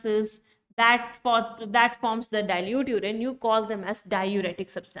substances that forms the dilute urine? You call them as diuretic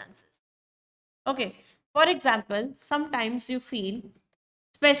substances. Okay. For example, sometimes you feel,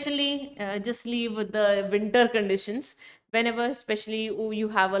 especially just leave with the winter conditions, whenever especially you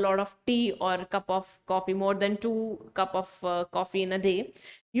have a lot of tea or a cup of coffee, more than 2 cups of coffee in a day,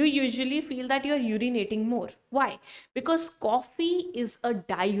 you usually feel that you're urinating more. Why? Because coffee is a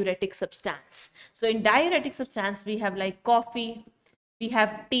diuretic substance. So in diuretic substance, we have like coffee, we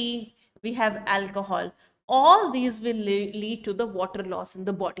have tea, we have alcohol. All these will lead to the water loss in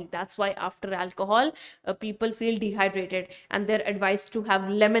the body. That's why after alcohol, people feel dehydrated and they're advised to have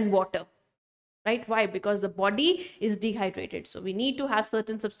lemon water. Right? Why? Because the body is dehydrated. So we need to have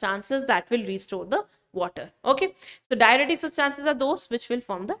certain substances that will restore the water. Okay. So diuretic substances are those which will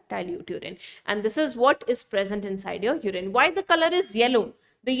form the dilute urine. And this is what is present inside your urine. Why the color is yellow?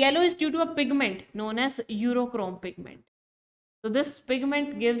 The yellow is due to a pigment known as urochrome pigment. So this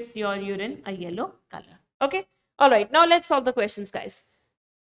pigment gives your urine a yellow color. Okay. All right. Now let's solve the questions, guys.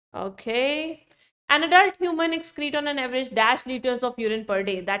 Okay. An adult human excrete on an average -liters of urine per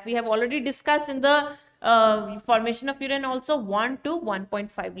day. That we have already discussed in the formation of urine also, 1 to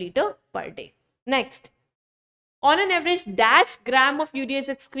 1.5 liter per day. Next, On an average, dash gram of urea is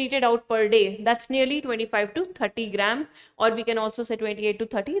excreted out per day. That's nearly 25 to 30 gram, or we can also say 28 to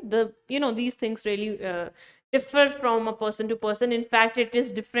 30. These things really differ from a person to person. In fact, it is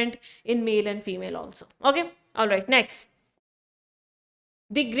different in male and female also. Okay. All right. Next.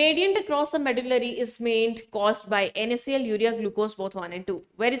 The gradient across the medullary is caused by NaCl, urea, glucose, both 1 and 2.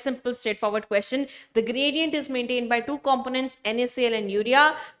 Very simple, straightforward question. The gradient is maintained by two components, NaCl and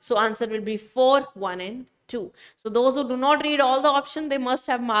urea. So answer will be 4, 1 and 2. So those who do not read all the options, they must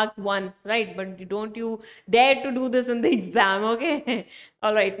have marked 1, right? But don't you dare to do this in the exam, okay?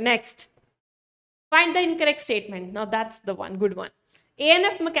 All right, next. Find the incorrect statement. Now that's the one, good one.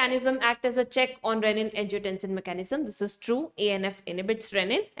 ANF mechanism act as a check on renin-angiotensin mechanism. This is true. ANF inhibits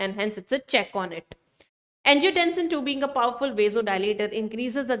renin and hence it's a check on it. Angiotensin 2 being a powerful vasodilator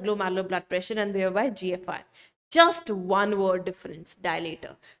increases the glomerular blood pressure and thereby GFR. Just one word difference,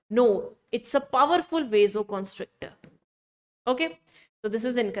 dilator. No, it's a powerful vasoconstrictor. Okay, so this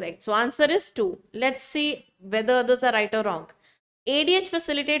is incorrect. So answer is 2. Let's see whether others are right or wrong. ADH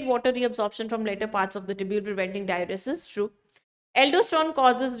facilitate water reabsorption from later parts of the tubule, preventing diuresis. True. Aldosterone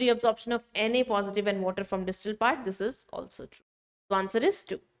causes reabsorption of Na positive and water from distal part. This is also true. So answer is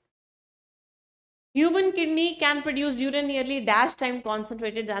 2. Human kidney can produce urine nearly dash time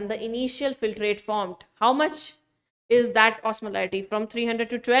concentrated than the initial filtrate formed. How much is that osmolarity? From 300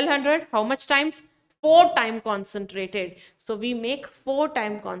 to 1200. How much times? 4 times concentrated. So we make 4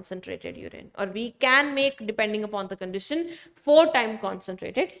 times concentrated urine, or we can make, depending upon the condition, 4 times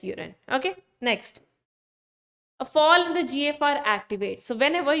concentrated urine. Okay, next. A fall in the GFR activates. So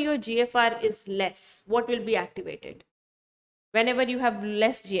whenever your GFR is less, what will be activated? Whenever you have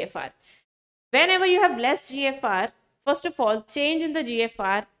less GFR. Whenever you have less GFR, first of all, change in the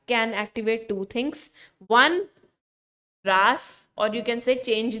GFR can activate two things. One, RAS, or you can say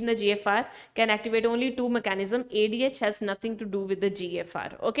change in the GFR can activate only two mechanisms. ADH has nothing to do with the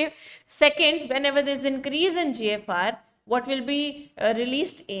GFR. Okay. Second, whenever there is increase in GFR, what will be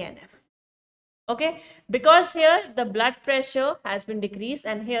released? ANF. Okay, because here the blood pressure has been decreased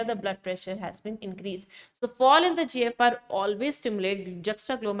and here the blood pressure has been increased. So fall in the GFR always stimulate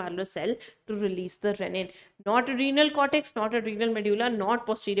juxtaglomerular cell to release the renin. Not renal cortex, not adrenal medulla, not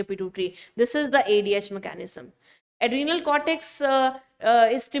posterior pituitary. This is the ADH mechanism. Adrenal cortex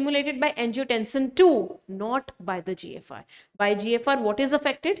is stimulated by angiotensin 2, not by the GFR. By GFR, what is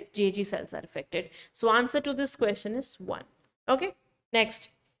affected? JG cells are affected. So answer to this question is 1. Okay, next.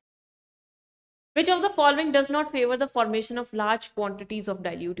 Which of the following does not favor the formation of large quantities of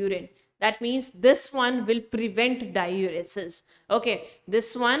dilute urine? That means this one will prevent diuresis. Okay,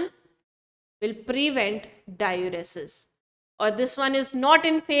 this one will prevent diuresis. Or this one is not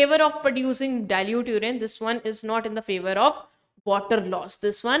in favor of producing dilute urine. This one is not in the favor of water loss.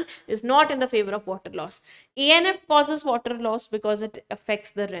 This one is not in the favor of water loss. ANF causes water loss because it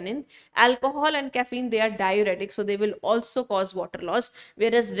affects the renin. Alcohol and caffeine, they are diuretics, so they will also cause water loss,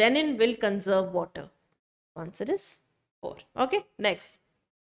 whereas renin will conserve water. Answer is 4. Okay, next.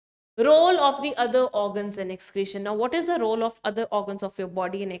 Role of the other organs in excretion. Now, what is the role of other organs of your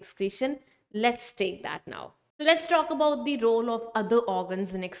body in excretion? Let's take that now. So let's talk about the role of other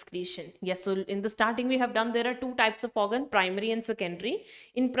organs in excretion. Yes, so in the starting we have done, there are two types of organ, primary and secondary.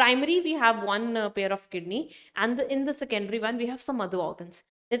 In primary, we have one pair of kidney, and in the secondary one, we have some other organs.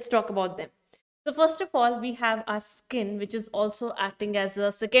 Let's talk about them. So first of all, we have our skin, which is also acting as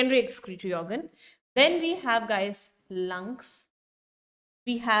a secondary excretory organ. Then we have, guys, lungs.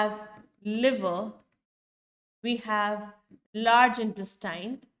 We have liver. We have large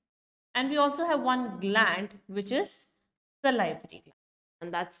intestine. And we also have one gland, which is salivary gland.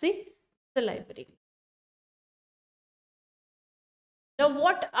 And that's the salivary gland. Now,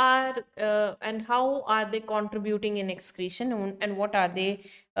 what are and how are they contributing in excretion, and what are they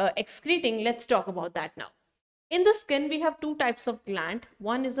excreting? Let's talk about that now. In the skin, we have two types of gland.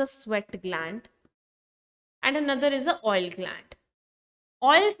 One is a sweat gland and another is an oil gland.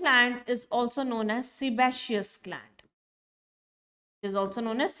 Oil gland is also known as sebaceous gland. Is also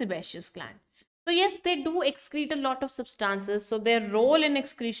known as sebaceous gland. So yes, they do excrete a lot of substances. So their role in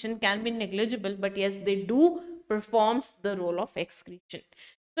excretion can be negligible, but yes, they do perform the role of excretion.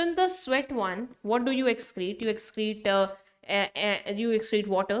 So in the sweat one, what do you excrete? You excrete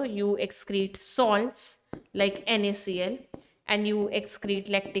water, you excrete salts like NaCl, and you excrete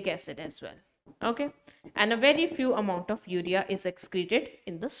lactic acid as well. Okay, and a very few amount of urea is excreted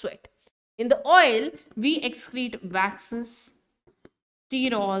in the sweat. In the oil, we excrete waxes,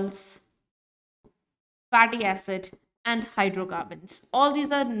 sterols, fatty acid, and hydrocarbons. All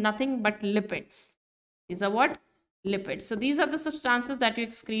these are nothing but lipids. These are what? Lipids. So these are the substances that you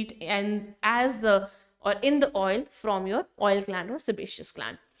excrete, and as or in the oil from your oil gland or sebaceous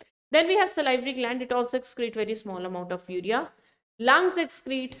gland. Then we have salivary gland. It also excretes very small amount of urea. Lungs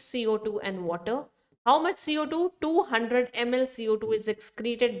excrete CO2 and water. How much CO2? 200 ml CO2 is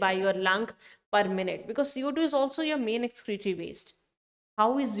excreted by your lung per minute, because CO2 is also your main excretory waste.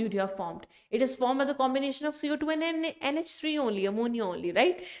 How is urea formed? It is formed as a combination of CO2 and NH3 only, ammonia only,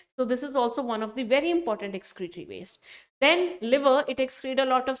 right? So this is also one of the very important excretory waste. Then liver, it excretes a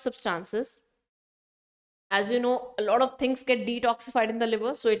lot of substances. As you know, a lot of things get detoxified in the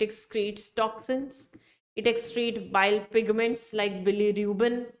liver, so it excretes toxins. It excretes bile pigments like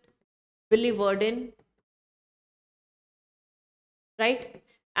bilirubin, biliverdin, right?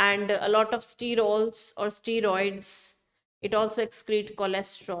 And a lot of sterols or steroids. It also excretes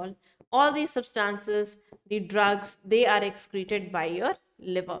cholesterol. All these substances, the drugs, they are excreted by your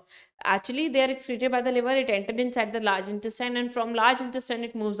liver. Actually, they are excreted by the liver. It entered inside the large intestine, and from large intestine,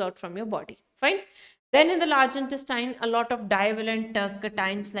 it moves out from your body. Fine. Then in the large intestine, a lot of divalent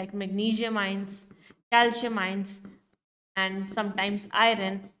cations like magnesium ions, calcium ions, and sometimes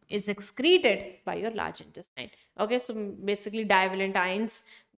iron is excreted by your large intestine. Okay, so basically divalent ions,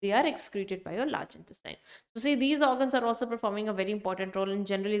 they are excreted by your large intestine. So see, these organs are also performing a very important role, and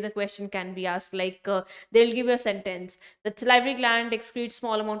generally the question can be asked like they'll give you a sentence that salivary gland excretes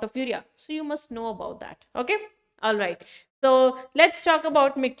small amount of urea, so you must know about that. Okay, all right. So let's talk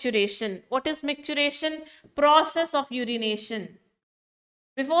about micturition. What is micturition? Process of urination.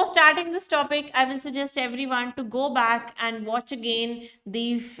 Before starting this topic, I will suggest everyone to go back and watch again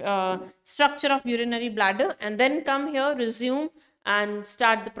the structure of urinary bladder, and then come here, resume, and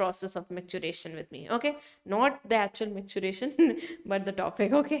start the process of micturition with me. Okay, not the actual micturition, but the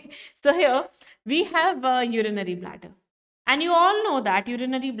topic. Okay, so here we have a urinary bladder, and you all know that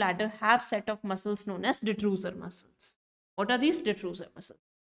urinary bladder have set of muscles known as detrusor muscles. What are these detrusor muscles?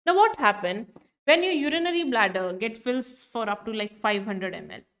 Now, what happened when your urinary bladder get fills for up to like 500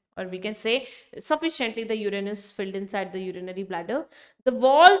 ml, or we can say sufficiently the urine is filled inside the urinary bladder, the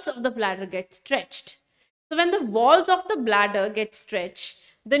walls of the bladder get stretched. So when the walls of the bladder get stretched,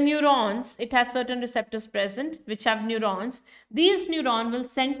 the neurons, it has certain receptors present which have neurons. These neurons will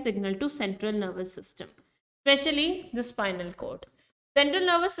send signal to central nervous system, especially the spinal cord. Central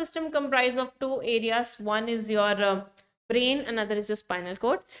nervous system comprise of two areas. One is your brain, another is your spinal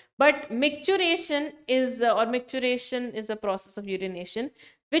cord. But micturition is a process of urination,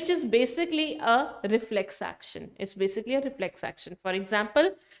 which is basically a reflex action. It's basically a reflex action. For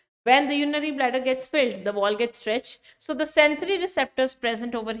example, when the urinary bladder gets filled, the wall gets stretched, so the sensory receptors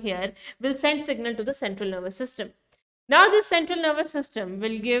present over here will send signal to the central nervous system. Now the central nervous system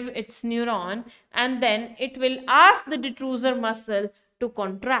will give its neuron, and then it will ask the detrusor muscle to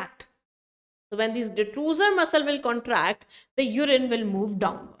contract. So when this detrusor muscle will contract, the urine will move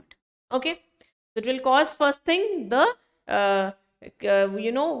downward. Okay, so it will cause, first thing, the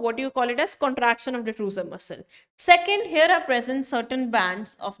what do you call it as, contraction of detrusor muscle. Second, here are present certain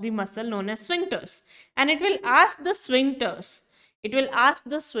bands of the muscle known as sphincters, and it will ask the sphincters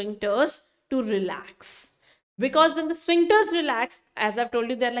to relax. Because when the sphincters relax, as I've told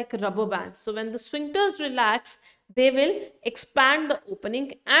you, they're like rubber bands. So when the sphincters relax, they will expand the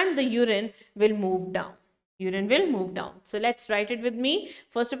opening and the urine will move down. Urine will move down. So let's write it with me.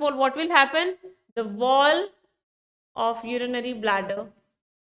 First of all, what will happen? The wall of urinary bladder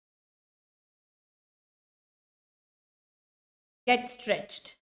gets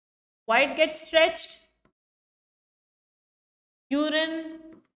stretched. Why it gets stretched? Urine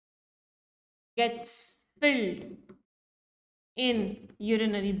gets filled in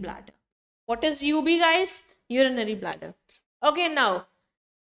urinary bladder. What is UB, guys? Urinary bladder. Okay, now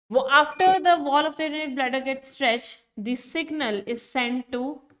after the wall of the urinary bladder gets stretched, the signal is sent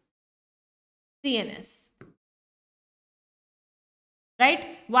to CNS.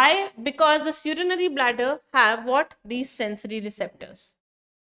 Right? Why? Because this urinary bladder have what? These sensory receptors.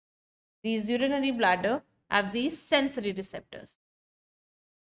 These urinary bladder have these sensory receptors.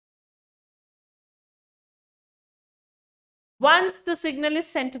 Once the signal is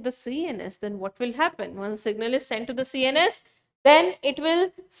sent to the CNS, then what will happen? Once the signal is sent to the CNS, then it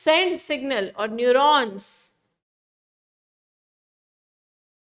will send signal, or neurons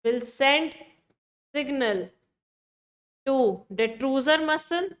will send signal to detrusor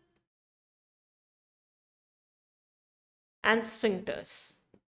muscle and sphincters,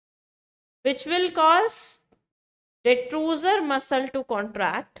 which will cause detrusor muscle to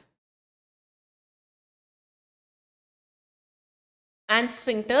contract and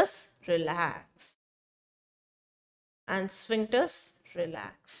sphincters relax. And sphincters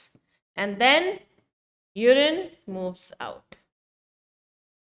relax. And then urine moves out.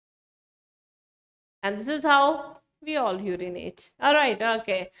 And this is how we all urinate. All right,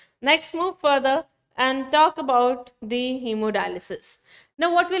 okay. Next, move further and talk about the hemodialysis.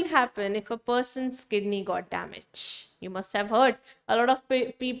 Now, what will happen if a person's kidney got damaged? You must have heard a lot of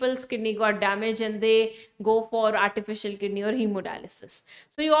people's kidney got damaged and they go for artificial kidney or hemodialysis.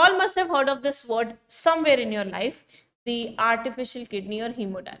 So, you all must have heard of this word somewhere in your life, the artificial kidney or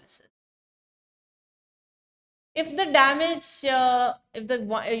hemodialysis. If the damage if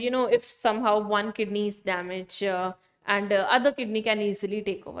the if somehow one kidney is damaged and other kidney can easily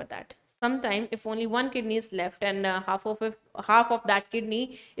take over that. Sometime if only one kidney is left and half of that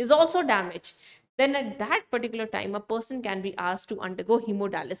kidney is also damaged, then at that particular time a person can be asked to undergo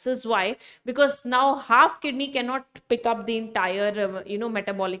hemodialysis. Why? Because now half kidney cannot pick up the entire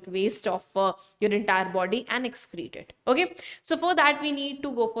metabolic waste of your entire body and excrete it. Okay, so for that we need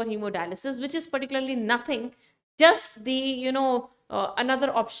to go for hemodialysis, which is particularly nothing, just the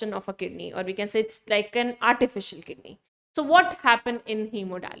another option of a kidney, or we can say it's like an artificial kidney. So what happened in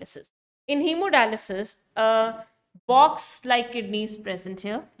hemodialysis? In hemodialysis, a box like kidney is present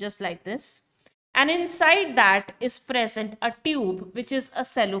here, just like this, and inside that is present a tube, which is a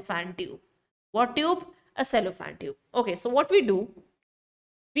cellophane tube. What tube? A cellophane tube. Okay, so what we do,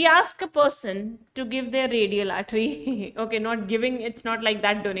 we ask a person to give their radial artery. Okay, not giving, it's not like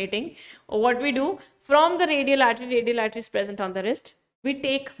that, donating. What we do, from the radial artery is present on the wrist, we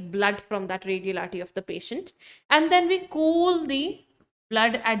take blood from that radial artery of the patient, and then we cool the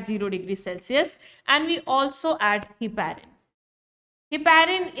blood at 0 degrees Celsius, and we also add heparin.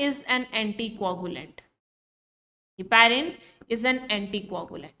 Heparin is an anticoagulant. Heparin is an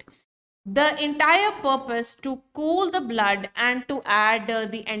anticoagulant. The entire purpose to cool the blood and to add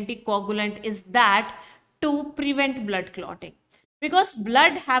the anticoagulant is that to prevent blood clotting, because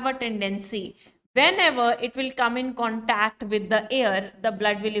blood have a tendency, whenever it will come in contact with the air, the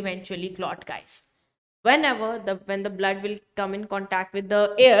blood will eventually clot, guys. When the blood will come in contact with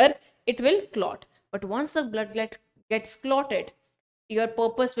the air, it will clot. But once the blood gets clotted, your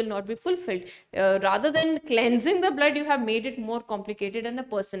purpose will not be fulfilled. Rather than cleansing the blood, you have made it more complicated and a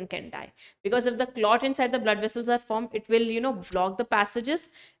person can die. Because if the clot inside the blood vessels are formed, it will, block the passages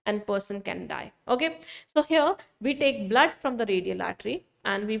and person can die. Okay. So here we take blood from the radial artery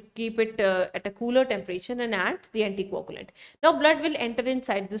and we keep it at a cooler temperature and add the anticoagulant. Now blood will enter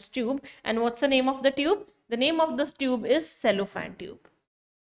inside this tube. And what's the name of the tube? The name of this tube is cellophane tube.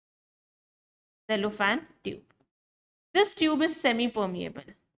 Cellophane tube. This tube is semi-permeable.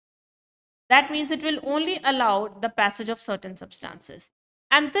 That means it will only allow the passage of certain substances.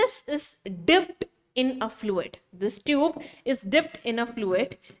 And this is dipped in a fluid. This tube is dipped in a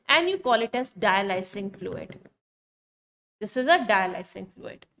fluid and you call it as dialysing fluid. This is a dialysing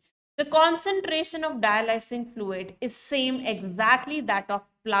fluid. The concentration of dialysing fluid is same exactly that of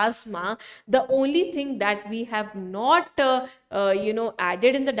plasma. The only thing that we have not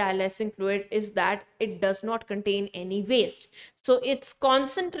added in the dialysing fluid is that it does not contain any waste. So its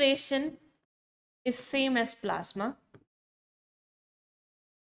concentration is same as plasma,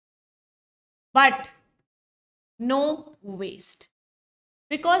 but no waste.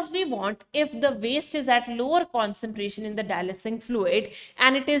 Because we want, if the waste is at lower concentration in the dialysing fluid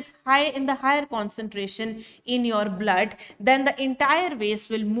and it is high in the higher concentration in your blood, then the entire waste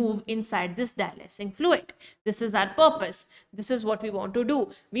will move inside this dialysing fluid. This is our purpose. This is what we want to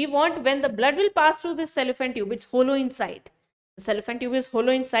do. We want, when the blood will pass through this cellophane tube, it's hollow inside. The cellophane tube is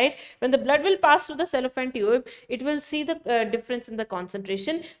hollow inside. When the blood will pass through the cellophane tube, it will see the difference in the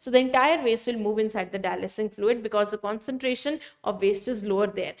concentration. So the entire waste will move inside the dialysing fluid because the concentration of waste is lower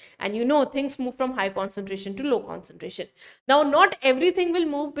there. And things move from high concentration to low concentration. Now, not everything will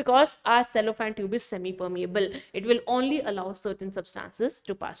move because our cellophane tube is semi-permeable. It will only allow certain substances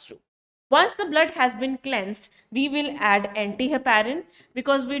to pass through. Once the blood has been cleansed, we will add anti-heparin,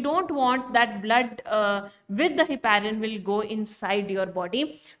 because we don't want that blood with the heparin will go inside your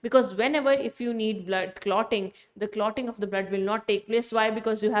body, because whenever if you need blood clotting, the clotting of the blood will not take place. Why?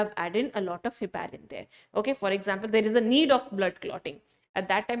 Because you have added a lot of heparin there. Okay, for example, there is a need of blood clotting. At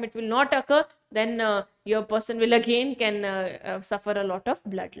that time it will not occur, then your person will again can suffer a lot of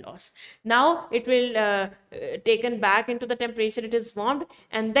blood loss. Now it will taken back into the temperature, it is warmed,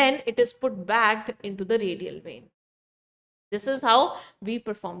 and then it is put back into the radial vein. This is how we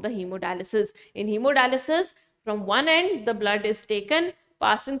perform the hemodialysis. In hemodialysis, from one end the blood is taken,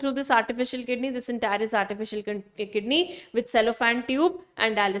 passing through this artificial kidney. This entire is artificial kidney with cellophane tube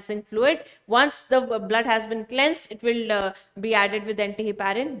and dialysing fluid. Once the blood has been cleansed, it will be added with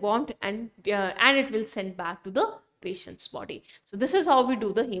antiheparin, warmed, and it will send back to the patient's body. So this is how we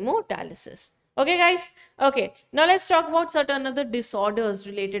do the hemodialysis. Okay, guys. Okay, now let's talk about certain other disorders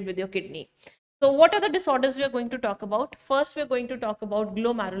related with your kidney. So what are the disorders we are going to talk about? First, we are going to talk about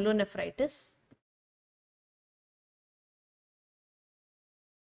glomerulonephritis.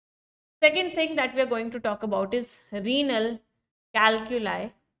 Second thing that we are going to talk about is renal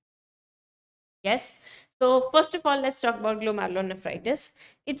calculi. Yes. So first of all, let's talk about glomerulonephritis.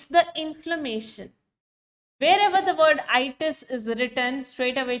 It's the inflammation. Wherever the word itis is written,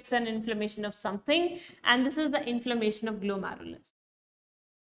 straight away it's an inflammation of something, and this is the inflammation of glomerulus.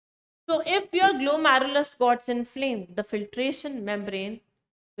 So if your glomerulus got inflamed, the filtration membrane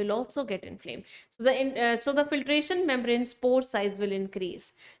will also get inflamed. So the filtration membrane's pore size will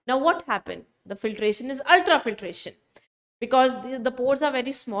increase. Now what happened? The filtration is ultrafiltration, because the pores are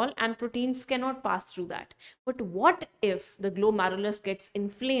very small and proteins cannot pass through that. But what if the glomerulus gets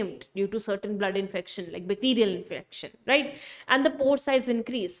inflamed due to certain blood infection, like bacterial infection, right? And the pore size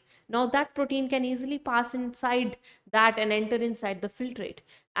increase. Now that protein can easily pass inside that and enter inside the filtrate,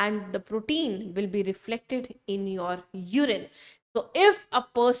 and the protein will be reflected in your urine. So if a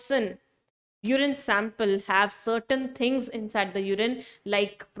person urine sample have certain things inside the urine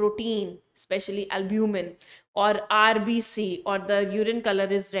like protein, especially albumin or RBC, or the urine color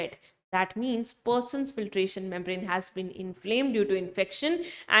is red, that means person's filtration membrane has been inflamed due to infection,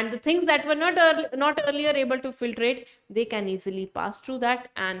 and the things that were not earlier able to filtrate, they can easily pass through that,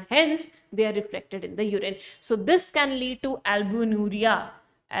 and hence they are reflected in the urine. So this can lead to albuminuria.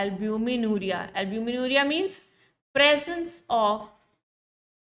 Albuminuria means presence of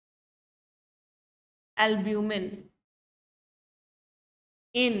albumin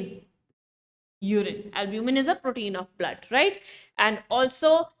in urine. Albumin is a protein of blood, right? And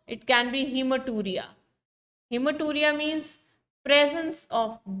also it can be hematuria. Hematuria means presence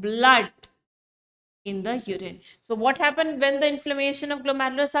of blood in the urine. So what happened when the inflammation of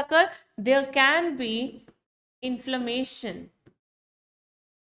glomerulus occur? There can be inflammation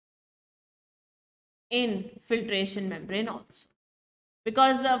in filtration membrane also,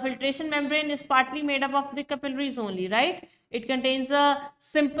 because the filtration membrane is partly made up of the capillaries only, right? It contains a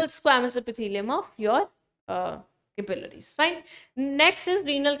simple squamous epithelium of your capillaries. Fine. Next is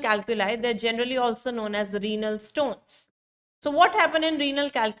renal calculi. They're generally also known as the renal stones. So what happened in renal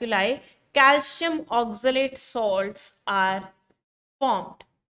calculi? Calcium oxalate salts are formed,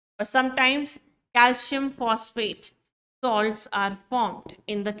 or sometimes calcium phosphate salts are formed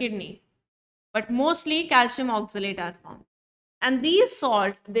in the kidney, but mostly calcium oxalate are formed. And these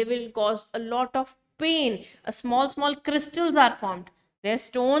salt, they will cause a lot of pain. Small crystals are formed. Their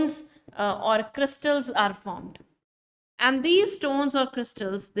stones or crystals are formed. And these stones or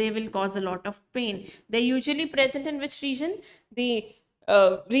crystals, they will cause a lot of pain. They're usually present in which region? The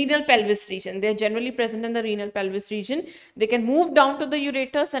renal pelvis region. They're generally present in the renal pelvis region. They can move down to the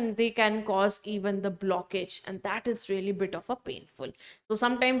ureters and they can cause even the blockage, and that is really bit of a painful. So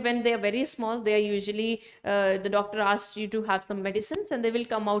sometimes when they are very small, they are usually the doctor asks you to have some medicines and they will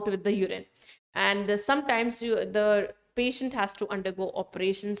come out with the urine. And sometimes the patient has to undergo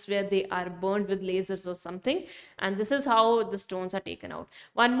operations where they are burned with lasers or something, and this is how the stones are taken out.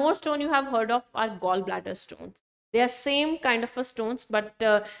 One more stone you have heard of are gallbladder stones. They are same kind of a stones, but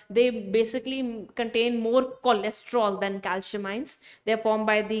they basically contain more cholesterol than calcium ions. They are formed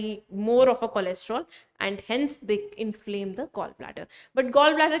by the more of a cholesterol, and hence they inflame the gallbladder. But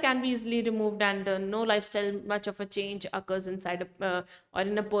gallbladder can be easily removed, and no lifestyle much of a change occurs inside or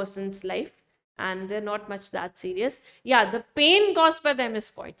in a person's life, and they're not much that serious. Yeah, the pain caused by them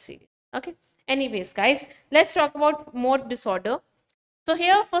is quite serious. Okay. Anyways, guys, let's talk about more disorder. So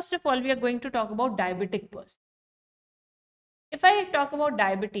here, first of all, we are going to talk about diabetic person. If I talk about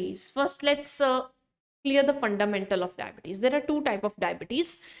diabetes, first let's clear the fundamental of diabetes. There are two types of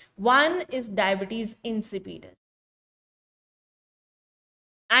diabetes. One is diabetes insipidus,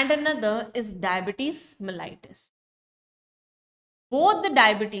 and another is diabetes mellitus. Both the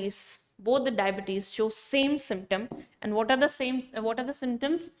diabetes show same symptom. And what are the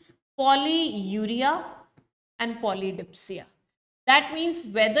symptoms? Polyuria and polydipsia. That means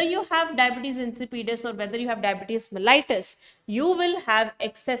whether you have diabetes insipidus or whether you have diabetes mellitus, you will have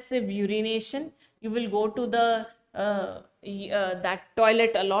excessive urination. You will go to the that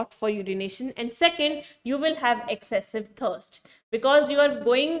toilet a lot for urination. And second, you will have excessive thirst, because you are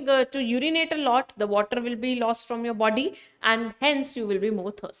going to urinate a lot. The water will be lost from your body, and hence you will be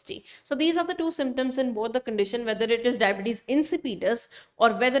more thirsty. So these are the two symptoms in both the condition, whether it is diabetes insipidus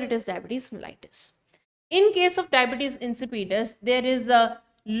or whether it is diabetes mellitus. In case of diabetes insipidus, there is a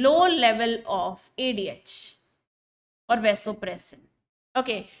low level of ADH or vasopressin.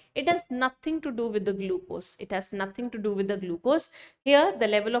 Okay, it has nothing to do with the glucose. It has nothing to do with the glucose. Here, the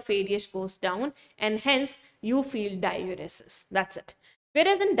level of ADH goes down, and hence you feel diuresis. That's it.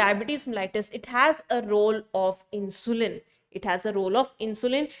 Whereas in diabetes mellitus, it has a role of insulin. It has a role of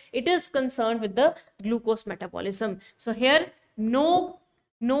insulin. It is concerned with the glucose metabolism. So here, no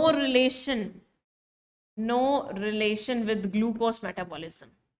relation with glucose metabolism.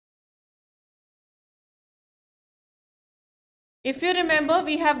 If you remember,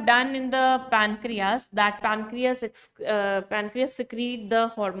 we have done in the pancreas that pancreas secrete the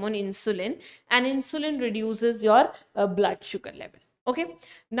hormone insulin, and insulin reduces your blood sugar level. Okay.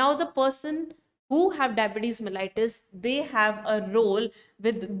 Now the person who have diabetes mellitus, they have a role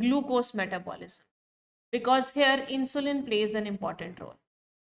with glucose metabolism, because here insulin plays an important role.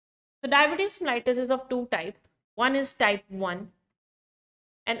 So diabetes mellitus is of two types. One is type 1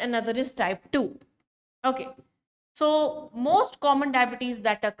 and another is type 2. Okay. So most common diabetes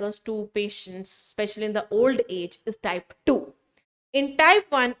that occurs to patients, especially in the old age, is type 2. In type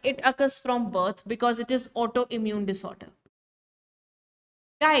 1, it occurs from birth because it is autoimmune disorder.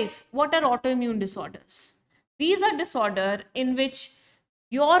 Guys, what are autoimmune disorders? These are disorders in which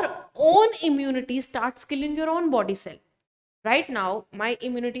your own immunity starts killing your own body cell. Right now, my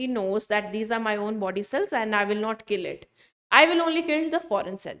immunity knows that these are my own body cells and I will not kill it. I will only kill the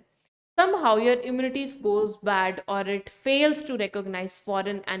foreign cell. Somehow your immunity goes bad, or it fails to recognize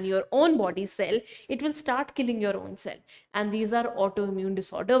foreign and your own body cell, it will start killing your own cell. And these are autoimmune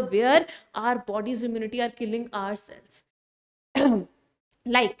disorder where our body's immunity are killing our cells.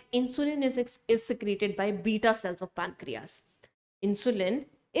 Like insulin is secreted by beta cells of pancreas. Insulin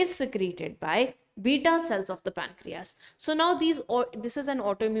is secreted by beta cells of the pancreas. So now this is an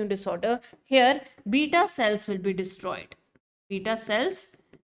autoimmune disorder. Here beta cells will be destroyed. Beta cells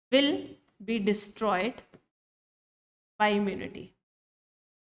will be destroyed by immunity.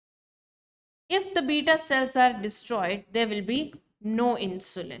 If the beta cells are destroyed, there will be no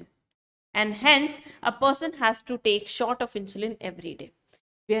insulin, and hence a person has to take shot of insulin every day.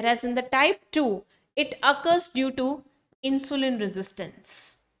 Whereas in the type 2, it occurs due to insulin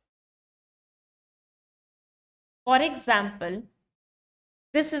resistance. For example,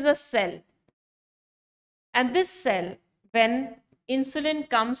 this is a cell, and this cell, when insulin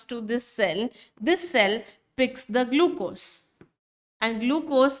comes to this cell picks the glucose, and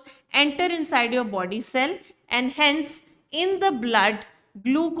glucose enter inside your body cell, and hence in the blood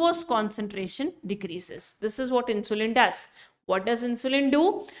glucose concentration decreases. This is what insulin does. What does insulin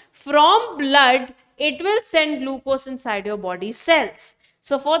do? From blood, it will send glucose inside your body cells.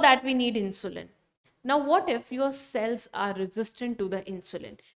 So for that we need insulin. Now what if your cells are resistant to the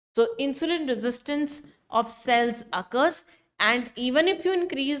insulin? So insulin resistance of cells occurs, and even if you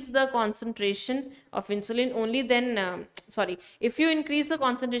increase the concentration of insulin only, then if you increase the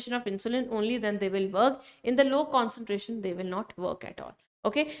concentration of insulin only, then they will work. In the low concentration, they will not work at all.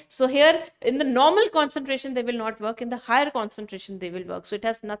 Okay, so here in the normal concentration they will not work, in the higher concentration they will work. So it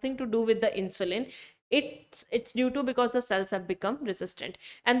has nothing to do with the insulin. It's due to because the cells have become resistant,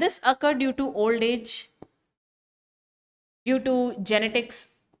 and this occurred due to old age, due to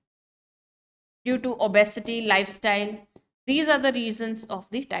genetics, due to obesity, lifestyle. These are the reasons of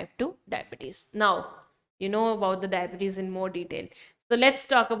the type 2 diabetes. Now you know about the diabetes in more detail. So let's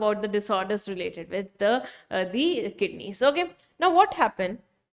talk about the disorders related with the kidneys. Okay. Now what happen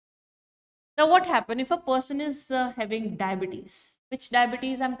if a person is having diabetes? Which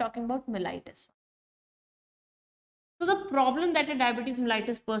diabetes I'm talking about? Mellitus. So the problem that a diabetes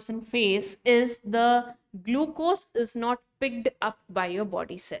mellitus person face is the glucose is not picked up by your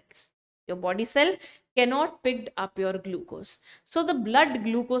body cells. Your body cell cannot pick up your glucose. So the blood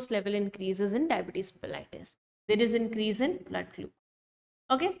glucose level increases in diabetes mellitus. There is increase in blood glucose.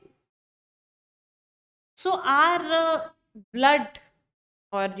 Okay. So our blood,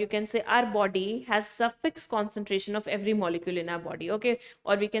 or you can say our body, has a fixed concentration of every molecule in our body. Okay.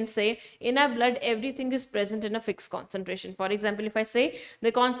 Or we can say in our blood, everything is present in a fixed concentration. For example, if I say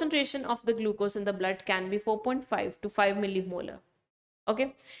the concentration of the glucose in the blood can be 4.5 to 5 millimolar.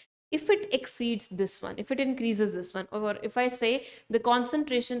 Okay. If it exceeds this one, if it increases this one, or if I say the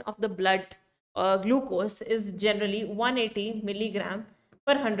concentration of the blood glucose is generally 180 milligram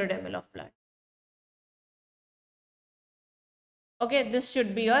per 100 ml of blood. Okay, this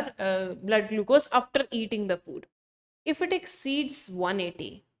should be your blood glucose after eating the food. If it exceeds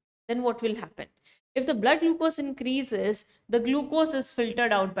 180, then what will happen? If the blood glucose increases, the glucose is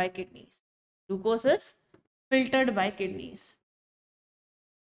filtered out by kidneys. Glucose is filtered by kidneys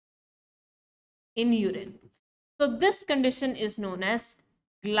in urine. So this condition is known as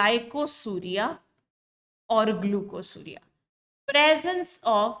glycosuria or glucosuria. Presence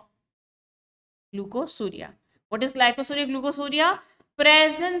of glucosuria. What is glycosuria, glucosuria?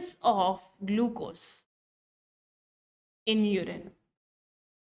 Presence of glucose in urine.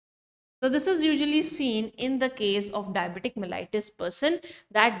 So this is usually seen in the case of diabetic mellitus person,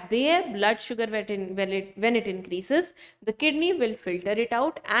 that their blood sugar when it increases, the kidney will filter it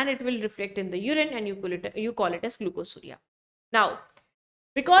out and it will reflect in the urine, and you call it as glucosuria. Now,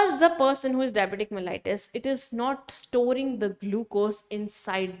 because the person who is diabetic mellitus, it is not storing the glucose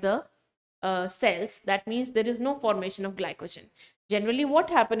inside the cells. That means there is no formation of glycogen. Generally, what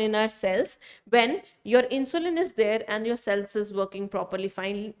happen in our cells, when your insulin is there and your cells is working properly,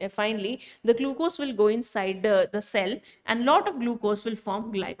 finally, the glucose will go inside the cell, and lot of glucose will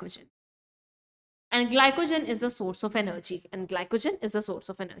form glycogen. And glycogen is a source of energy, and glycogen is a source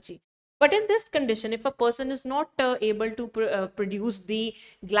of energy. But in this condition, if a person is not able to produce the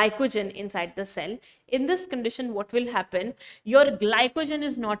glycogen inside the cell, in this condition, what will happen? Your glycogen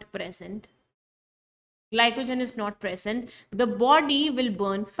is not present. Glycogen is not present. The body will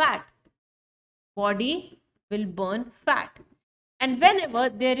burn fat. Body will burn fat. And whenever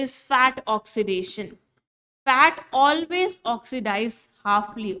there is fat oxidation, fat always oxidize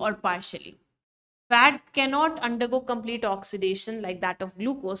halfly or partially. Fat cannot undergo complete oxidation like that of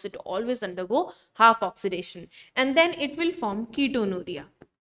glucose. It always undergo half oxidation, and then it will form ketonuria,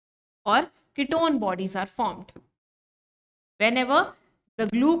 or ketone bodies are formed. Whenever the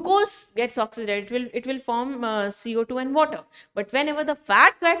glucose gets oxidized, it will form CO2 and water. But whenever the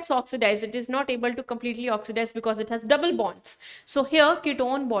fat gets oxidized, it is not able to completely oxidize because it has double bonds. So here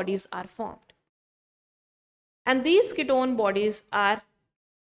ketone bodies are formed. And these ketone bodies are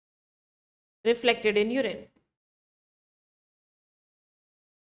reflected in urine.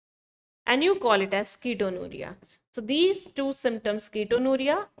 And you call it as ketonuria. So these two symptoms,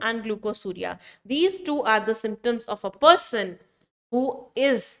 ketonuria and glucosuria, these two are the symptoms of a person who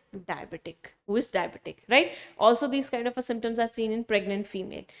is diabetic, right? Also, these kind of symptoms are seen in pregnant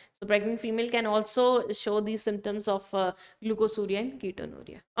female. So pregnant female can also show these symptoms of glucosuria and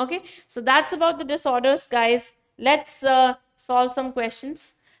ketonuria. Okay, so that's about the disorders, guys. Let's solve some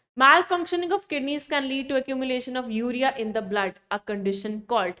questions. Malfunctioning of kidneys can lead to accumulation of urea in the blood, a condition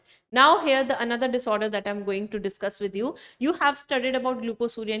called. Now here another disorder that I'm going to discuss with you. You have studied about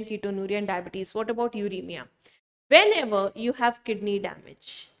glucosuria and ketonuria and diabetes. What about uremia? Whenever you have kidney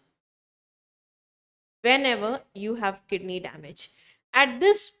damage, at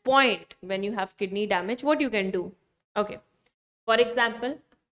this point, when you have kidney damage, what you can do? Okay, for example,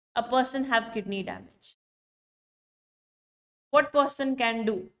 a person have kidney damage. What person can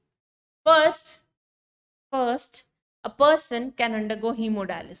do? First, a person can undergo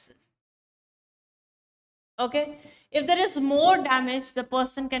hemodialysis. Okay, if there is more damage, the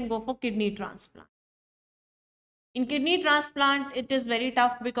person can go for kidney transplant. In kidney transplant, it is very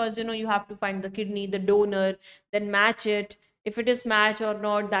tough because you have to find the kidney, the donor, then match it. If it is match or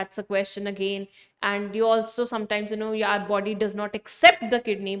not, that's a question again. And you also sometimes your body does not accept the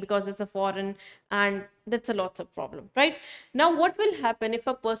kidney because it's a foreign, and that's a lots of problem, right? Now what will happen if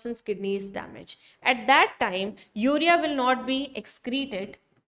a person's kidney is damaged? At that time, urea will not be excreted.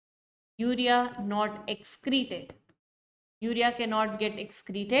 Urea cannot get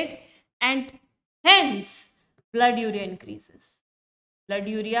excreted, and hence blood urea increases. Blood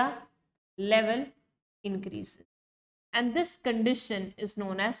urea level increases. And this condition is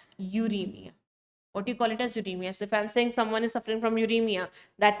known as uremia. What do you call it as uremia? So if I'm saying someone is suffering from uremia,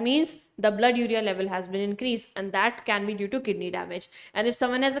 that means the blood urea level has been increased, and that can be due to kidney damage. And if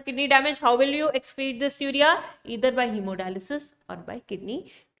someone has a kidney damage, how will you excrete this urea? Either by hemodialysis or by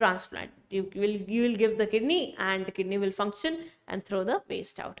kidney transplant. You will give the kidney, and the kidney will function and throw the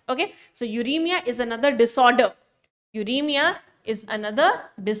waste out. Okay, so uremia is another disorder. Uremia is another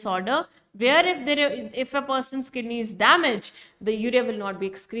disorder where if a person's kidney is damaged, the urea will not be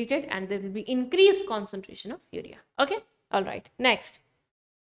excreted and there will be increased concentration of urea. Okay, all right, next.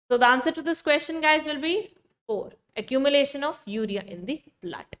 So the answer to this question, guys, will be 4. Accumulation of urea in the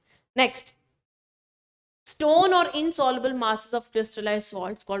blood. Next. Stone or insoluble masses of crystallized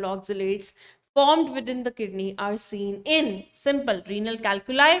salts called oxalates formed within the kidney are seen in simple renal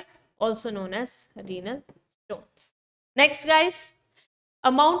calculi, also known as renal stones. Next, guys,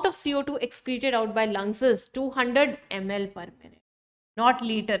 amount of CO2 excreted out by lungs is 200 ml per minute, not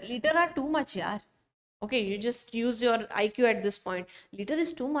liter. Liter are too much, yaar. Okay, you just use your IQ at this point. Liter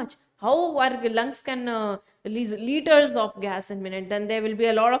is too much. How our lungs can release liters of gas in minute? Then there will be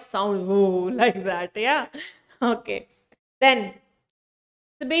a lot of sound, oh, like that, yeah. Okay. Then,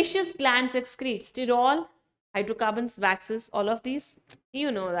 sebaceous glands excrete sterol, hydrocarbons, waxes, all of these. You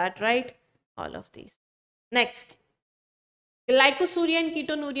know that, right? All of these. Next. Glycosuria and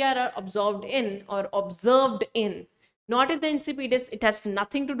ketonuria are observed in, not in the insipidus. It has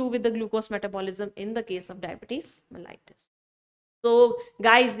nothing to do with the glucose metabolism in the case of diabetes mellitus. So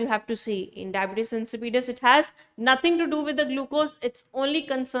guys, you have to see in diabetes insipidus, it has nothing to do with the glucose. Its only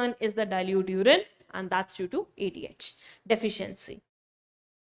concern is the dilute urine, and that's due to ADH deficiency.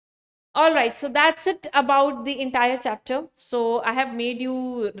 All right, so that's it about the entire chapter. So I have made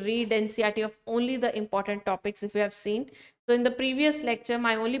you read NCERT of only the important topics if you have seen. So in the previous lecture,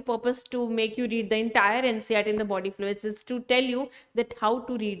 my only purpose to make you read the entire NCERT in the body fluids is to tell you that how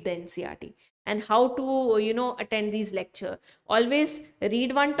to read the NCERT and how to, attend these lecture. Always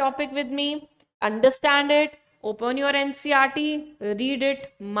read one topic with me, understand it, open your NCERT, read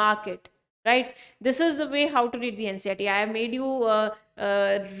it, mark it. Right, this is the way how to read the NCERT. I have made you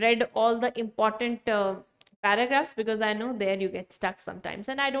read all the important paragraphs because I know there you get stuck sometimes,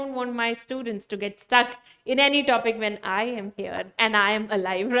 and I don't want my students to get stuck in any topic when I am here and I am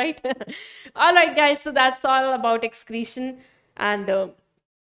alive, right? All right, guys, so that's all about excretion and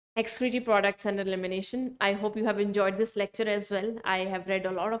excretory products and elimination. I hope you have enjoyed this lecture as well. I have read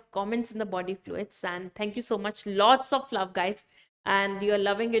a lot of comments in the body fluids, and thank you so much. Lots of love, guys, and you're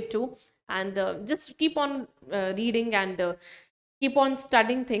loving it too. And just keep on reading and keep on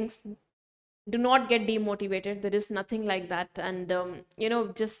studying things. Do not get demotivated. There is nothing like that. And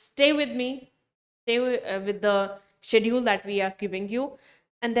just stay with me, stay with the schedule that we are giving you,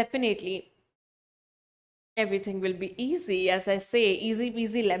 and definitely everything will be easy. As I say, easy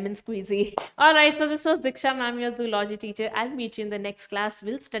peasy lemon squeezy. All right, so this was Diksha ma'am, your zoology teacher. I'll meet you in the next class.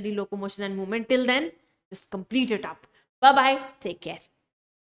 We'll study locomotion and movement. Till then, just complete it up. Bye bye, take care.